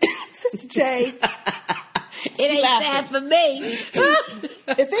had been... Sister J... It ain't sad for me.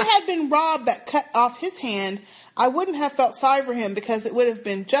 If it had been Rob that cut off his hand, I wouldn't have felt sorry for him because it would have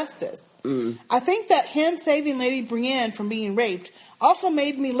been justice. I think that him saving Lady Brienne from being raped also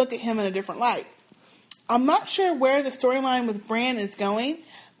made me look at him in a different light. I'm not sure where the storyline with Bran is going,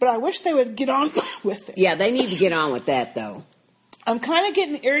 but I wish they would get on with it. Yeah, they need to get on with that, though. I'm kind of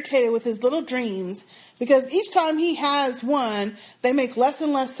getting irritated with his little dreams because each time he has one, they make less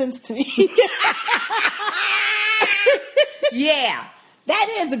and less sense to me. Yeah,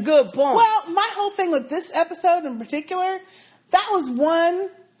 that is a good point. Well, my whole thing with this episode in particular, that was one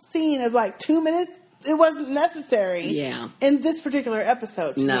scene of like 2 minutes. It wasn't necessary in this particular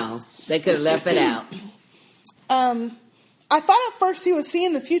episode. No, they could have left it out. I thought at first he was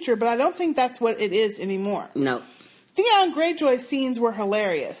seeing the future, but I don't think that's what it is anymore. No. Theon Greyjoy's scenes were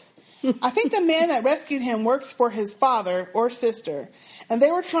hilarious. I think the man that rescued him works for his father or sister, and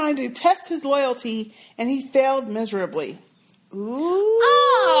they were trying to test his loyalty, and he failed miserably. Ooh.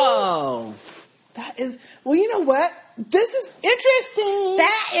 Oh. That is, well, you know what? This is interesting.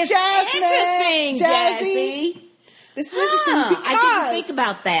 That is interesting, Jazzy. This is interesting because I didn't think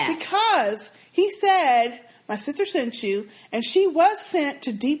about that. Because he said, my sister sent you, and she was sent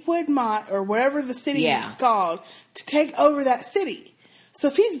to Deepwood Mott, or wherever the city is called, to take over that city. So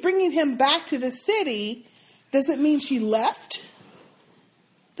if he's bringing him back to the city, does it mean she left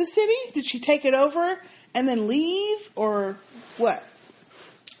the city? Did she take it over and then leave, or what?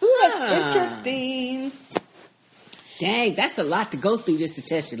 Ooh, that's interesting. Dang, that's a lot to go through just to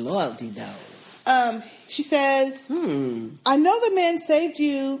test your loyalty, though. She says, I know the man saved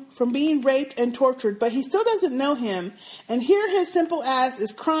you from being raped and tortured, but he still doesn't know him. And here his simple ass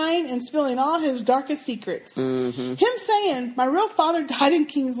is crying and spilling all his darkest secrets. Him saying, my real father died in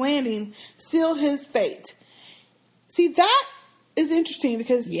King's Landing, sealed his fate. See, that is interesting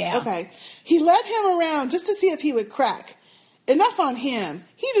because, okay, he led him around just to see if he would crack. Enough on him.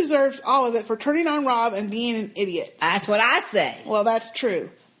 He deserves all of it for turning on Robb and being an idiot. That's what I say. Well, that's true.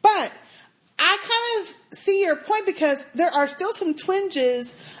 But I kind of see your point because there are still some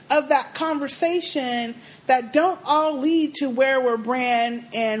twinges of that conversation that don't all lead to where we're Bran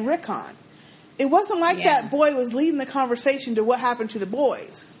and Rickon. It wasn't like that boy was leading the conversation to what happened to the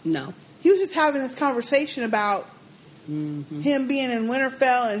boys. No. He was just having this conversation about him being in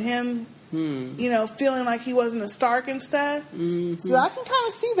Winterfell and him, you know, feeling like he wasn't a Stark and stuff. So I can kind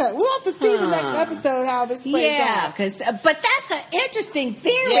of see that. We'll have to see the next episode how this plays out. But that's an interesting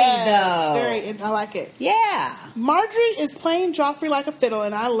theory, though. though. I like it. Yeah. Marjorie is playing Joffrey like a fiddle,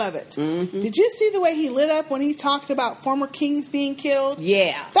 and I love it. Did you see the way he lit up when he talked about former kings being killed?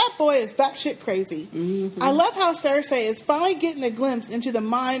 Yeah. That boy is batshit crazy. I love how Cersei is finally getting a glimpse into the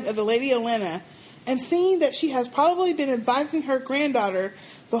mind of the Lady Olenna and seeing that she has probably been advising her granddaughter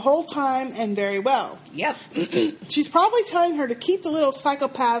the whole time and very well. Yep. She's probably telling her to keep the little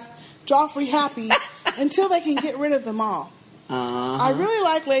psychopath Joffrey happy until they can get rid of them all. I really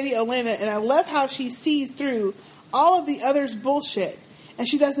like Lady Olenna, and I love how she sees through all of the others' bullshit, and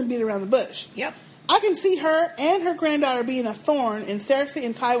she doesn't beat around the bush. Yep. I can see her and her granddaughter being a thorn in Cersei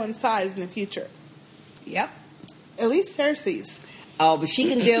and Tywin's sides in the future. Yep. At least Cersei's. Oh, but she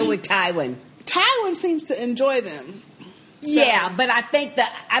can deal with Tywin. Tywin seems to enjoy them. So. Yeah, but I think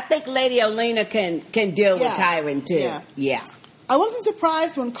Lady Olenna can deal with Tywin too. Yeah. I wasn't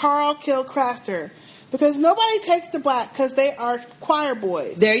surprised when Carl killed Craster because nobody takes the black because they are choir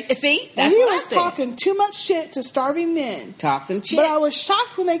boys. There, see, that's and he what was I said. Talking too much shit to starving men. Talking shit. But I was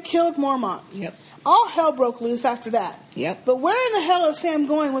shocked when they killed Mormont. Yep. All hell broke loose after that. Yep. But where in the hell is Sam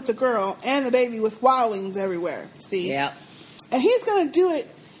going with the girl and the baby with wildlings everywhere? See. Yep. And he's going to do it.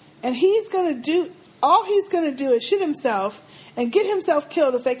 And he's going to do. All he's going to do is shit himself and get himself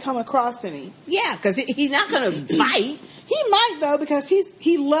killed if they come across any. Yeah, because he's not going to fight. He might, though, because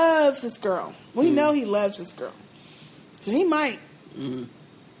he loves this girl. We know he loves this girl. So he might.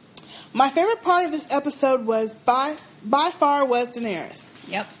 My favorite part of this episode was by far was Daenerys.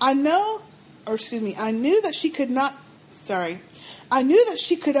 Yep. I knew that she could not... Sorry. I knew that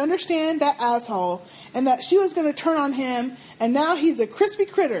she could understand that asshole and that she was going to turn on him, and now he's a crispy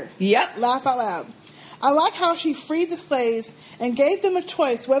critter. Yep. Laugh out loud. I like how she freed the slaves and gave them a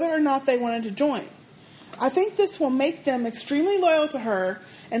choice whether or not they wanted to join. I think this will make them extremely loyal to her,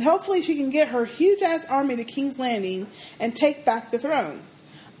 and hopefully she can get her huge-ass army to King's Landing and take back the throne.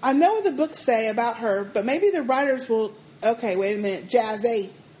 I know what the books say about her, but maybe the writers will... Okay, wait a minute.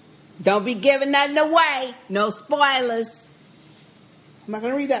 Jazzy. Don't be giving nothing away. No spoilers. I'm not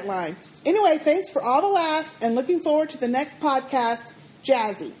going to read that line. Anyway, thanks for all the laughs and looking forward to the next podcast,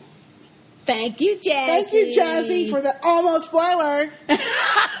 Jazzy. Thank you, Jazzy. Thank you, Jazzy, for the almost spoiler.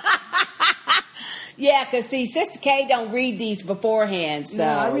 Yeah, because see, Sister K don't read these beforehand, so No,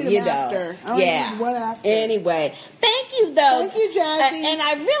 I read them after. I only read one after. Anyway, thank you though. Thank you, Jazzy. And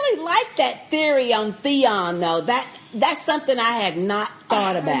I really like that theory on Theon, though. That's something I had not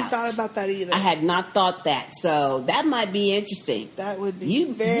thought about. I hadn't thought about that either. I had not thought that, so that might be interesting. That would be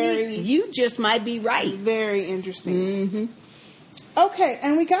you just might be right. Very interesting. Okay,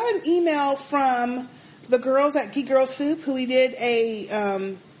 and we got an email from the girls at Geek Girl Soup, who we did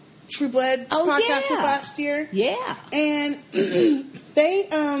a True Blood podcast with last year. Yeah. And they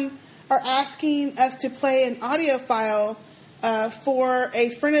are asking us to play an audio file for a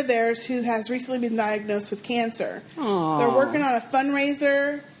friend of theirs who has recently been diagnosed with cancer. Aww. They're working on a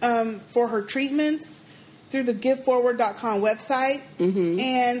fundraiser for her treatments through the giveforward.com website.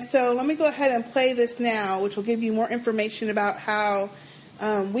 And so let me go ahead and play this now, which will give you more information about how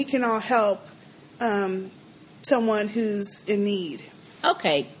we can all help someone who's in need.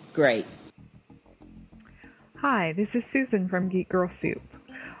 Okay, great. Hi, this is Susan from Geek Girl Soup.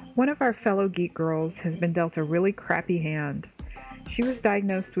 One of our fellow geek girls has been dealt a really crappy hand. She was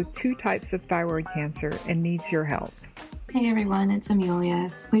diagnosed with 2 types of thyroid cancer and needs your help. Hey everyone, it's Amelia.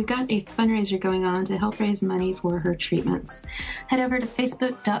 We've got a fundraiser going on to help raise money for her treatments. Head over to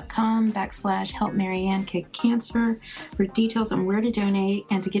facebook.com/Help Marianne Kick Cancer for details on where to donate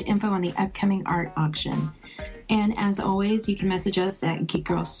and to get info on the upcoming art auction. And as always, you can message us at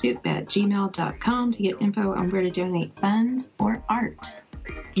geekgirlsoup@gmail.com to get info on where to donate funds or art.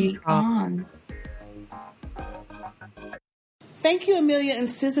 Geek on. Thank you, Amelia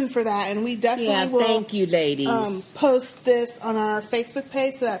and Susan, for that. And we definitely will thank you, ladies. Post this on our Facebook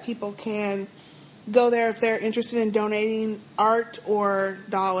page so that people can go there if they're interested in donating art or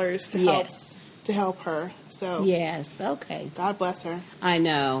dollars to help her. So yes, okay. God bless her. I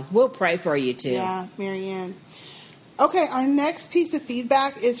know. We'll pray for you too. Yeah, Marianne. Okay, our next piece of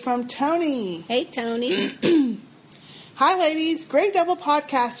feedback is from Tony. Hey, Tony. Hi, ladies. Great double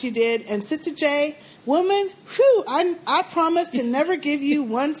podcast you did. And Sister J, woman, whew, I promise to never give you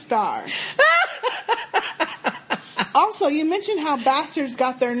 1 star. Also, you mentioned how bastards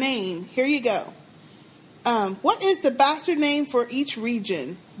got their name. Here you go. What is the bastard name for each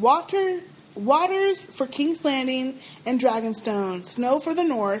region? Waters for King's Landing and Dragonstone. Snow for the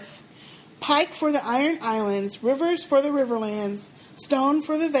North. Pike for the Iron Islands. Rivers for the Riverlands. Stone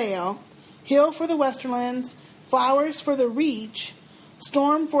for the Vale. Hill for the Westerlands. Flowers for the Reach.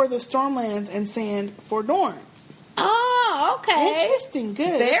 Storm for the Stormlands, and Sand for Dorne. Oh, okay. Interesting.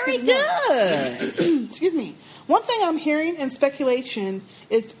 Good. Very good. Excuse me. One thing I'm hearing in speculation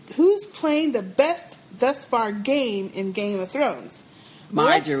is who's playing the best thus far game in Game of Thrones.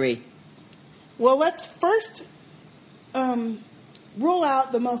 Marjorie. Well, let's first rule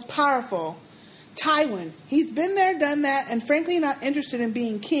out the most powerful, Tywin. He's been there, done that, and frankly not interested in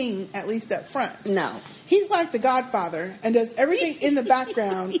being king, at least up front. No. He's like the Godfather and does everything in the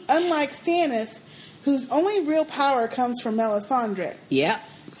background, unlike Stannis, whose only real power comes from Melisandre. Yep.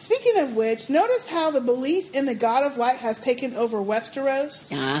 Speaking of which, notice how the belief in the God of Light has taken over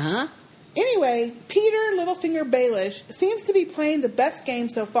Westeros? Uh-huh. Anyway, Peter Littlefinger Baelish seems to be playing the best game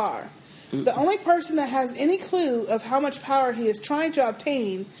so far. The only person that has any clue of how much power he is trying to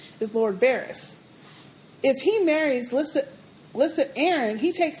obtain is Lord Varys. If he marries Lysa Arryn,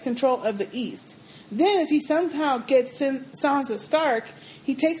 he takes control of the East. Then, if he somehow gets Sansa Stark,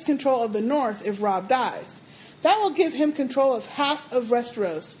 he takes control of the North if Robb dies. That will give him control of half of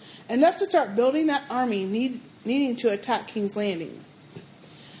Westeros, enough to start building that army needing to attack King's Landing.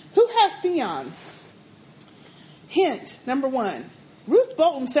 Who has Theon? Hint, number 1. Roose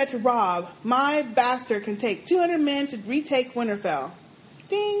Bolton said to Robb, "My bastard can take 200 men to retake Winterfell."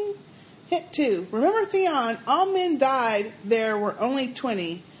 Ding. Hint 2. Remember Theon, all men died there were only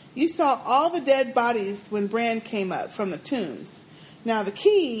 20. You saw all the dead bodies when Bran came up from the tombs. Now the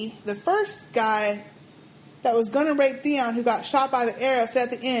key, the first guy that was going to rape Theon who got shot by the arrow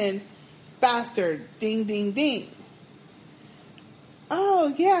said at the end, "Bastard, ding, ding, ding."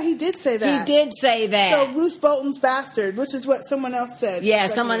 Oh, yeah, he did say that. He did say that. So Roose Bolton's bastard, which is what someone else said. Yeah,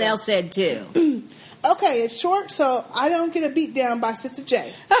 someone else said too. Okay, it's short, so I don't get a beat down by Sister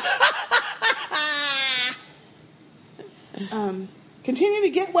J. Continue to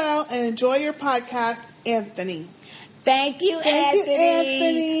get well and enjoy your podcast, Anthony. Thank you,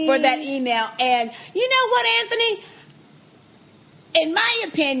 Anthony, for that email. And you know what, Anthony? In my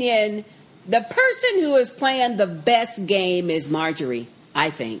opinion, the person who is playing the best game is Marjorie,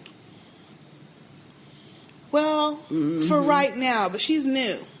 I think. Well, for right now, but she's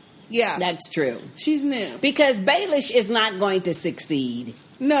new. Yeah. That's true. She's new. Because Baelish is not going to succeed.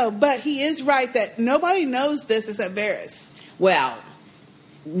 No, but he is right that nobody knows this except Varys. Well,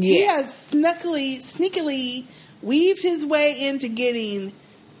 He has sneakily weaved his way into getting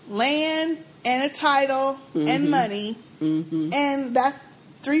land and a title and money, and that's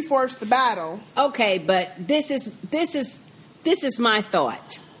 3/4 the battle. Okay, but this is my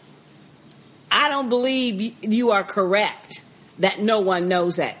thought. I don't believe you are correct that no one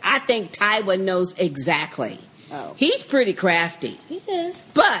knows that. I think Tywin knows exactly. Oh. He's pretty crafty. He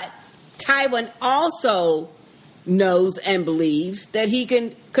is. But Tywin also knows and believes that he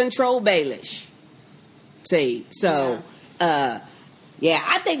can control Baelish. See, so, I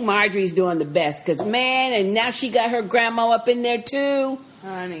think Marjorie's doing the best. Because, man, and now she got her grandma up in there, too.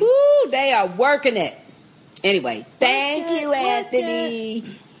 Honey. Woo, they are working it. Anyway, thank you,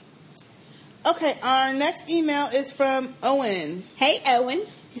 Anthony. Okay, our next email is from Owen. Hey, Owen.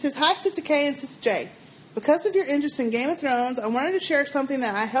 He says, "Hi, Sister K and Sister J. Because of your interest in Game of Thrones, I wanted to share something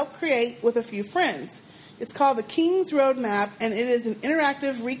that I helped create with a few friends. It's called the King's Road Map, and it is an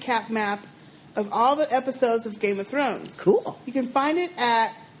interactive recap map of all the episodes of Game of Thrones. Cool. You can find it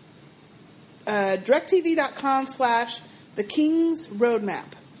at directv.com/The King's Road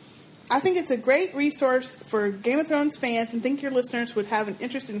Map. I think it's a great resource for Game of Thrones fans and think your listeners would have an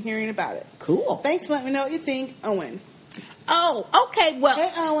interest in hearing about it. Cool. Thanks. Let me know what you think, Owen." Oh, okay. Well,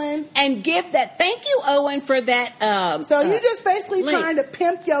 hey, Owen. And give that. Thank you, Owen, for that. So you just basically link. trying to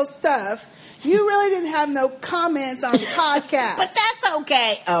pimp your stuff. You really didn't have no comments on the podcast. But that's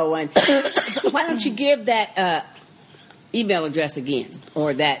okay, Owen. Why don't you give that email address again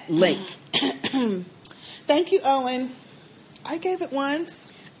or that link? Thank you, Owen. I gave it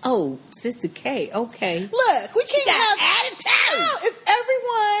once. Oh, Sister K. Okay. Look, we can't have attitude. No, if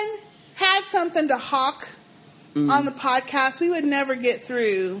everyone had something to hawk on the podcast, we would never get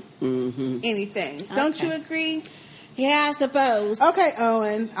through anything. Don't you agree? Yeah, I suppose. Okay,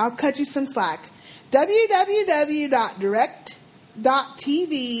 Owen, I'll cut you some slack.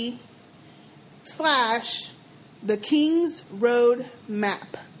 www.direct.tv/The King's Road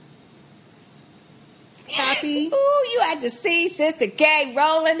Map. Happy? Ooh, you had to see Sister K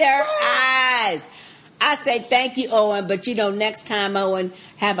rolling her eyes. I say thank you, Owen, but next time, Owen,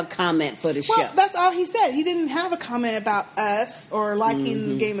 have a comment for the show. Well, that's all he said. He didn't have a comment about us or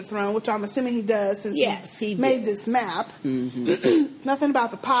liking Game of Thrones, which I'm assuming he does since he made this map. Nothing about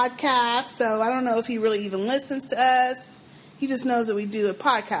the podcast, so I don't know if he really even listens to us. He just knows that we do a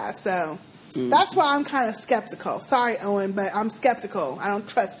podcast, so that's why I'm kind of skeptical. Sorry, Owen, but I'm skeptical. I don't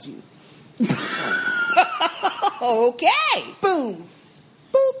trust you. Okay. Boom.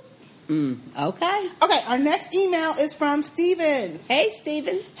 Boop. Okay. Okay, our next email is from Steven. Hey,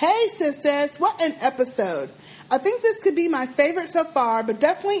 Steven. Hey, sisters. What an episode. I think this could be my favorite so far, but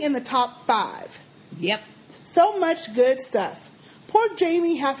definitely in the top 5. Yep. So much good stuff. Poor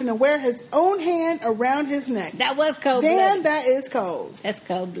Jamie having to wear his own hand around his neck. That was cold. Damn, that is cold. That's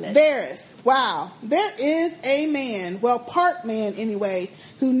cold-blooded. Varys. Wow. There is a man, well, part man anyway,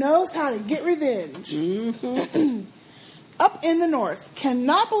 who knows how to get revenge. Up in the north.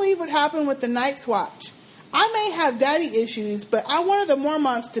 Cannot believe what happened with the Night's Watch. I may have daddy issues, but I wanted the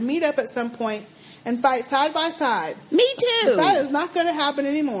Mormonts to meet up at some point and fight side by side. Me too. But that is not going to happen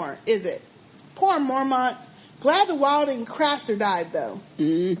anymore, is it? Poor Mormont. Glad the Wilding Crafter died, though.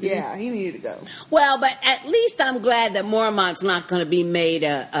 Yeah, he needed to go. Well, but at least I'm glad that Mormont's not going to be made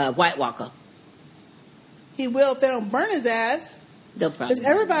a White Walker. He will if they don't burn his ass. They'll probably. Because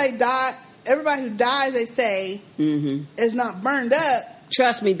everybody who dies, they say, is not burned up.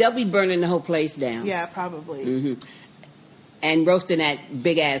 Trust me, they'll be burning the whole place down. Yeah, probably. And roasting that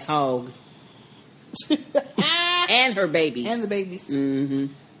big-ass hog. And her babies. And the babies.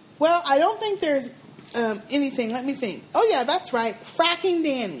 Well, I don't think there's anything. Let me think. Oh, yeah, that's right. Fracking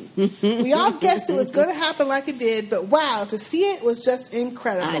Danny. We all guessed it was going to happen like it did, but wow, to see it was just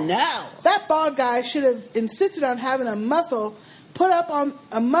incredible. I know. That bald guy should have insisted on having a muzzle put up on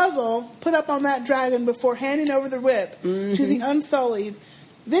that dragon before handing over the whip to the Unsullied.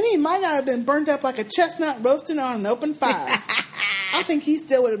 Then he might not have been burnt up like a chestnut roasting on an open fire. I think he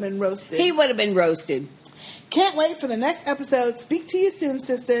still would have been roasted. He would have been roasted. Can't wait for the next episode. Speak to you soon,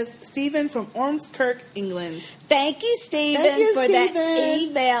 sisters. Stephen from Ormskirk, England. Thank you, Stephen, for that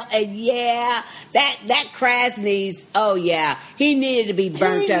email. And yeah, that Krasny's, oh yeah, he needed to be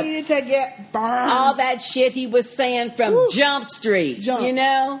burnt up. He needed to get burned. All that shit he was saying from Jump Street, you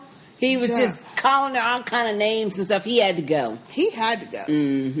know? He was just calling her all kind of names and stuff. He had to go. He had to go.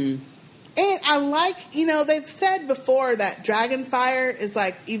 And I like, they've said before that dragon fire is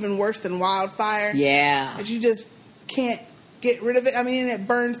like even worse than wildfire. Yeah. That you just can't get rid of it. I mean, it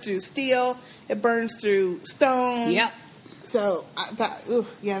burns through steel. It burns through stone. Yep. So, that was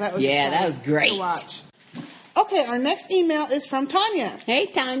that was great to watch. Okay, our next email is from Tanya. Hey,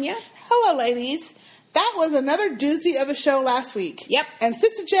 Tanya. Hello, ladies. That was another doozy of a show last week. Yep. And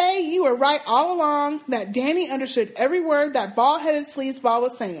Sister J, you were right all along that Danny understood every word that bald-headed sleazeball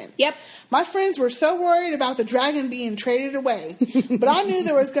was saying. Yep. My friends were so worried about the dragon being traded away, but I knew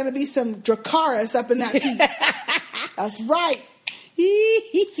there was going to be some Dracarys up in that piece. That's right.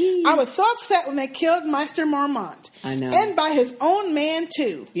 I was so upset when they killed Meister Mormont. I know. And by his own man,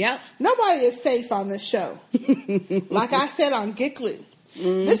 too. Yep. Nobody is safe on this show. Like I said on Get Glue.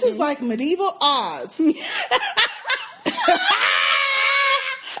 Mm-hmm. This is like medieval Oz.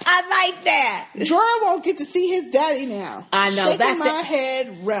 I like that. Jorah won't get to see his daddy now. I know. Shaking that's my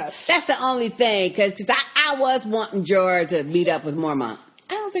head rough. That's the only thing, because I was wanting Jorah to meet up with Mormont.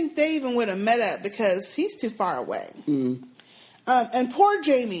 I don't think they even would have met up because he's too far away. And poor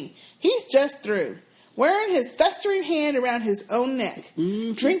Jamie, he's just through. Wearing his festering hand around his own neck.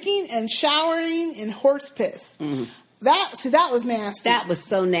 Mm-hmm. Drinking and showering in horse piss. Mm-hmm. That was nasty. That was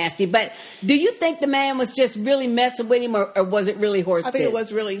so nasty. But do you think the man was just really messing with him, or was it really horse piss? I think it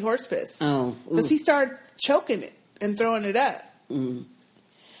was really horse piss. Oh. Because he started choking it and throwing it up. Mm.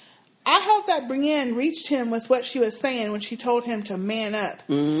 I hope that Brienne reached him with what she was saying when she told him to man up.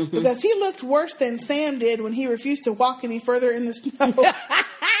 Mm-hmm. Because he looked worse than Sam did when he refused to walk any further in the snow.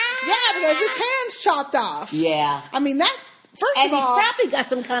 Yeah, because his hand's chopped off. Yeah. I mean, that... First and of all, he's probably got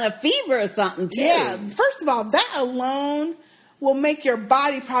some kind of fever or something, too. Yeah. First of all, that alone will make your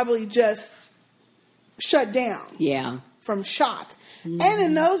body probably just shut down. Yeah. From shock. Mm-hmm. And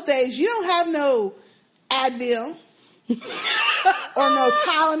in those days, you don't have no Advil or no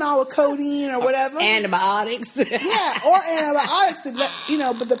Tylenol with codeine or whatever. Antibiotics. Yeah, or antibiotics.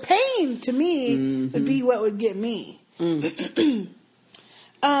 But the pain, to me, would be what would get me.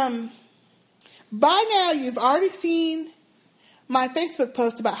 By now, you've already seen my Facebook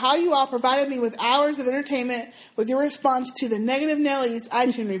post about how you all provided me with hours of entertainment with your response to the Negative Nelly's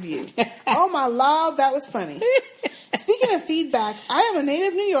iTunes review. Oh my lord, that was funny. Speaking of feedback, I am a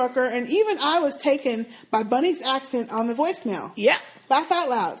native New Yorker, and even I was taken by Bunny's accent on the voicemail. Yeah. Laugh out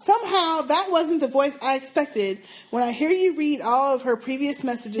loud. Somehow, that wasn't the voice I expected when I hear you read all of her previous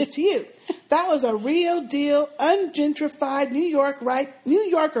messages to you. That was a real deal, ungentrified New Yorker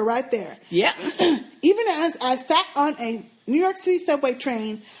right there. Yeah. Even as I sat on a New York City subway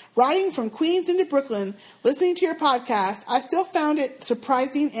train, riding from Queens into Brooklyn, listening to your podcast, I still found it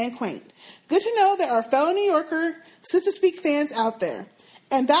surprising and quaint. Good to know there are fellow New Yorker Sister Speak fans out there.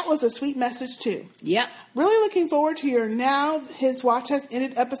 And that was a sweet message, too. Yep. Really looking forward to your Now His Watch Has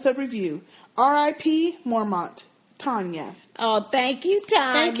Ended episode review. R.I.P. Mormont. Tanya. Oh, thank you,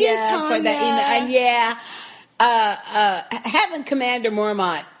 Tanya. Thank you, Tanya. For that email. And having Commander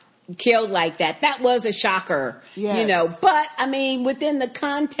Mormont killed like that was a shocker. Yes. But, I mean, within the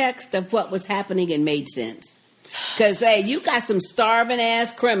context of what was happening, it made sense. Because, hey, you got some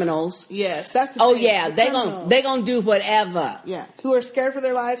starving-ass criminals. Yes, that's the thing. Oh, yeah, they gonna do whatever. Yeah, who are scared for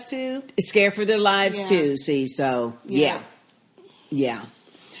their lives, too. Scared for their lives, too, see, so, yeah.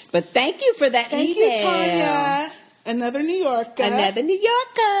 But thank you for that email. Thank you, Tanya. Another New Yorker.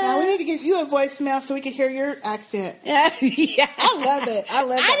 Now we need to give you a voicemail so we can hear your accent. Yeah. I love it. I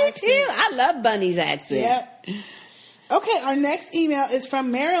do, too. I love Bunny's accent. Yep. Okay, our next email is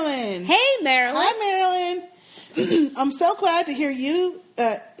from Marilyn. Hey, Marilyn. Hi, Marilyn. I'm so glad to hear you,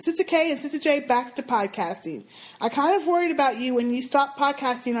 Sister K and Sister J, back to podcasting. I kind of worried about you when you stopped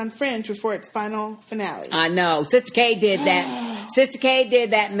podcasting on Fringe before its final finale. I know. Sister K did that. Sister K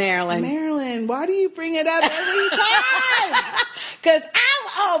did that, Marilyn. Marilyn, why do you bring it up every time? Because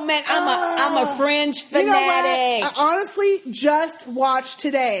I'm a Fringe fanatic. You know what? I honestly just watched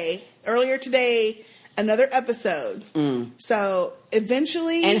earlier today, another episode. So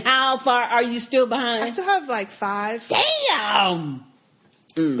eventually. And how far are you still behind? I still have like 5. Damn.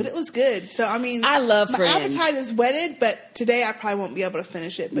 But it was good. So I mean, I love my Friends. appetite is whetted, but today I probably won't be able to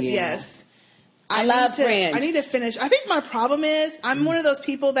finish it. But yes, I love Friends. I need to finish. I think my problem is I'm one of those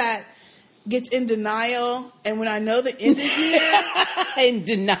people that gets in denial, and when I know the end is near, in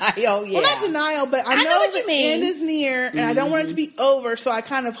denial, yeah. Well, not denial, but I know the end is near, and I don't want it to be over, so I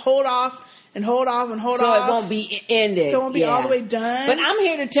kind of hold off. And hold off and hold off. So it won't be ended. So it won't be all the way done. But I'm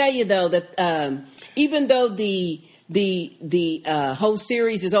here to tell you, though, that even though the whole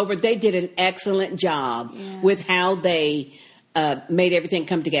series is over, they did an excellent job with how they made everything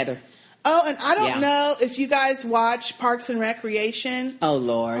come together. Oh, and I don't know if you guys watch Parks and Recreation. Oh,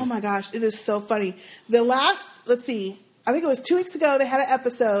 Lord. Oh, my gosh. It is so funny. Let's see. I think it was 2 weeks ago, they had an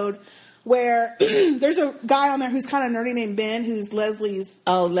episode where there's a guy on there who's kind of nerdy named Ben, who's Leslie's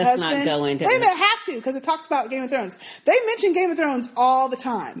let's husband. not go into Wait a minute, I have to, because it talks about Game of Thrones. They mention Game of Thrones all the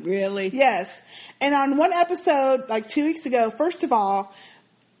time. Really? Yes. And on one episode, like 2 weeks ago, first of all,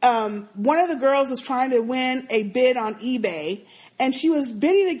 one of the girls was trying to win a bid on eBay, and she was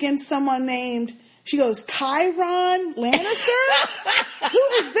bidding against someone named, she goes, Tyron Lannister? Who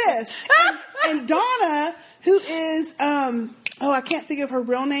is this? And Donna, who is, I can't think of her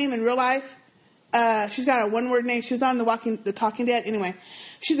real name in real life. She's got a one-word name. She was on the Talking Dead. Anyway,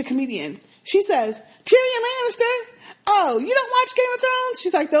 she's a comedian. She says, Tyrion Lannister? Oh, you don't watch Game of Thrones?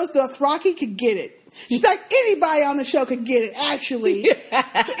 She's like, those Dothraki could get it. She's like, anybody on the show could get it, actually.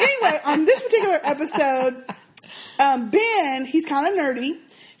 But anyway, on this particular episode, Ben, he's kind of nerdy.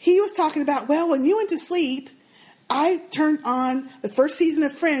 He was talking about, well, when you went to sleep, I turned on the first season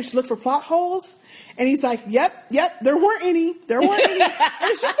of Fringe to look for plot holes. And he's like, yep, there weren't any. And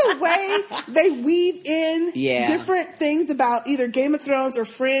it's just the way they weave in different things about either Game of Thrones or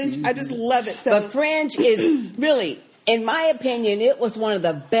Fringe. I just love it. So, but Fringe is really, in my opinion, it was one of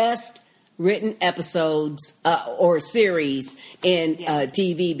the best written episodes or series in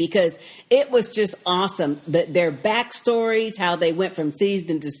TV, because it was just awesome. Their backstories, how they went from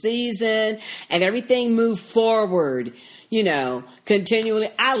season to season, and everything moved forward, continually.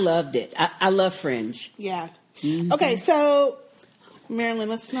 I loved it. I love Fringe. Yeah. Mm-hmm. Okay, so Marilyn,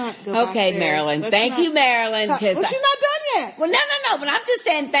 let's not go back there. Marilyn. Thank you, Marilyn. Well, she's not done yet. Well, no, but I'm just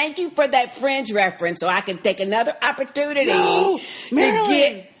saying thank you for that Fringe reference, so I can take another opportunity to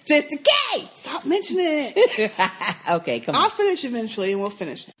get Sister K. Stop mentioning it. Okay, come on. I'll finish eventually, and we'll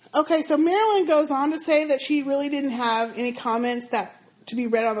finish. Okay, so Marilyn goes on to say that she really didn't have any comments to be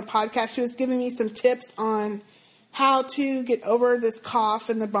read on the podcast. She was giving me some tips on how to get over this cough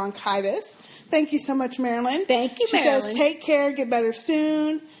and the bronchitis. Thank you so much, Marilyn. Thank you, Marilyn. She says, take care, get better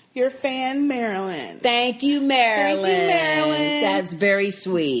soon. Your fan, Marilyn. Thank you, Marilyn. Thank you, Marilyn. That's very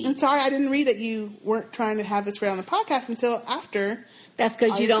sweet. And sorry, I didn't read that you weren't trying to have this read on the podcast until after. That's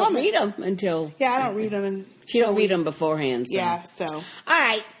because you don't read them until... Yeah, I don't read them. She don't read them beforehand. So. Yeah, so... All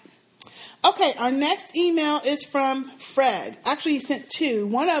right. Okay, our next email is from Fred. Actually, he sent two.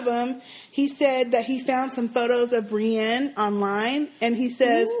 One of them, he said that he found some photos of Brienne online, and he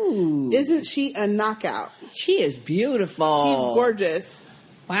says, isn't she a knockout? She is beautiful. She's gorgeous.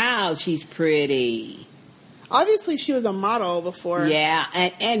 Wow, she's pretty. Obviously, she was a model before. Yeah,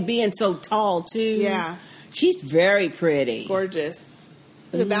 and being so tall, too. Yeah. She's very pretty. Gorgeous.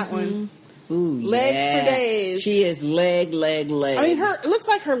 Look at that one. Ooh, legs for days. She is leg. I mean, it looks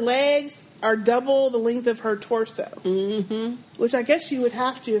like her legs are double the length of her torso. Mm-hmm. Which I guess you would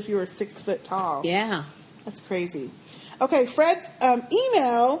have to if you were 6 foot tall. Yeah. That's crazy. Okay, Fred's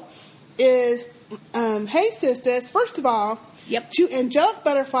email is, hey, sisters, first of all, to Angelic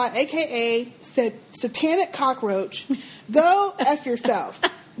Butterfly, a.k.a. Satanic Cockroach, go F yourself.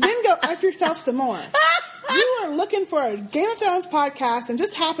 Then go F yourself some more. You were looking for a Game of Thrones podcast and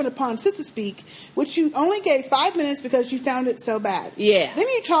just happened upon Sistah Speak, which you only gave 5 minutes because you found it so bad. Yeah. Then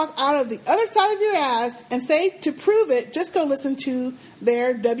you talk out of the other side of your ass and say to prove it, just go listen to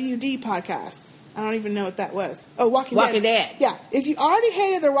their WD podcast. I don't even know what that was. Oh, Walking Dead. Yeah. If you already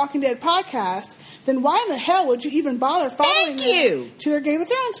hated their Walking Dead podcast, then why in the hell would you even bother following them to their Game of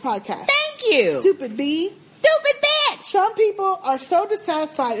Thrones podcast? Thank you. Stupid bee. Stupid bitch. Some people are so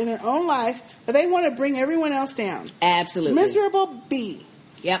dissatisfied in their own life that they want to bring everyone else down. Absolutely. Miserable bee.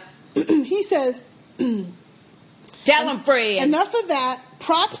 Yep. He says, tell him, Fred. Enough of that.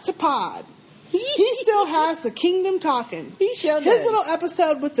 Props to Pod. He still has the kingdom talking. He sure does. His little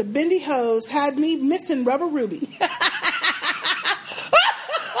episode with the bendy hose had me missing Rubber Ruby.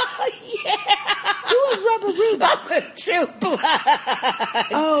 Who is Rubber Ruby? True Blood.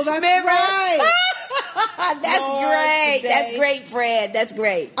 Oh, that's right. That's Lord, great. today. That's great, Fred. That's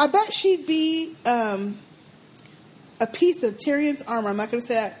great. I bet she'd be a piece of Tyrion's armor. I'm not going to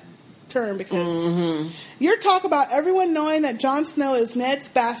say that term because your talk about everyone knowing that Jon Snow is Ned's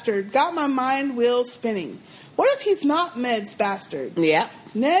bastard got my mind wheels spinning. What if he's not Ned's bastard? Yeah.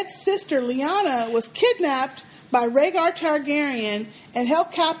 Ned's sister, Lyanna, was kidnapped by Rhaegar Targaryen and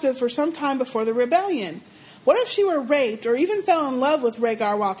held captive for some time before the rebellion. What if she were raped or even fell in love with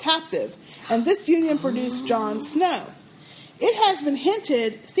Rhaegar while captive, and this union produced Jon Snow? It has been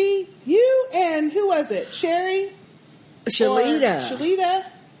hinted, see, you and who was it? Shalita.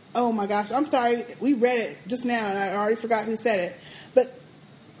 Oh my gosh, I'm sorry, we read it just now and I already forgot who said it. But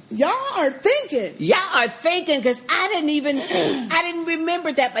y'all are thinking. Because I didn't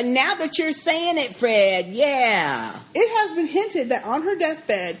remember that. But now that you're saying it, Fred, yeah. It has been hinted that on her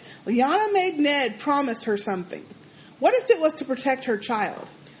deathbed, Lyanna made Ned promise her something. What if it was to protect her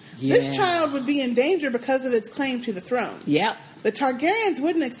child? Yeah. This child would be in danger because of its claim to the throne. Yep. The Targaryens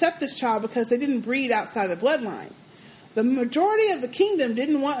wouldn't accept this child because they didn't breed outside the bloodline. The majority of the kingdom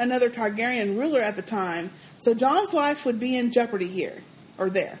didn't want another Targaryen ruler at the time, so Jon's life would be in jeopardy here, or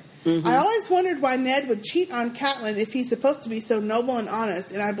there. Mm-hmm. I always wondered why Ned would cheat on Catelyn if he's supposed to be so noble and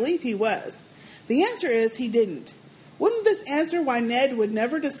honest, and I believe he was. The answer is he didn't. Wouldn't this answer why Ned would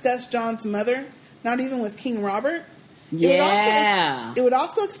never discuss Jon's mother, not even with King Robert? Yeah. It would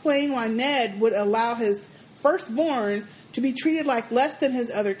also explain why Ned would allow his firstborn to be treated like less than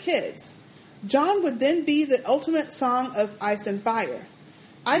his other kids. Jon would then be the ultimate song of ice and fire.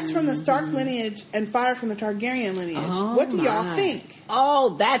 Ice from the Stark lineage and fire from the Targaryen lineage. Oh, what do y'all think?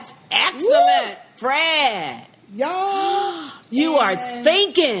 Oh, that's excellent, Woo! Fred. Y'all, you are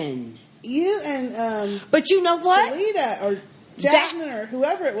thinking. You and but you know what? Shalita or Jasmine or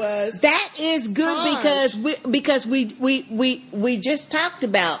whoever it was. That is good because we just talked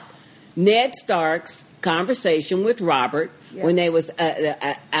about Ned Stark's conversation with Robert when they was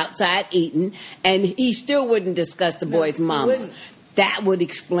outside eating, and he still wouldn't discuss the boy's mama. That would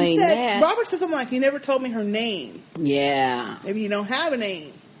explain that. Robert said something like, "He never told me her name." Yeah. Maybe you don't have a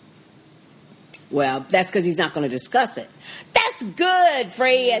name. Well, that's because he's not going to discuss it. That's good,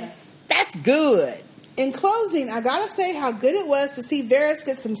 Fred. Yeah. That's good. In closing, I gotta say how good it was to see Varys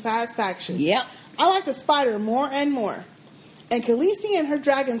get some satisfaction. Yep. I like the spider more and more. And Khaleesi and her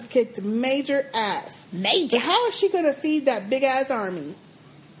dragons kicked major ass. Major. But how is she going to feed that big-ass army?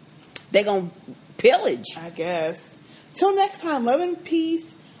 They're going to pillage. I guess. Till next time, love and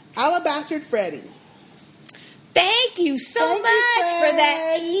peace, Alabaster Freddy. Thank you so much for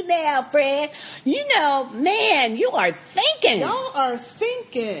that email, Fred. You know, man, you are thinking. Y'all are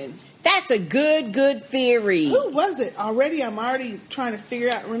thinking. That's a good theory. Who was it? I'm already trying to figure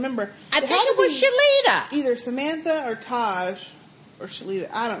out. Remember. I think it was Shalita. Either Samantha or Taj or Shalita.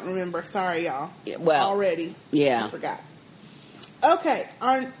 I don't remember. Sorry, y'all. Well. Already. Yeah. I forgot. Okay.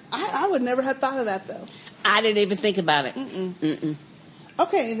 I would never have thought of that, though. I didn't even think about it. Mm-mm.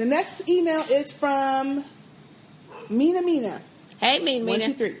 Okay. The next email is from Mina. Hey, Mina. 1,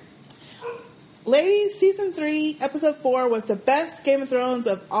 2, 3. Ladies, Season 3, Episode 4 was the best Game of Thrones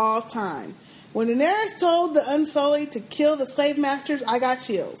of all time. When Daenerys told the Unsullied to kill the slave masters, I got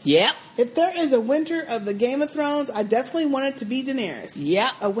chills. Yep. If there is a winner of the Game of Thrones, I definitely want it to be Daenerys.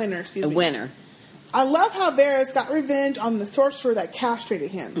 Yep. A winner, excuse me. A winner. I love how Varys got revenge on the sorcerer that castrated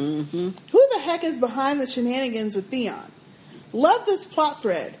him. Mm-hmm. Who the heck is behind the shenanigans with Theon? Love this plot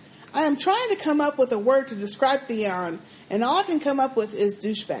thread. I am trying to come up with a word to describe Theon, and all I can come up with is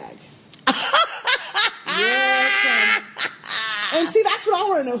douchebag. Yeah, and see, that's what I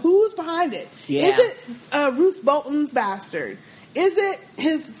want to know. Who's behind it? Yeah. Is it Ruth Bolton's bastard? Is it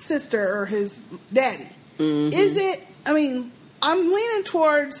his sister or his daddy? Mm-hmm. Is it, I'm leaning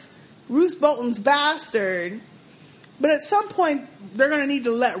towards Ruth Bolton's bastard, but at some point, they're going to need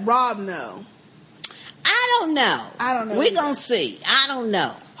to let Rob know. I don't know. We're going to see. I don't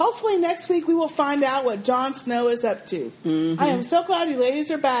know. Hopefully next week we will find out what Jon Snow is up to. Mm-hmm. I am so glad you ladies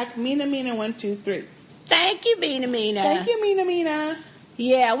are back. Mina 1, 2, 3. Thank you, Mina. Thank you, Mina.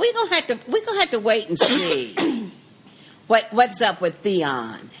 Yeah, we're gonna have to wait and see what's up with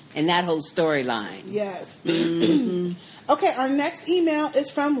Theon and that whole storyline. Yes. Mm-hmm. Okay, our next email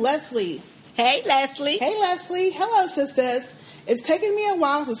is from Leslie. Hey, Leslie. Hey, Leslie. Hello, sisters. It's taken me a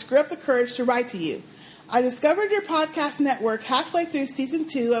while to screw up the courage to write to you. I discovered your podcast network halfway through Season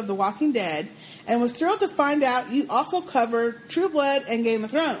 2 of The Walking Dead and was thrilled to find out you also cover True Blood and Game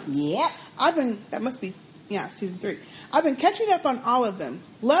of Thrones. Yep. Season 3. I've been catching up on all of them.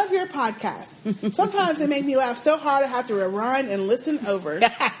 Love your podcast. Sometimes they make me laugh so hard I have to rewind and listen over.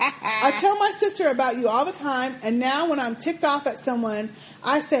 I tell my sister about you all the time, and now when I'm ticked off at someone,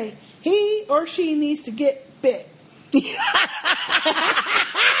 I say, he or she needs to get bit. Thank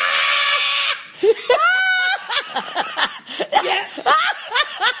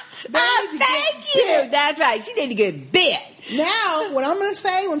you. That's right. She need to get bit. Now, what I'm going to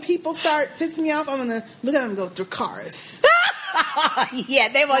say when people start pissing me off, I'm going to look at them and go, Dracarys. Yeah,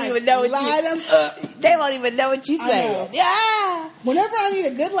 they won't even know They won't even know what you say. Yeah. Whenever I need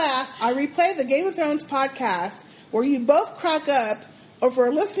a good laugh, I replay the Game of Thrones podcast where you both crack up over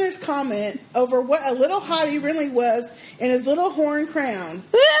a listener's comment over what a little hottie really was in his little horn crown.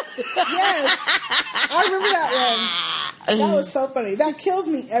 Yes, I remember that one. That was so funny. That kills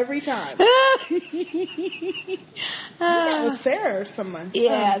me every time. That was Sarah or someone.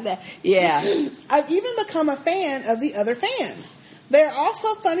 Yeah. I've even become a fan of the other fans. They are all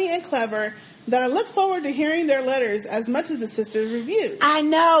so funny and clever that I look forward to hearing their letters as much as the sisters' reviews. I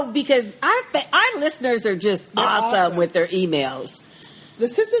know, because our listeners are just awesome with their emails. The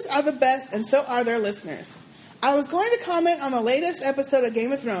sisters are the best, and so are their listeners. I was going to comment on the latest episode of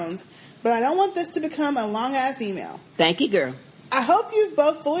Game of Thrones, but I don't want this to become a long-ass email. Thank you, girl. I hope you've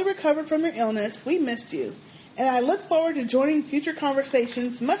both fully recovered from your illness. We missed you. And I look forward to joining future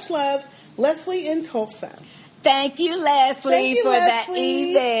conversations. Much love, Leslie in Tulsa. Thank you, Leslie, for that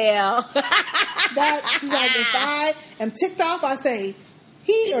email. She's like, if I am ticked off, I say,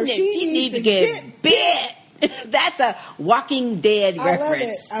 he or she needs to get bit. That's a Walking Dead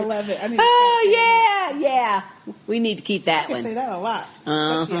reference. I love it. Yeah. We need to keep that one. I can say that a lot,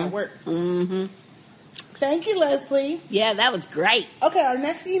 especially at work. Mm-hmm. Thank you, Leslie. Yeah, that was great. Okay, our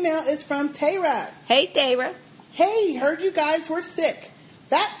next email is from Tara. Hey, Tara. Hey, heard you guys were sick.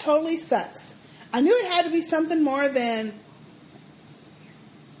 That totally sucks. I knew it had to be something more that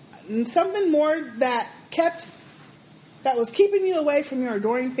was keeping you away from your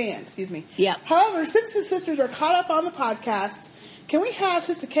adoring fans. Excuse me. Yeah. However, since the sisters are caught up on the podcast, can we have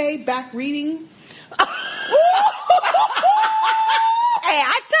Sister K back reading? Hey,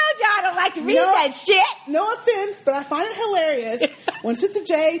 I told you I don't like to read that shit. No offense, but I find it hilarious when Sister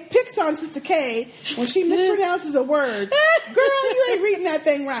J picks on Sister K when she mispronounces a word. Girl, you ain't reading that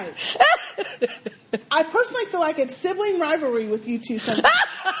thing right. I personally feel like it's sibling rivalry with you two sometimes.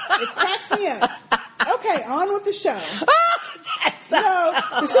 It cracks me up. Okay, on with the show.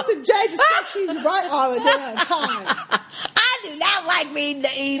 The Sister J just thinks she's right all the damn time. I do not like reading the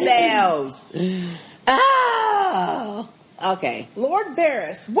emails. Oh. Okay. Lord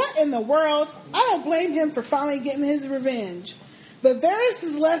Varys, what in the world? I don't blame him for finally getting his revenge. But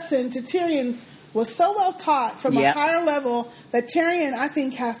Varys' lesson to Tyrion was so well taught from a higher level that Tyrion, I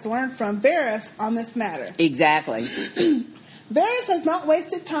think, has to learn from Varys on this matter. Exactly. Varys has not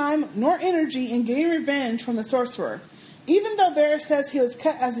wasted time nor energy in getting revenge from the sorcerer. Even though Varys says he was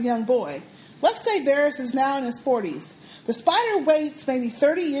cut as a young boy. Let's say Varys is now in his 40s. The spider waits maybe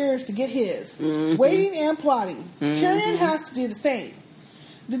 30 years to get his, waiting and plotting. Tyrion has to do the same.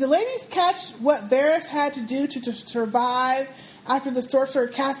 Did the ladies catch what Varys had to do to survive after the sorcerer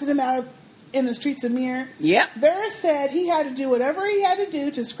casted him out in the streets of Myr? Yep. Varys said he had to do whatever he had to do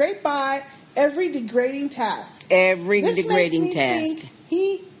to scrape by every degrading task. This makes me think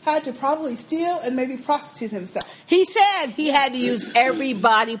he had to probably steal and maybe prostitute himself. He said he had to use every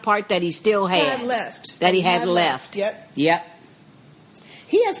body part that he still had left. That he had left. Yep.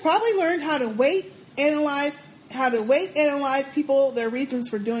 He has probably learned how to analyze people, their reasons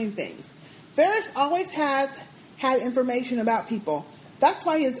for doing things. Varys always has had information about people. That's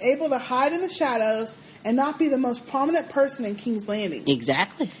why he is able to hide in the shadows and not be the most prominent person in King's Landing.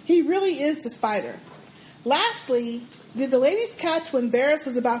 Exactly. He really is the spider. Lastly, did the ladies catch when Varys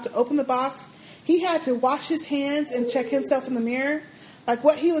was about to open the box, he had to wash his hands and check himself in the mirror? Like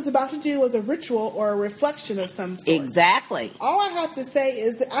what he was about to do was a ritual or a reflection of some sort. Exactly. All I have to say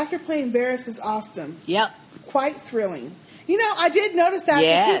is the actor playing Varys is awesome. Yep. Quite thrilling. You know, I did notice that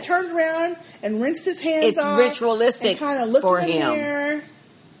he turned around and rinsed his hands off. It's ritualistic and kind of looked for in the him. mirror.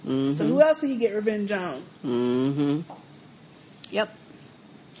 Mm-hmm. So who else did he get revenge on? Mm-hmm. Yep.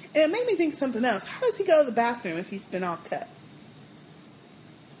 And it made me think of something else. How does he go to the bathroom if he's been all cut?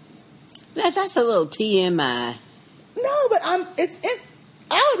 That's a little TMI. No, but I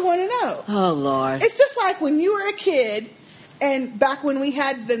would want to know. Oh, Lord. It's just like when you were a kid, and back when we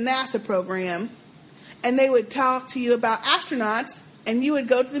had the NASA program, and they would talk to you about astronauts, and you would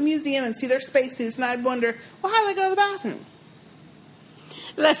go to the museum and see their spacesuits, and I'd wonder, well, how do they go to the bathroom?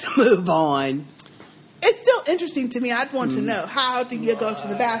 Let's move on. It's still interesting to me. I'd want to know, how do you go to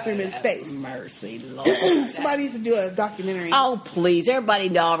the bathroom in space? Mercy, Lord. Somebody needs to do a documentary. Oh, please.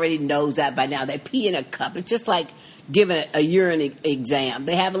 Everybody already knows that by now. They pee in a cup. It's just like giving a urine exam.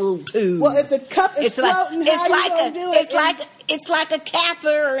 They have a little tube. Well, if the cup is floating, how you going to do it? It's like a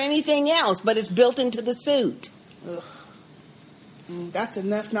catheter or anything else, but it's built into the suit. Ugh. That's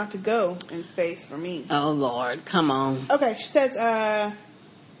enough not to go in space for me. Oh, Lord. Come on. Okay, she says,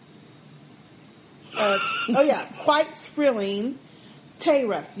 quite thrilling.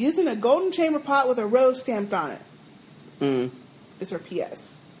 Tara, using a golden chamber pot with a rose stamped on it. Is her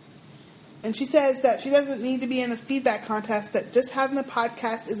PS. And she says that she doesn't need to be in the feedback contest, that just having the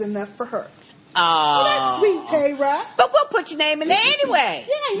podcast is enough for her. Oh, well, that's sweet, Tara. But we'll put your name in there anyway.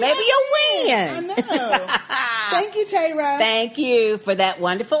 Maybe you'll win. I know. Thank you, Tara. Thank you for that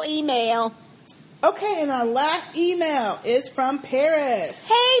wonderful email. Okay, and our last email is from Paris.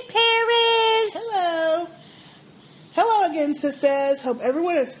 Hey, Paris. Hello. Hello again, sisters. Hope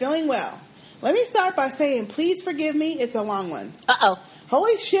everyone is feeling well. Let me start by saying, please forgive me. It's a long one. Uh-oh.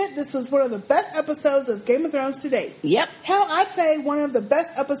 Holy shit, this was one of the best episodes of Game of Thrones to date. Yep. Hell, I'd say one of the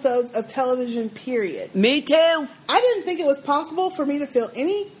best episodes of television, period. Me too. I didn't think it was possible for me to feel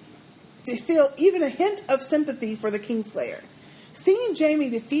even a hint of sympathy for the Kingslayer. Seeing Jamie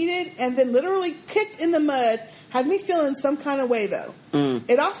defeated and then literally kicked in the mud had me feeling some kind of way, though.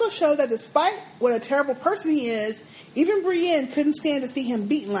 It also showed that despite what a terrible person he is, even Brienne couldn't stand to see him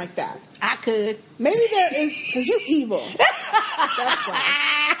beaten like that. I could. Maybe there is, because you're evil. That's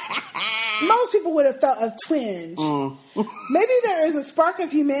why. Most people would have felt a twinge. Maybe there is a spark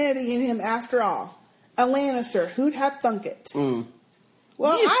of humanity in him after all. A Lannister, who'd have thunk it? Well,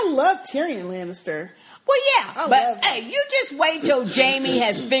 I love Tyrion Lannister. Well, yeah, but hey, you just wait till Jamie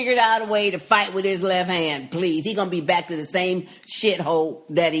has figured out a way to fight with his left hand, please. He's going to be back to the same shithole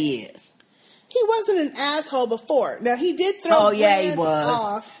that he is. He wasn't an asshole before. Now, he did throw he was.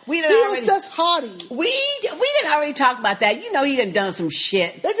 Off. He was just haughty. We didn't already talk about that. You know he done some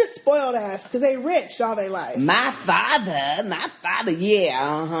shit. They're just spoiled ass because they rich all their life. My father, yeah,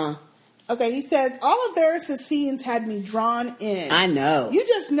 uh-huh. Okay, he says, all of Varys' scenes had me drawn in. I know. You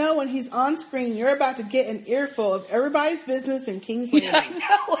just know when he's on screen, you're about to get an earful of everybody's business in King's Landing. I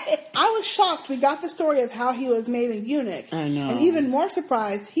know it. I was shocked we got the story of how he was made a eunuch. I know. And even more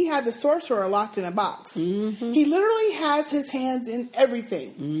surprised, he had the sorcerer locked in a box. Mm-hmm. He literally has his hands in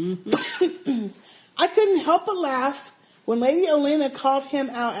everything. Mm-hmm. I couldn't help but laugh when Lady Olenna called him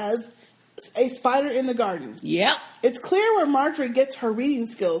out as a spider in the garden. Yep. It's clear where Marjorie gets her reading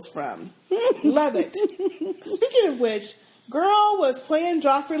skills from. Love it. Speaking of which, girl was playing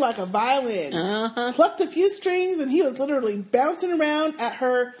Joffrey like a violin. Plucked a few strings and he was literally bouncing around at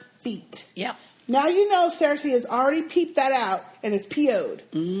her feet. Yep. Now you know Cersei has already peeped that out and is PO'd.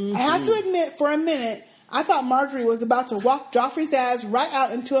 I have to admit, for a minute, I thought Marjorie was about to walk Joffrey's ass right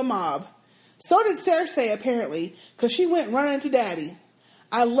out into a mob. So did Cersei, apparently, because she went running to Daddy.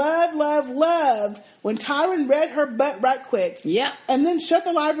 I loved when Tywin read her butt right quick. Yep. And then shut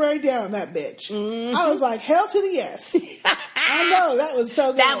the library down, that bitch. Mm-hmm. I was like, hell to the yes. I know, that was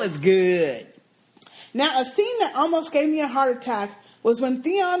so good. That was good. Now, a scene that almost gave me a heart attack was when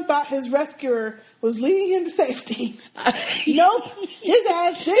Theon thought his rescuer was leading him to safety. Nope. His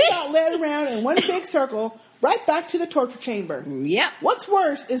ass then got led around in one big circle right back to the torture chamber. Yep. What's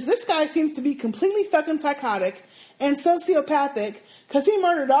worse is this guy seems to be completely fucking psychotic and sociopathic because he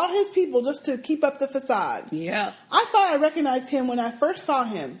murdered all his people just to keep up the facade. Yeah. I thought I recognized him when I first saw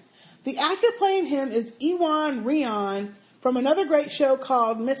him. The actor playing him is Ewan Rion from another great show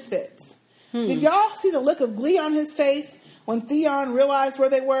called Misfits. Did y'all see the look of glee on his face when Theon realized where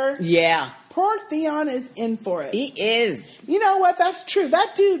they were? Yeah. Poor Theon is in for it. He is. You know what? That's true.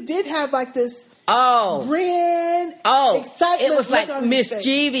 That dude did have like this grin, excitement. It was like on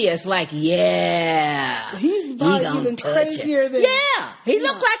mischievous, like, yeah. He's probably even crazier than... Yeah. He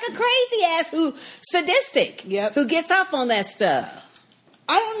looked like a crazy ass who sadistic. Yep. Who gets off on that stuff.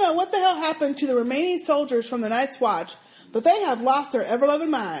 I don't know what the hell happened to the remaining soldiers from the Night's Watch, but they have lost their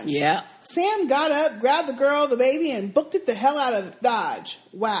ever-loving minds. Yeah. Sam got up, grabbed the girl, the baby, and booked it the hell out of Dodge.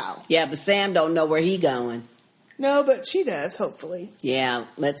 Wow. Yeah, but Sam don't know where he going. No, but she does, hopefully. Yeah,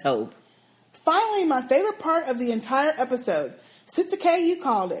 let's hope. Finally, my favorite part of the entire episode. Sister K, you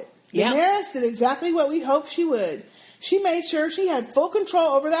called it. Yep. Daenerys did exactly what we hoped she would. She made sure she had full control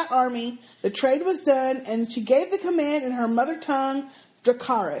over that army, the trade was done, and she gave the command in her mother tongue,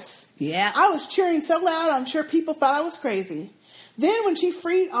 Dracarys. Yeah. I was cheering so loud, I'm sure people thought I was crazy. Then when she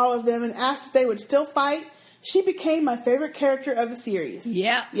freed all of them and asked if they would still fight, she became my favorite character of the series.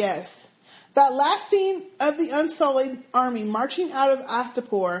 Yeah. Yes. That last scene of the Unsullied army marching out of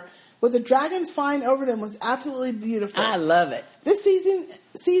Astapor with the dragons flying over them was absolutely beautiful. I love it. This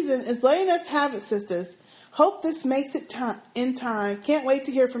season is letting us have it, sisters. Hope this makes it in time. Can't wait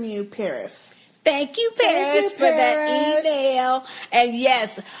to hear from you, Paris. Thank you, Paris, for that email. And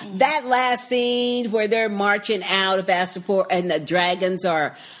yes, that last scene where they're marching out of Astapor and the dragons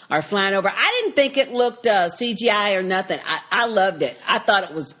are flying over. I didn't think it looked CGI or nothing. I loved it. I thought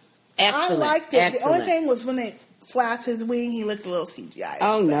it was excellent. I liked it. Excellent. The only thing was when they flapped his wing, he looked a little CGI.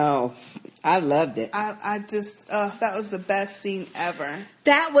 Oh, no. I loved it. I just, that was the best scene ever.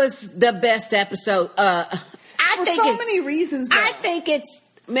 That was the best episode. For so many reasons, though. I think it's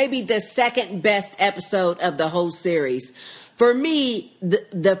maybe the second best episode of the whole series. For me,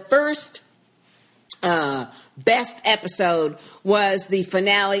 the first best episode was the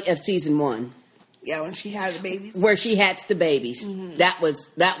finale of season 1. Yeah, when she had the babies. Where she hatched the babies. Mm-hmm. That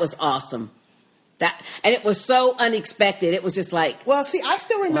was awesome. And it was so unexpected. It was just like... Well, see, I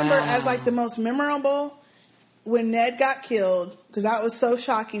still remember as like the most memorable when Ned got killed, because that was so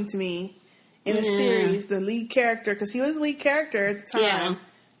shocking to me in a series, the lead character, because he was the lead character at the time,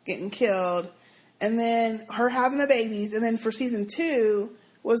 getting killed. And then her having the babies. And then for season 2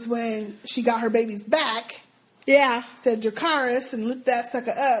 was when she got her babies back. Yeah. Said Dracarys and lit that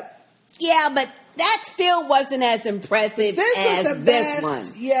sucker up. Yeah, but that still wasn't as impressive as this one.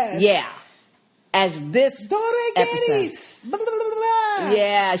 Yes. Yeah. As this episode. Blah, blah, blah, blah.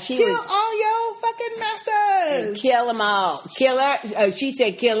 Yeah, she kill was. all your fucking masters. Kill them all. Kill her. She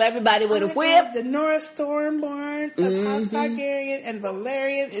said kill everybody with a whip. The Nora Stormborn of House Targaryen and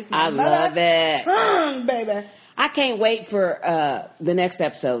Valerian is my love it. tongue, baby. I can't wait for the next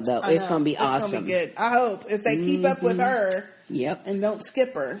episode, though. It's going to be awesome. It's going to be good. I hope. If they keep up with her. Yep. And don't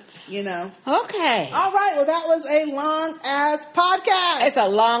skip her, you know. Okay. All right. Well, that was a long-ass podcast. It's a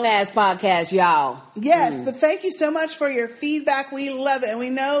long-ass podcast, y'all. Yes, but thank you so much for your feedback. We love it. And we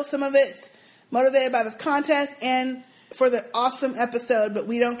know some of it's motivated by the contest and for the awesome episode, but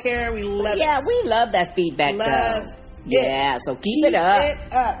we don't care. We love it. Yeah, we love that feedback, though. Yeah, so keep it up. Keep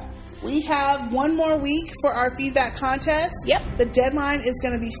it up. We have one more week for our feedback contest. Yep. The deadline is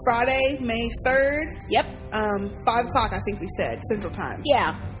going to be Friday, May 3rd. Yep. 5 o'clock, I think we said, Central Time.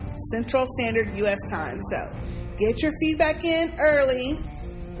 Yeah. Central Standard U.S. Time. So get your feedback in early.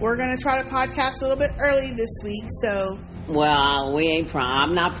 We're going to try to podcast a little bit early this week. So, well, we ain't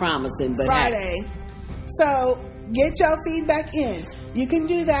I'm not promising, but Friday. So get your feedback in. You can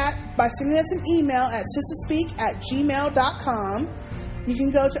do that by sending us an email at sistahspeak@gmail.com. You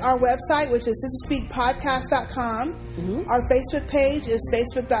can go to our website, which is sistahspeakpodcast.com. Our Facebook page is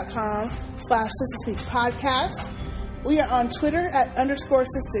facebook.com/sistahspeakpodcast. We are on Twitter at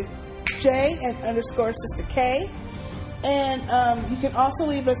 _Sistah J and _Sistah K. And you can also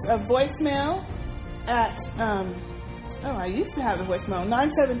leave us a voicemail at, I used to have the voicemail,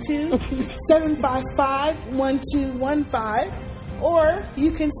 972-755-1215. Or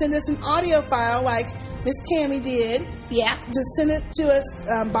you can send us an audio file like Miss Tammy did. Yeah. Just send it to us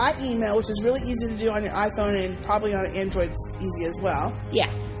by email, which is really easy to do on your iPhone and probably on an Android. It's easy as well. Yeah.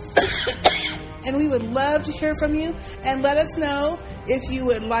 And we would love to hear from you, and let us know if you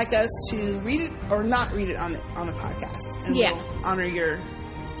would like us to read it or not read it on the podcast. And we'll honor your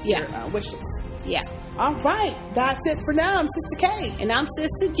wishes. Yeah. All right. That's it for now. I'm Sistah K. And I'm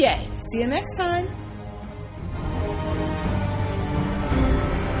Sistah J. See you next time.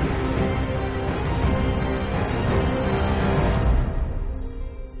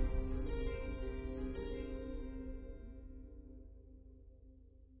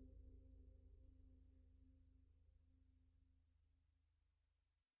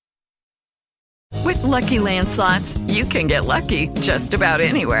 With Lucky Land Slots, you can get lucky just about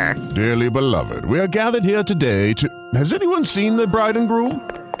anywhere. Dearly beloved, we are gathered here today to... Has anyone seen the bride and groom?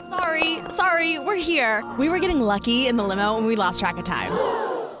 Sorry, we're here. We were getting lucky in the limo and we lost track of time.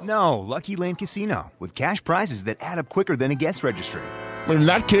 No, Lucky Land Casino, with cash prizes that add up quicker than a guest registry. In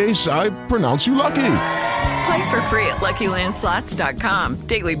that case, I pronounce you lucky. Play for free at LuckyLandSlots.com.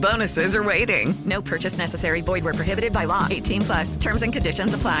 Daily bonuses are waiting. No purchase necessary. Void where prohibited by law. 18+. Terms and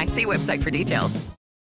conditions apply. See website for details.